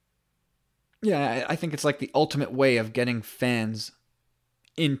whatever. Yeah, I think it's like the ultimate way of getting fans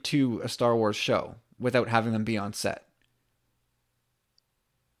into a Star Wars show without having them be on set.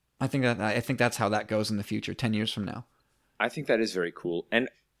 I think that's how that goes in the future, 10 years from now. I think that is very cool. And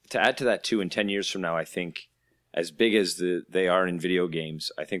to add to that too, in 10 years from now, I think as big as they are in video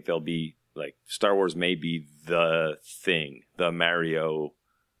games, I think they'll be like Star Wars may be the thing, the Mario,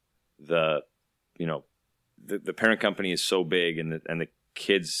 the parent company is so big and the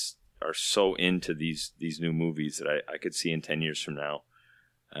kids are so into these new movies that I could see in 10 years from now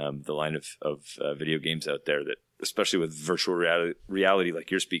the line of video games out there that, especially with virtual reality like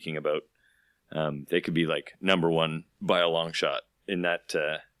you're speaking about, they could be like number one by a long shot in that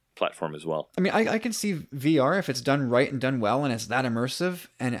platform as well. I mean, I can see VR if it's done right and done well and it's that immersive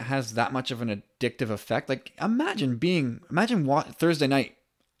and it has that much of an addictive effect. Like imagine Thursday night.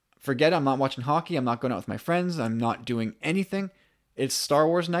 Forget I'm not watching hockey. I'm not going out with my friends. I'm not doing anything. It's Star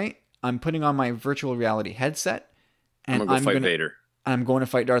Wars night. I'm putting on my virtual reality headset and I'm going to fight Vader. I'm going to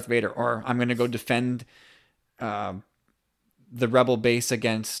fight Darth Vader, or I'm going to go defend the Rebel base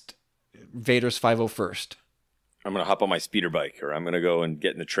against Vader's 501st. I'm going to hop on my speeder bike, or I'm going to go and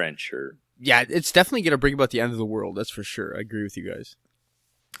get in the trench. Or Yeah, it's definitely going to bring about the end of the world. That's for sure. I agree with you guys.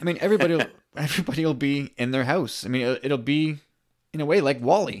 I mean, everybody will be in their house. I mean, it'll be in a way like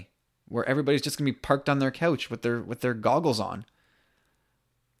WALL-E, where everybody's just going to be parked on their couch with their goggles on.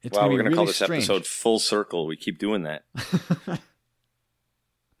 It's wow, we're going to really call this strange. episode Full Circle. We keep doing that.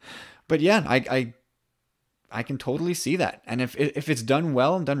 But yeah, I can totally see that. And if it's done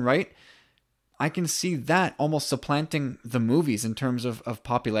well and done right, I can see that almost supplanting the movies in terms of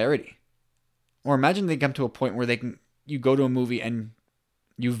popularity. Or imagine they come to a point where you go to a movie and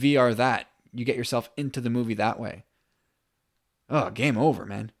you VR that. You get yourself into the movie that way. Oh, game over,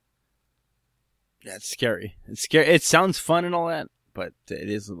 man. Yeah, it's scary. It's scary. It sounds fun and all that, but it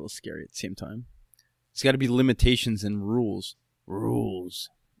is a little scary at the same time. It's got to be limitations and rules. Rules.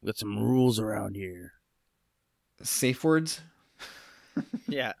 We got some rules around here. Safe words?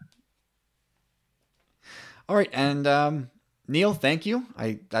 Yeah. All right, and Neil, thank you.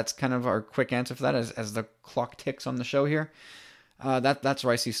 That's kind of our quick answer for that as the clock ticks on the show here. That's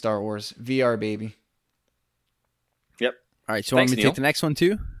where I see Star Wars. VR, baby. Yep. All right, so Thanks, want me to Neil. take the next one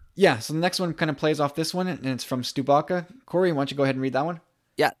too? Yeah, so the next one kind of plays off this one, and it's from Stubaka. Corey, why don't you go ahead and read that one?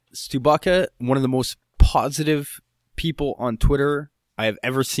 Yeah, Stubaka, one of the most positive people on Twitter I have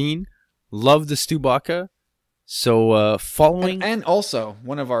ever seen. Love the Stubaka. So following... And also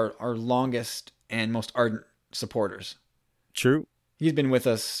one of our longest and most ardent supporters. True. He's been with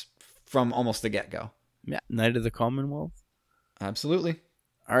us from almost the get-go. Yeah, Knight of the Commonwealth. Absolutely.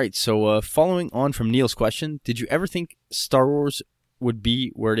 All right, so following on from Neil's question, did you ever think Star Wars would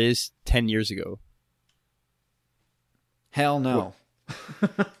be where it is 10 years ago? Hell no.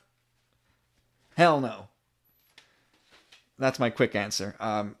 Hell no. That's my quick answer.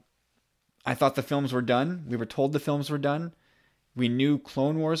 I thought the films were done. We were told the films were done. We knew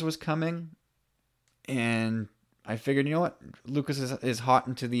Clone Wars was coming. And I figured, you know what? Lucas is hot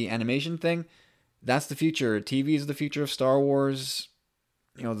into the animation thing. That's the future. TV is the future of Star Wars.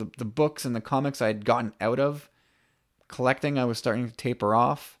 You know, the books and the comics I had gotten out of. Collecting, I was starting to taper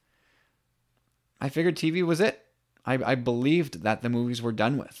off. I figured TV was it. I believed that the movies were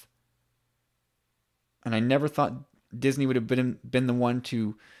done with. And I never thought Disney would have been the one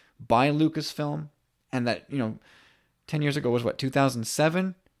to buy Lucasfilm. And that, 10 years ago was what,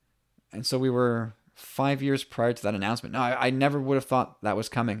 2007? And so we were 5 years prior to that announcement. No, I never would have thought that was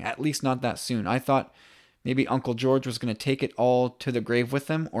coming, at least not that soon. I thought maybe Uncle George was going to take it all to the grave with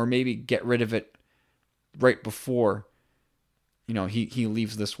him, or maybe get rid of it right before, he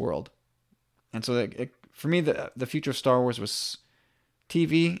leaves this world. And so for me, the future of Star Wars was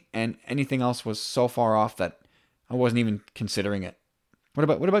TV, and anything else was so far off that I wasn't even considering it. What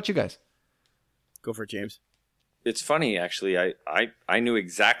about you guys? Go for it, James. It's funny, actually. I knew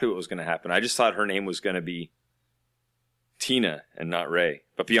exactly what was going to happen. I just thought her name was going to be Tina and not Rey.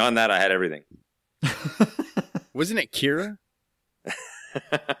 But beyond that, I had everything. Wasn't it Kira?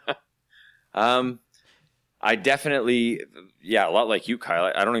 I definitely, a lot like you,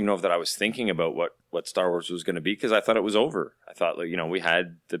 Kyle. I don't even know if that I was thinking about what Star Wars was going to be, because I thought it was over. I thought, we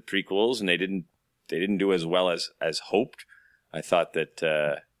had the prequels and they didn't do as well as hoped. I thought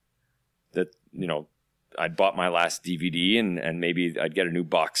that I'd bought my last DVD and maybe I'd get a new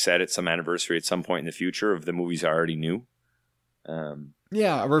box set at some anniversary at some point in the future of the movies I already knew. A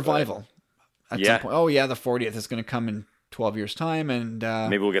revival. At some point. Oh yeah, the 40th is going to come in 12 years' time, and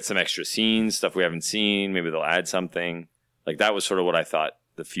maybe we'll get some extra scenes, stuff we haven't seen. Maybe they'll add something. Like, that was sort of what I thought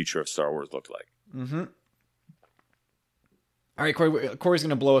the future of Star Wars looked like. Mm-hmm. All right, Corey's going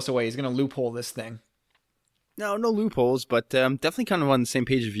to blow us away. He's going to loophole this thing. No loopholes, but I'm definitely kind of on the same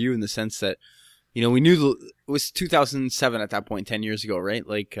page of you in the sense that, we knew it was 2007 at that point, 10 years ago, right?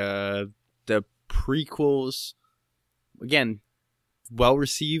 Like, the prequels, again, well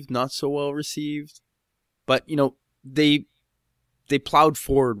received, not so well received, but they plowed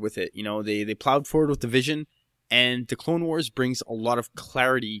forward with it. They plowed forward with the vision, and the Clone Wars brings a lot of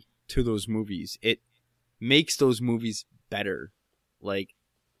clarity to those movies. It makes those movies better,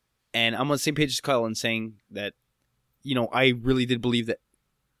 and I'm on the same page as Kyle in saying that I really did believe that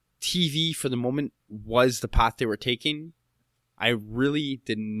TV for the moment was the path they were taking. I really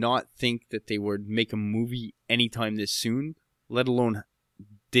did not think that they would make a movie anytime this soon, let alone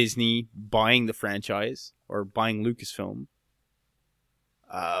Disney buying the franchise or buying Lucasfilm.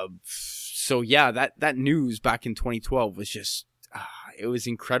 So yeah, that news back in 2012 was just, it was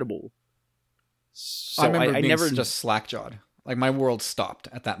incredible. So I remember being never just slack-jawed. Like, my world stopped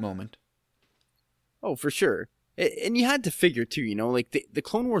at that moment. Oh, for sure. And you had to figure too, the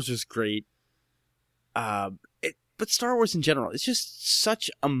Clone Wars was great. But Star Wars in general, it's just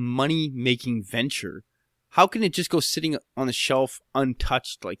such a money-making venture. How can it just go sitting on the shelf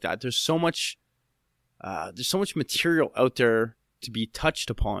untouched like that? There's so much material out there to be touched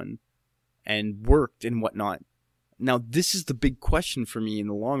upon and worked and whatnot. Now, this is the big question for me in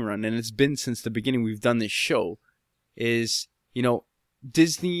the long run, and it's been since the beginning we've done this show, is,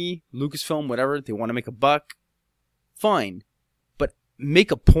 Disney, Lucasfilm, whatever, they want to make a buck, fine, but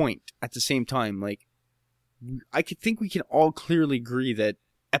make a point at the same time. Like, I think we can all clearly agree that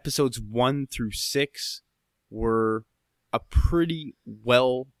episodes 1 through 6 were a pretty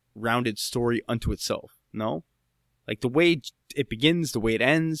well-rounded story unto itself, no? Like, the way it begins, the way it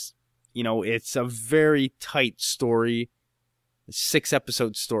ends, it's a very tight story, a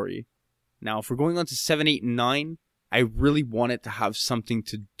 6-episode story. Now, if we're going on to 7, 8, and 9, I really want it to have something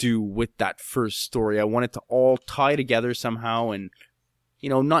to do with that first story. I want it to all tie together somehow and,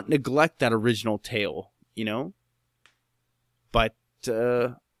 not neglect that original tale, But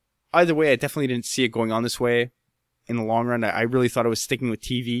either way, I definitely didn't see it going on this way in the long run. I really thought it was sticking with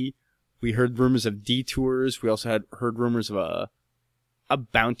TV. We heard rumors of detours. We also heard rumors of a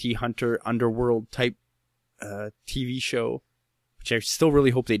bounty hunter underworld type TV show, which I still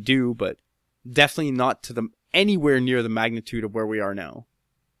really hope they do, but definitely not to anywhere near the magnitude of where we are now.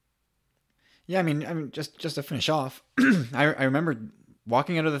 Yeah, I mean, just to finish off, I remember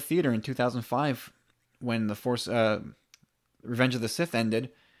walking out of the theater in 2005 when the Force Revenge of the Sith ended,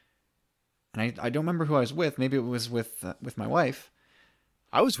 and I don't remember who I was with. Maybe it was with my wife.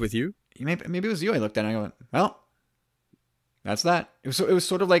 I was with you. Maybe it was you. I looked at it and I went, well, that's that. It was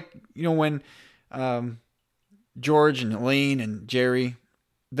sort of like, when George and Elaine and Jerry,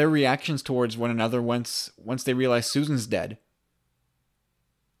 their reactions towards one another once they realized Susan's dead. It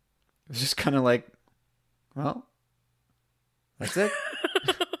was just kind of like, well, that's it.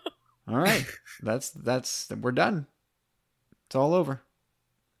 All right, that's we're done. It's all over.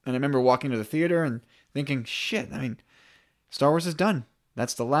 And I remember walking to the theater and thinking, shit, I mean, Star Wars is done.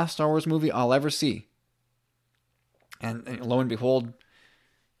 That's the last Star Wars movie I'll ever see. And lo and behold,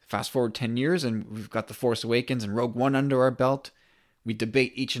 fast forward 10 years and we've got The Force Awakens and Rogue One under our belt. We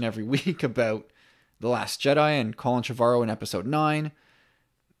debate each and every week about The Last Jedi and Colin Trevorrow in Episode 9.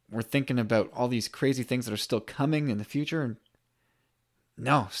 We're thinking about all these crazy things that are still coming in the future. And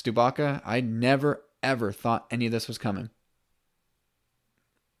no, Stubaka, I never, ever thought any of this was coming.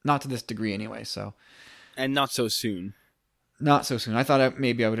 Not to this degree anyway, so. And not so soon. Not so soon. I thought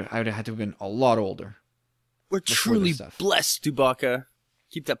maybe I would have had to have been a lot older. We're truly blessed, Stubaka.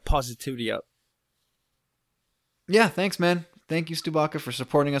 Keep that positivity up. Yeah, thanks, man. Thank you, Stubaka, for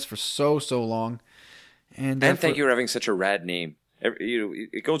supporting us for so long. And thank you for having such a rad name.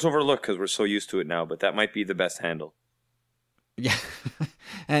 It goes overlooked because we're so used to it now, but that might be the best handle. Yeah.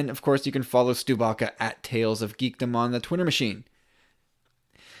 And, of course, you can follow Stubaka at Tales of Geekdom on the Twitter machine.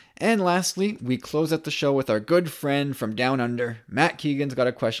 And lastly, we close out the show with our good friend from Down Under. Matt Keegan's got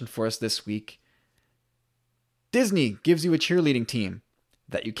a question for us this week. Disney gives you a cheerleading team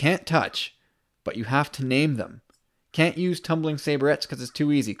that you can't touch, but you have to name them. Can't use tumbling saberettes because it's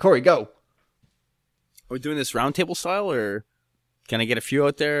too easy. Corey, go. Are we doing this roundtable style, or can I get a few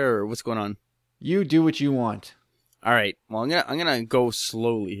out there, or what's going on? You do what you want. All right. Well, I'm gonna go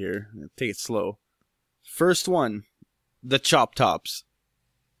slowly here. I'm gonna take it slow. First one, the Chop Tops.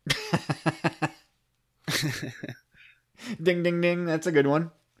 Ding, ding, ding. That's a good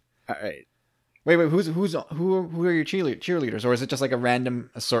one. All right. Wait. Who are your cheerleaders, or is it just like a random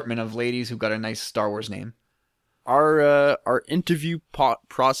assortment of ladies who got a nice Star Wars name? Our interview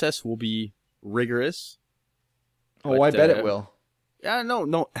process will be rigorous. Oh, But, I bet it will. Yeah,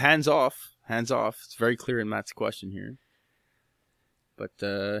 no, hands off. Hands off. It's very clear in Matt's question here. But,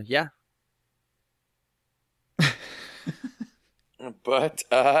 yeah. But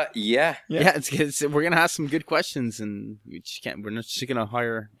yeah. Yeah, we're going to have some good questions, and we're not just going to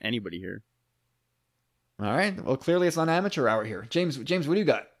hire anybody here. All right. Well, clearly it's not amateur hour here. James, what do you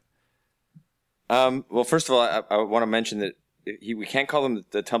got? Well, first of all, I want to mention that we can't call them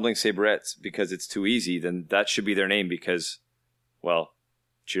the Tumbling Sabrettes because it's too easy. Then that should be their name because, well,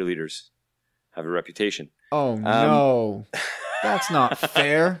 cheerleaders have a reputation. Oh, no. That's not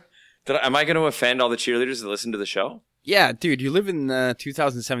fair. Am I going to offend all the cheerleaders that listen to the show? Yeah, dude, you live in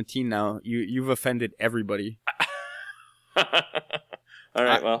 2017 now. You've offended everybody. All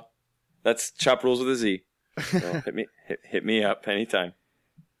right, well, that's Chop Rules with a Z. So hit me up anytime.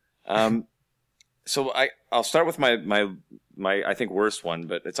 So I'll start with my I think worst one,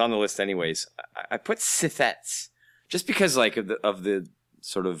 but it's on the list anyways. I put Sithets just because like of the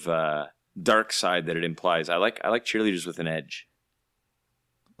sort of dark side that it implies. I like cheerleaders with an edge.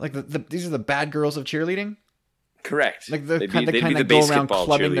 Like these are the bad girls of cheerleading? Correct. Like the kind the that go around basketball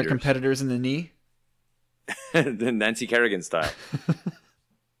clubbing their cheerleaders. competitors in the knee? The Nancy Kerrigan style.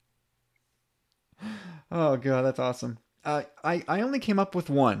 Oh, God, that's awesome. I only came up with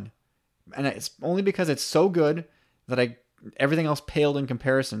one, and it's only because it's so good that everything else paled in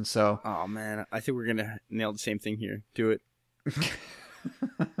comparison, so... Oh, man, I think we're going to nail the same thing here. Do it.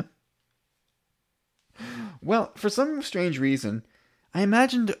 Well, for some strange reason, I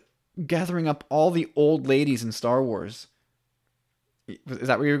imagined gathering up all the old ladies in Star Wars. Is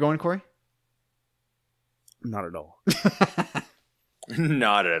that where you're going, Corey? Not at all.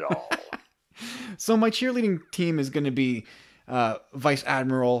 Not at all. So my cheerleading team is going to be Vice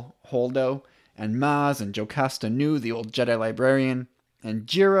Admiral Holdo, and Maz, and Jocasta Nu, the old Jedi librarian, and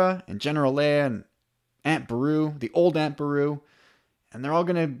Jira, and General Leia, and Aunt Beru, the old Aunt Beru. And they're all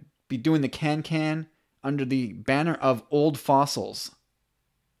going to be doing the can under the banner of Old Fossils.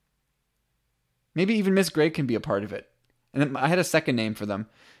 Maybe even Miss Gray can be a part of it. And then I had a second name for them.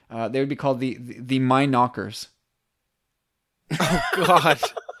 They would be called the My Knockers. Oh, God.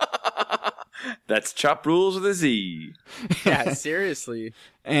 That's Chop Rules with a Z. Yeah, seriously.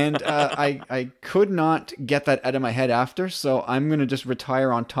 And I could not get that out of my head after, so I'm going to just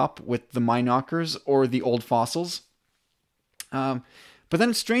retire on top with the My Knockers or the Old Fossils. But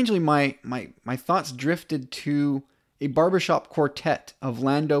then strangely, my thoughts drifted to a barbershop quartet of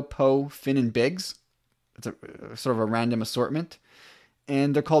Lando, Poe, Finn, and Biggs. It's a sort of a random assortment.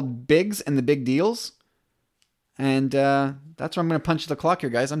 And they're called Biggs and the Big Deals. And that's where I'm going to punch the clock here,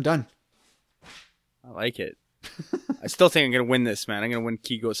 guys. I'm done. I like it. I still think I'm going to win this, man. I'm going to win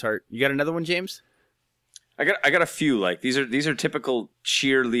Kigo's heart. You got another one, James? I got a few. Like these are typical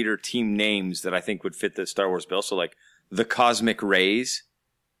cheerleader team names that I think would fit the Star Wars bill. So like the Cosmic Rays.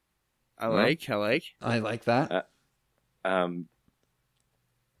 I like. I like that.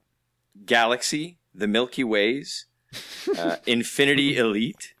 Galaxy, the Milky Ways, Infinity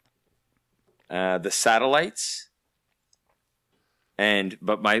Elite, the Satellites,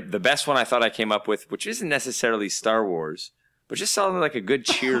 but the best one I thought I came up with, which isn't necessarily Star Wars, but just sounded like a good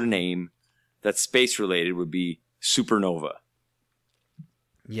cheer name that's space related, would be Supernova.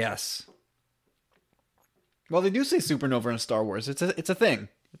 Yes. Well, they do say supernova in Star Wars. It's a thing.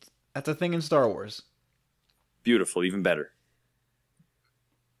 That's a thing in Star Wars. Beautiful, even better.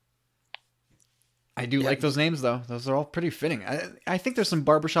 I do like those names, though. Those are all pretty fitting. I think there's some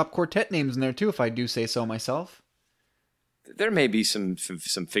barbershop quartet names in there, too, if I do say so myself. There may be some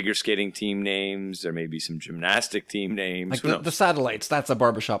figure skating team names. There may be some gymnastic team names. Like the Satellites, that's a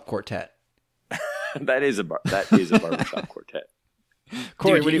barbershop quartet. That is a barbershop quartet.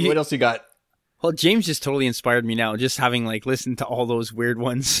 Corey, Dude, what else you got? Well, James just totally inspired me now, just having listened to all those weird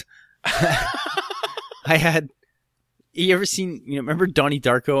ones. You ever seen, remember Donnie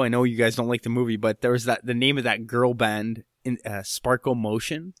Darko? I know you guys don't like the movie, but there was the name of that girl band in Sparkle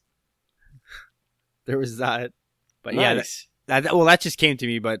Motion. There was that. But nice. Yeah, that just came to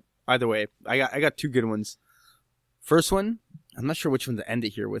me, but either way, I got two good ones. First one, I'm not sure which one to end it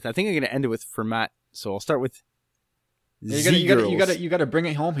here with. I think I'm going to end it with for Matt. So I'll start with Z-Girls. You got to bring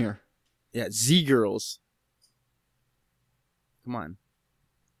it home here. Yeah, Z-Girls. Come on.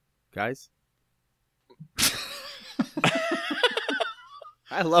 Guys.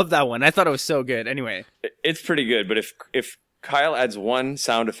 I love that one. I thought it was so good. Anyway. It's pretty good, but if Kyle adds one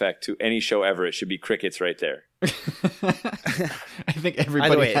sound effect to any show ever, it should be crickets right there. I think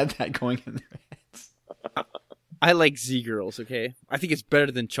everybody had that going in their heads. I like Z-Girls, okay? I think it's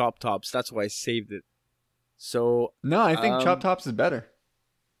better than Chop Tops. That's why I saved it. So no, I think Chop Tops is better.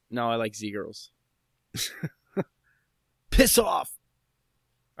 No, I like Z-Girls. Piss off.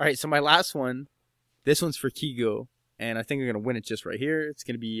 All right, so my last one. This one's for Kigo, and I think I'm going to win it just right here. It's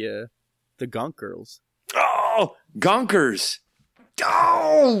going to be the Gonk Girls. Oh, Gonkers.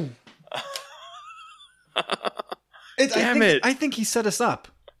 Oh! Damn it. I think he set us up.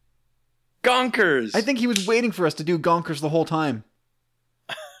 Gonkers. I think he was waiting for us to do Gonkers the whole time.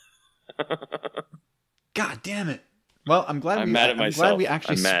 God damn it. Well, I'm glad I'm mad at myself. glad we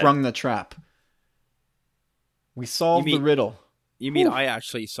actually I'm mad. sprung the trap. We solved the riddle. You mean I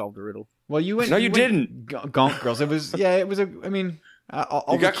actually solved the riddle? Well, you went. No, you went didn't. Gonk Girls. It was. Yeah, it was a. I mean, I'll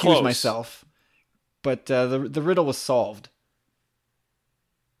You got recuse close. myself. But the riddle was solved.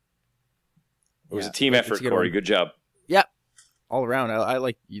 It was Yeah, a team it's effort, a good Corey. one. Good job. Yeah, all around. I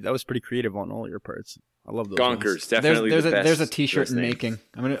like you. That was pretty creative on all your parts. I love those. Gonkers. ones. Definitely there's the a best. there's a T-shirt best in name. making.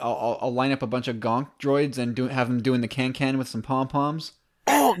 I'll line up a bunch of Gonk droids and have them doing the can with some pom poms.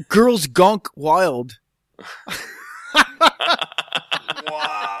 Oh, Girls Gonk Wild.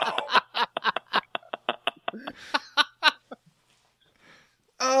 Wow.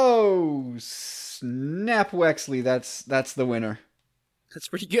 Oh snap, Wexley! That's the winner. That's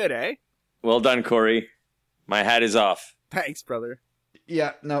pretty good, eh? Well done, Corey. My hat is off. Thanks, brother.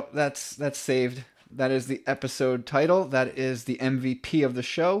 Yeah, no, that's saved. That is the episode title. That is the MVP of the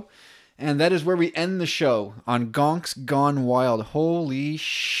show. And that is where we end the show on Gonks Gone Wild. Holy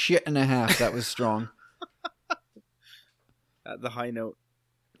shit and a half. That was strong. At the high note.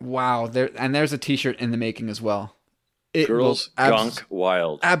 Wow. There's a T-shirt in the making as well. It Girls will Gonk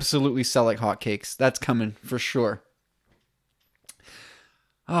Wild. absolutely sell like hotcakes. That's coming for sure.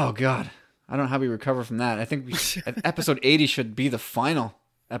 Oh, God. I don't know how we recover from that. I think episode 80 should be the final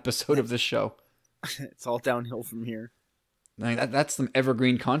episode of this show. It's all downhill from here. I mean, that's some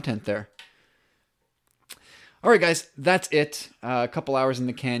evergreen content there. All right, guys, that's it. A couple hours in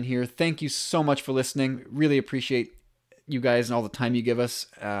the can here. Thank you so much for listening. Really appreciate you guys and all the time you give us.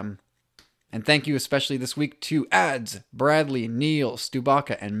 And thank you especially this week to Ads, Bradley, Neil,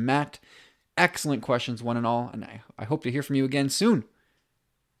 Stubaka, and Matt. Excellent questions, one and all. And I hope to hear from you again soon.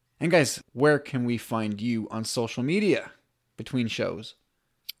 And guys, where can we find you on social media between shows?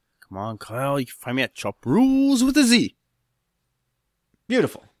 Come on, Kyle. You can find me at Chop Rules with a Z.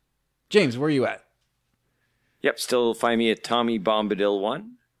 Beautiful. James, where are you at? Yep, still find me at Tommy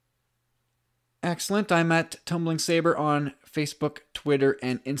Bombadil1. Excellent. I'm at Tumbling Saber on Facebook, Twitter,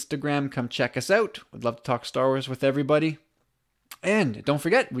 and Instagram. Come check us out. Would love to talk Star Wars with everybody. And don't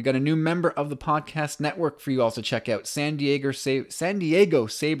forget, we got a new member of the podcast network for you all to check out, San Diego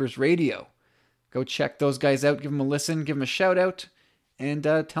Sabres Radio. Go check those guys out. Give them a listen. Give them a shout out. And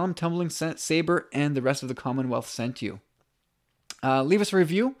tell them Tumbling Saber and the rest of the Commonwealth sent you. Leave us a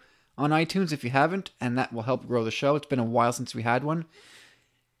review on iTunes if you haven't, and that will help grow the show. It's been a while since we had one.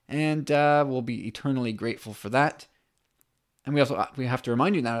 And we'll be eternally grateful for that. And we have to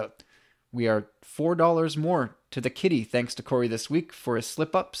remind you now, we are $4 more to the kitty, thanks to Corey this week for his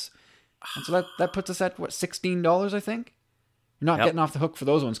slip-ups. And so that puts us at, what, $16, I think? You're not getting off the hook for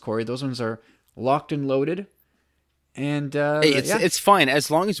those ones, Corey. Those ones are locked and loaded. And hey, it's fine.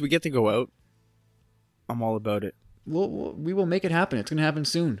 As long as we get to go out, I'm all about it. We will make it happen. It's going to happen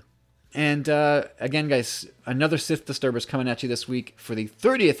soon. And again, guys, another Sith Disturbers coming at you this week for the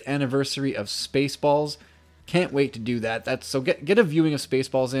 30th anniversary of Spaceballs. Can't wait to do that. So get a viewing of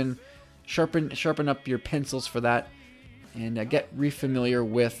Spaceballs in. Sharpen up your pencils for that. And get re-familiar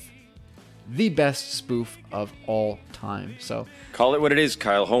with the best spoof of all time. So Call it what it is,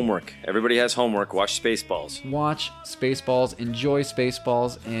 Kyle. Homework. Everybody has homework. Watch Spaceballs. watch Spaceballs, enjoy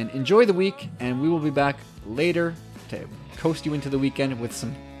Spaceballs, and enjoy the week. And we will be back later to coast you into the weekend with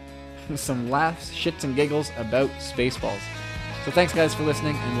some laughs, shits, and giggles about Spaceballs. So thanks, guys, for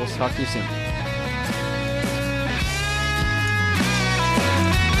listening, and we'll talk to you soon.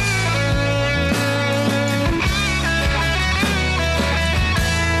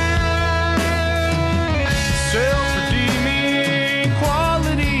 Self-redeeming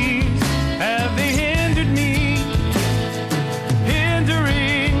qualities, have they hindered me?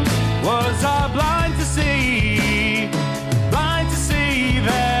 Hindering, was I blind to see? Blind to see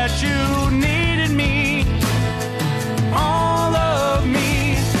that you needed me, all of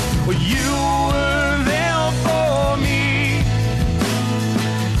me. Well, you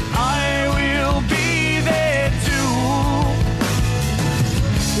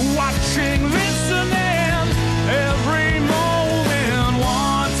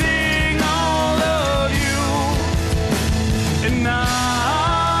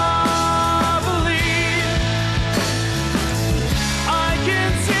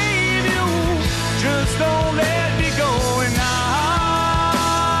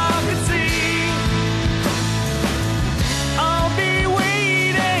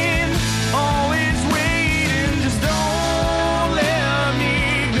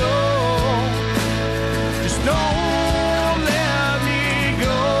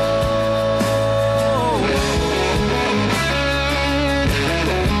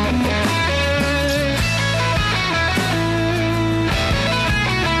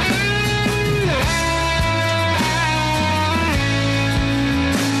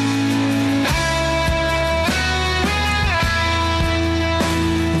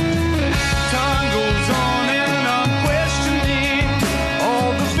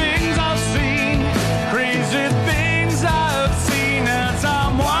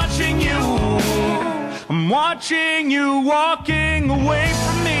watching you walking away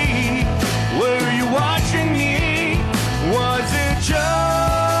from me. Were you watching me? Was it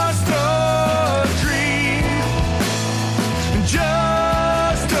just a dream?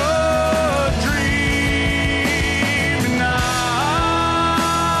 Just a dream. And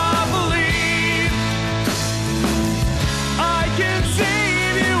I believe I can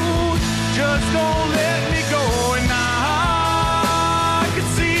save you. Just don't let me go. And I can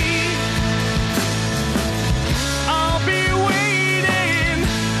see I'll be waiting,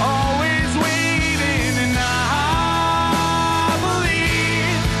 always waiting. And I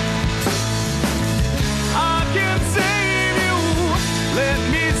believe I can save you. Let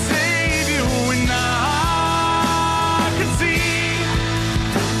me save you. And I can see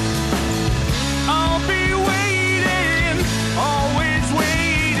I'll be waiting, always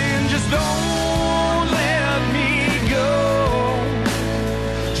waiting. Just don't let me go.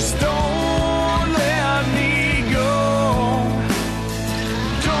 Just don't let me go.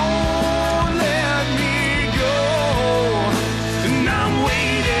 Don't let me go. And I'm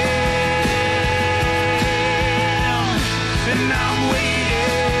waiting. And I'm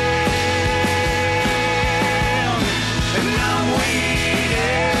waiting. And I'm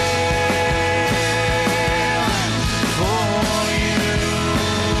waiting for you.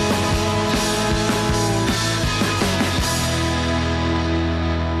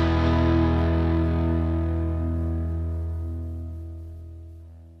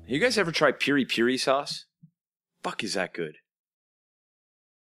 You guys ever try piri piri sauce? Fuck, is that good?